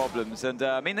all those problems. And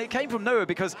I mean, it came from nowhere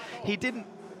because he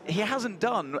hasn't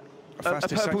done a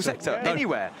purple sector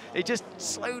anywhere. It just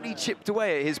slowly chipped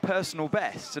away at his personal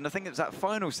best, and I think it was that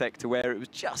final sector where it was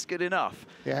just good enough.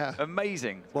 Yeah.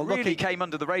 Amazing. Well, really came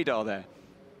under the radar there.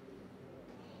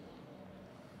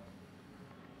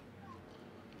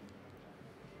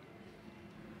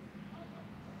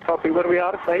 Copy, what are we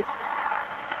out of place?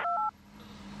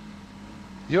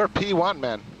 You're P1,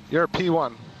 man. You're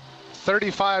P1.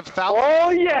 35,000. Oh,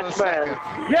 yes, man.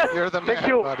 Yes, You're the man, thank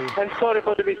you. buddy. And sorry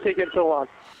for the be taking so long.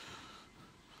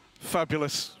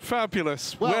 Fabulous,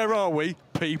 fabulous. Well, where are we?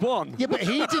 P1. Yeah, but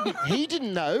he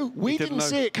didn't know. We didn't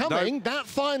see it coming. No. That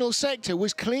final sector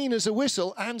was clean as a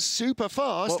whistle and super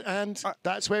fast, and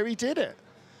that's where he did it.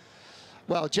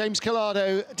 Well, James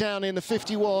Collado down in the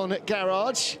 51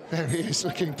 garage. There he is,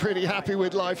 looking pretty happy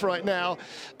with life right now.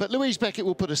 But Louise Beckett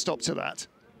will put a stop to that.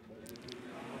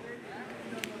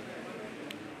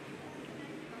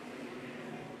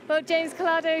 Well, James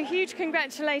Collado, huge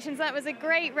congratulations. That was a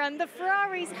great run. The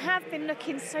Ferraris have been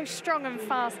looking so strong and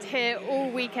fast here all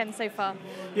weekend so far.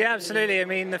 Yeah, absolutely. I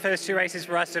mean, the first 2 races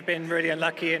for us have been really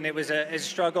unlucky, and it was a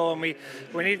struggle, and we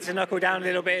needed to knuckle down a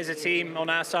little bit as a team, on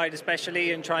our side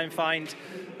especially, and try and find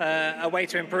a way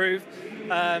to improve.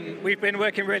 We've been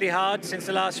working really hard since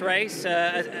the last race,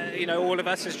 you know, all of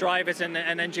us as drivers and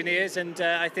engineers, and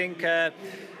I think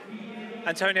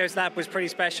Antonio's lap was pretty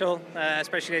special,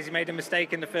 especially as he made a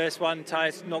mistake in the first one,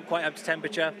 tyres not quite up to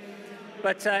temperature.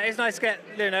 But it's nice to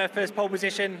get first pole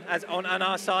position on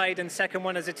our side, and second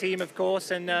one as a team, of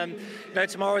course. And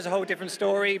tomorrow's a whole different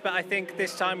story, but I think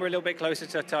this time we're a little bit closer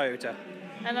to Toyota.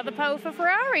 Another pole for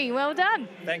Ferrari. Well done.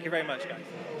 Thank you very much, guys.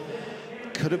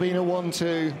 Could have been a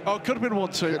 1-2. Oh, could have been a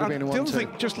 1-2. Could have been a 1-2. The other thing,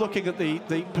 just looking at the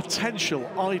potential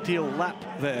ideal lap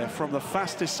there from the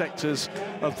fastest sectors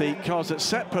of the cars that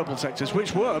set purple sectors,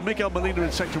 which were Miguel Molina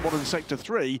in Sector 1 and Sector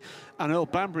 3, and Earl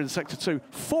Bamber in Sector 2.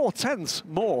 4/10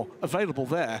 more available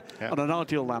there on an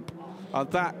ideal lap.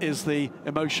 That is the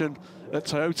emotion at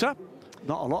Toyota.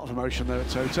 Not a lot of emotion there at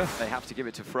Toyota. They have to give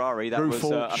it to Ferrari. That Roof was, I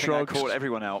think that shrugs. caught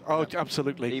everyone out. Oh,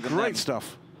 absolutely. Even Great them.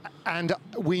 stuff. And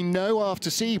we know after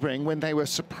Sebring, when they were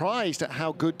surprised at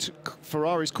how good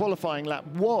Ferrari's qualifying lap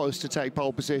was to take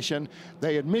pole position,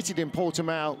 they admitted in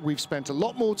Portimao, we've spent a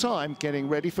lot more time getting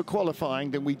ready for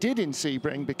qualifying than we did in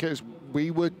Sebring, because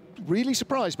we were really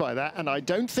surprised by that. And I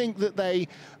don't think that they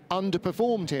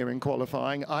underperformed here in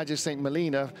qualifying. I just think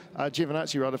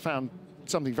Giovinazzi rather found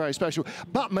something very special.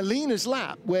 But Molina's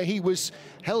lap, where he was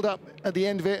held up at the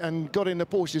end of it and got in the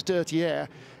Porsche's dirty air,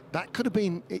 that could have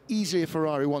been easily a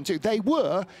Ferrari 1-2. They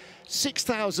were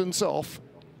 6,000ths off,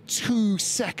 2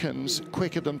 seconds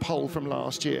quicker than pole from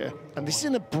last year. And this is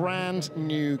in a brand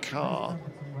new car.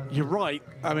 You're right.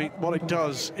 I mean, what it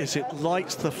does is it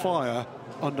lights the fire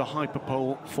under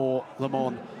Hyperpole for Le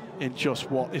Mans in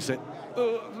just, what is it?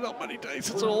 Not many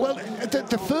days at all. Well,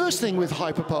 the first thing with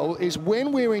Hyperpole is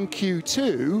when we're in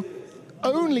Q2,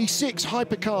 only 6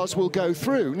 hypercars will go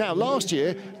through. Now, last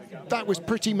year, that was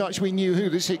pretty much, we knew who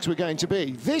the 6 were going to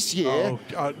be. This year...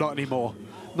 not anymore.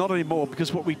 Not anymore,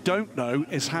 because what we don't know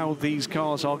is how these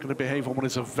cars are going to behave on what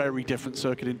is a very different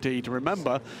circuit indeed.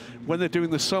 Remember, when they're doing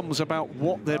the sums about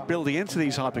what they're building into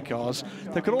these hypercars,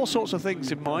 they've got all sorts of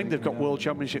things in mind. They've got World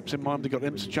Championships in mind, they've got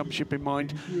IMSA Championship in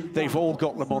mind, they've all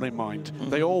got Le Mans in mind.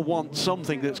 They all want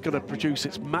something that's going to produce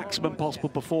its maximum possible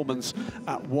performance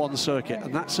at one circuit,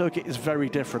 and that circuit is very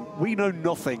different. We know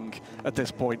nothing at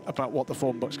this point about what the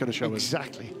form book's going to show us.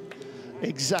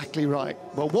 Exactly right.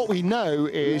 Well, what we know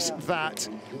is that,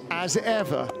 as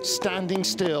ever, standing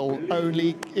still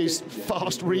only is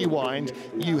fast rewind.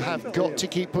 You have got to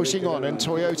keep pushing on, and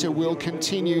Toyota will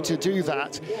continue to do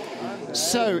that.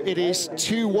 So it is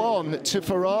 2-1 to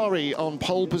Ferrari on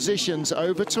pole positions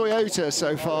over Toyota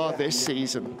so far this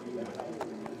season.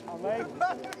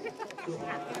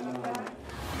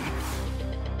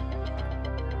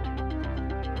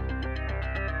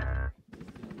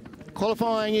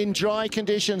 Qualifying in dry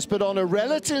conditions, but on a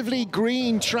relatively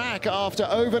green track after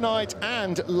overnight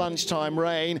and lunchtime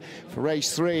rain for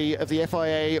race 3 of the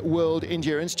FIA World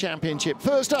Endurance Championship.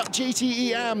 First up,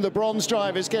 GTE Am, the bronze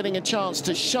drivers getting a chance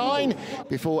to shine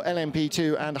before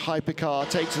LMP2 and Hypercar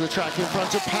take to the track in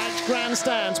front of packed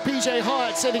grandstands. PJ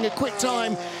Hyatt setting a quick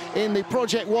time in the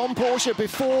Project 1 Porsche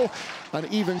before an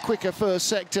even quicker first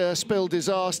sector spill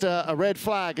disaster, a red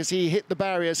flag as he hit the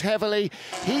barriers heavily.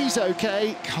 He's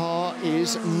okay, car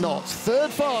is not. Third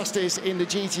fastest in the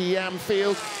GTE Am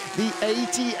field, the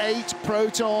 88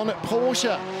 Proton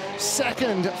Porsche.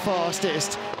 Second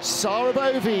fastest, Sarah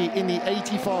Bovey in the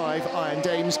 85 Iron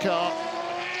Dames car.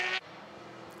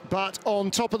 But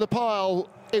on top of the pile,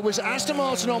 it was Aston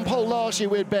Martin on pole last year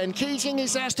with Ben Keating.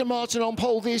 It's Aston Martin on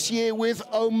pole this year with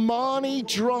Omani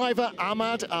driver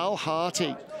Ahmad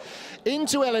Al-Hati.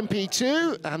 Into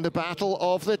LMP2 and the battle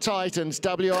of the Titans.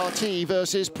 WRT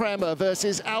versus Prema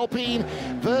versus Alpine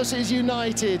versus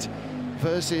United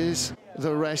versus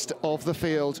the rest of the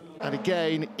field. And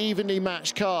again, evenly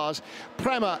matched cars.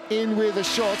 Prema in with a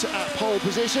shot at pole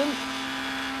position.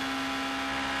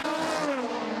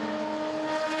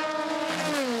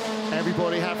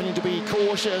 Everybody having to be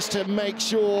cautious to make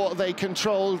sure they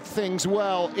control things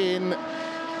well in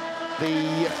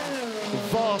the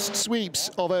vast sweeps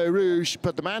of Eau Rouge.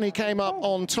 But the man who came up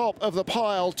on top of the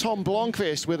pile, Tom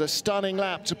Blomqvist, with a stunning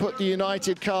lap to put the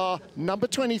United car, number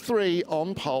 23,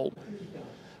 on pole.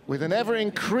 With an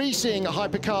ever-increasing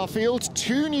hypercar field,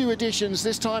 2 new additions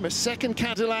this time, a second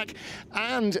Cadillac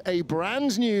and a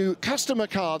brand new customer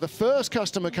car, the first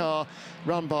customer car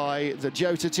run by the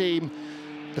Jota team.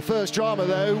 The first drama,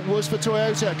 though, was for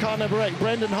Toyota. Car number 8,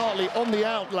 Brendan Hartley, on the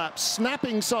outlap,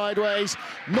 snapping sideways,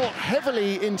 not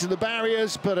heavily into the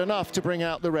barriers, but enough to bring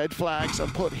out the red flags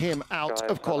and put him out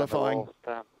of qualifying.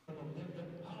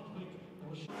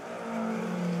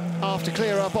 After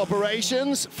clear-up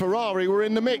operations, Ferrari were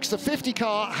in the mix. The 50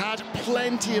 car had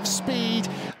plenty of speed,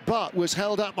 but was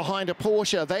held up behind a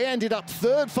Porsche. They ended up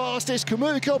third fastest.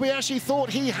 Kamui Kobayashi thought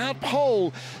he had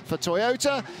pole for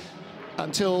Toyota,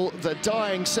 until the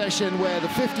dying session where the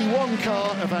 51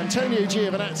 car of Antonio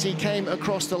Giovinazzi came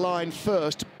across the line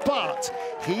first. But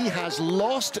he has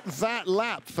lost that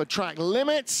lap for track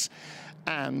limits,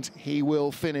 and he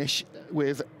will finish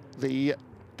with the...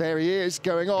 There he is,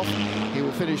 going off. He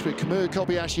will finish with Kamui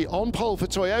Kobayashi on pole for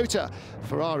Toyota.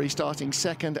 Ferrari starting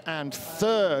second and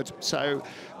third. So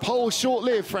pole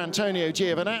short-lived for Antonio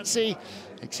Giovinazzi.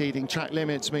 Exceeding track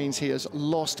limits means he has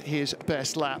lost his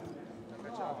best lap.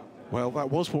 Well, that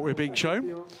was what we're being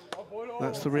shown.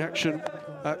 That's the reaction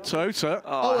at Toyota.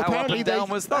 Oh, how up and down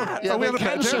was that? Yeah, they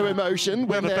can show emotion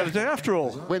when they're a better day after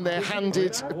all. When they're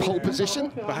handed pole position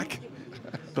back.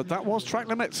 But that was track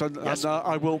limits, and, yes.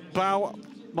 I will bow,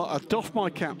 doff my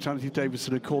cap to Anthony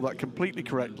Davidson, who called that completely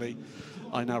correctly.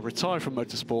 I now retire from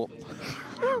motorsport.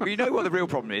 Well, you know what the real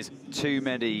problem is? Too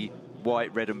many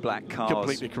white, red and black cars.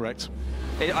 Completely correct.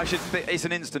 It's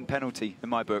an instant penalty in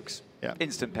my books. Yeah.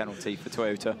 Instant penalty for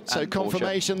Toyota. So and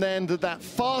confirmation Porsche. then that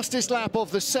fastest lap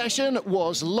of the session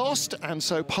was lost, and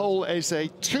so pole is a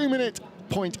 2-minute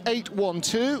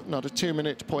 0.812, not a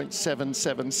 2-minute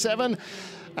 0.777.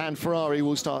 And Ferrari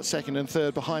will start second and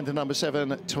third behind the number 7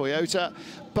 Toyota.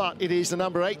 But it is the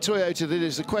number 8 Toyota that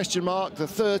is the question mark, the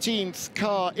 13th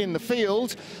car in the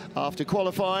field after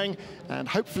qualifying, and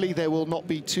hopefully there will not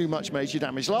be too much major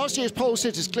damage. Last year's pole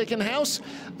sitters Glickenhaus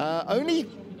only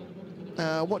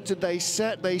what did they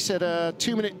set? They set a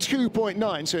 2-minute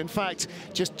 2.9, so in fact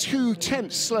just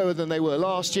 0.2 slower than they were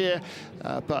last year,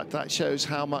 but that shows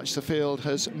how much the field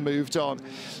has moved on.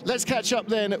 Let's catch up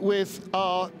then with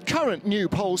our current new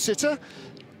pole sitter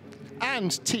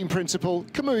and team principal,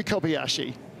 Kamui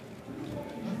Kobayashi.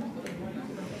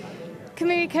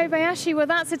 Kamui Kobayashi, well,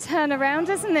 that's a turnaround,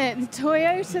 isn't it?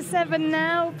 Toyota 7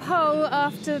 now, pole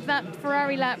after that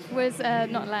Ferrari lap was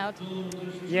not allowed.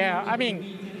 Yeah, I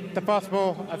mean, the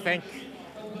possible, I think,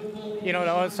 you know,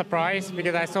 I was surprised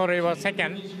because I thought it was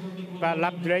second, but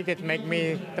lap delated make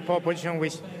me the pole position,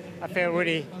 which I felt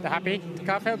really happy. The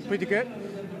car felt pretty good,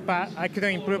 but I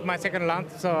couldn't improve my second lap,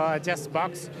 so I just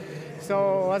boxed.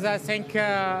 So as I think,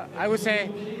 I would say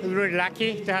really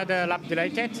lucky to have the lap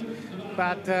delated,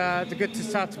 but it's good to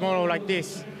start tomorrow like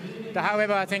this.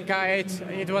 However, I think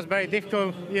it was very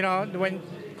difficult, you know, when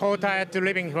cold tire to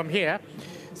living from here.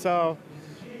 So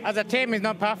as a team, it's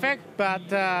not perfect, but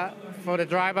for the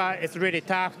driver, it's really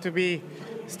tough to be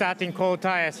starting cold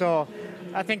tire. So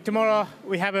I think tomorrow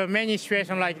we have a many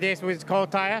situation like this with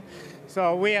cold tire.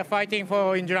 So we are fighting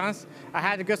for endurance. I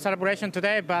had a good celebration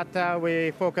today, but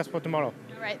we focus for tomorrow.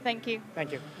 All right, thank you.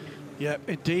 Thank you. Yeah,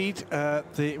 indeed.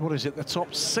 The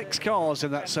top 6 cars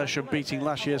in that session beating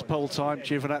last year's pole time.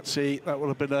 Giovinazzi, that would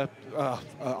have been a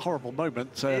horrible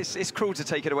moment. It's cruel to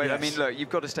take it away. Yes. I mean, look, you've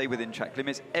got to stay within track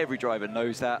limits. Every driver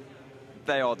knows that.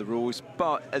 They are the rules.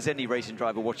 But as any racing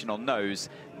driver watching on knows,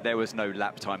 there was no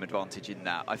lap time advantage in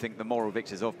that. I think the moral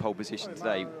victors of pole position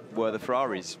today were the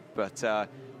Ferraris. But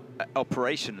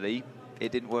operationally,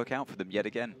 it didn't work out for them yet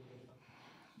again.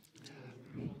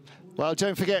 Well,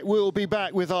 don't forget, we'll be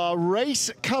back with our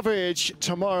race coverage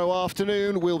tomorrow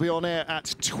afternoon. We'll be on air at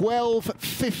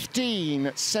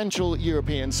 12:15 Central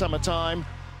European Summer Time.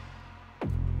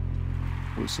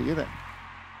 We'll see you then.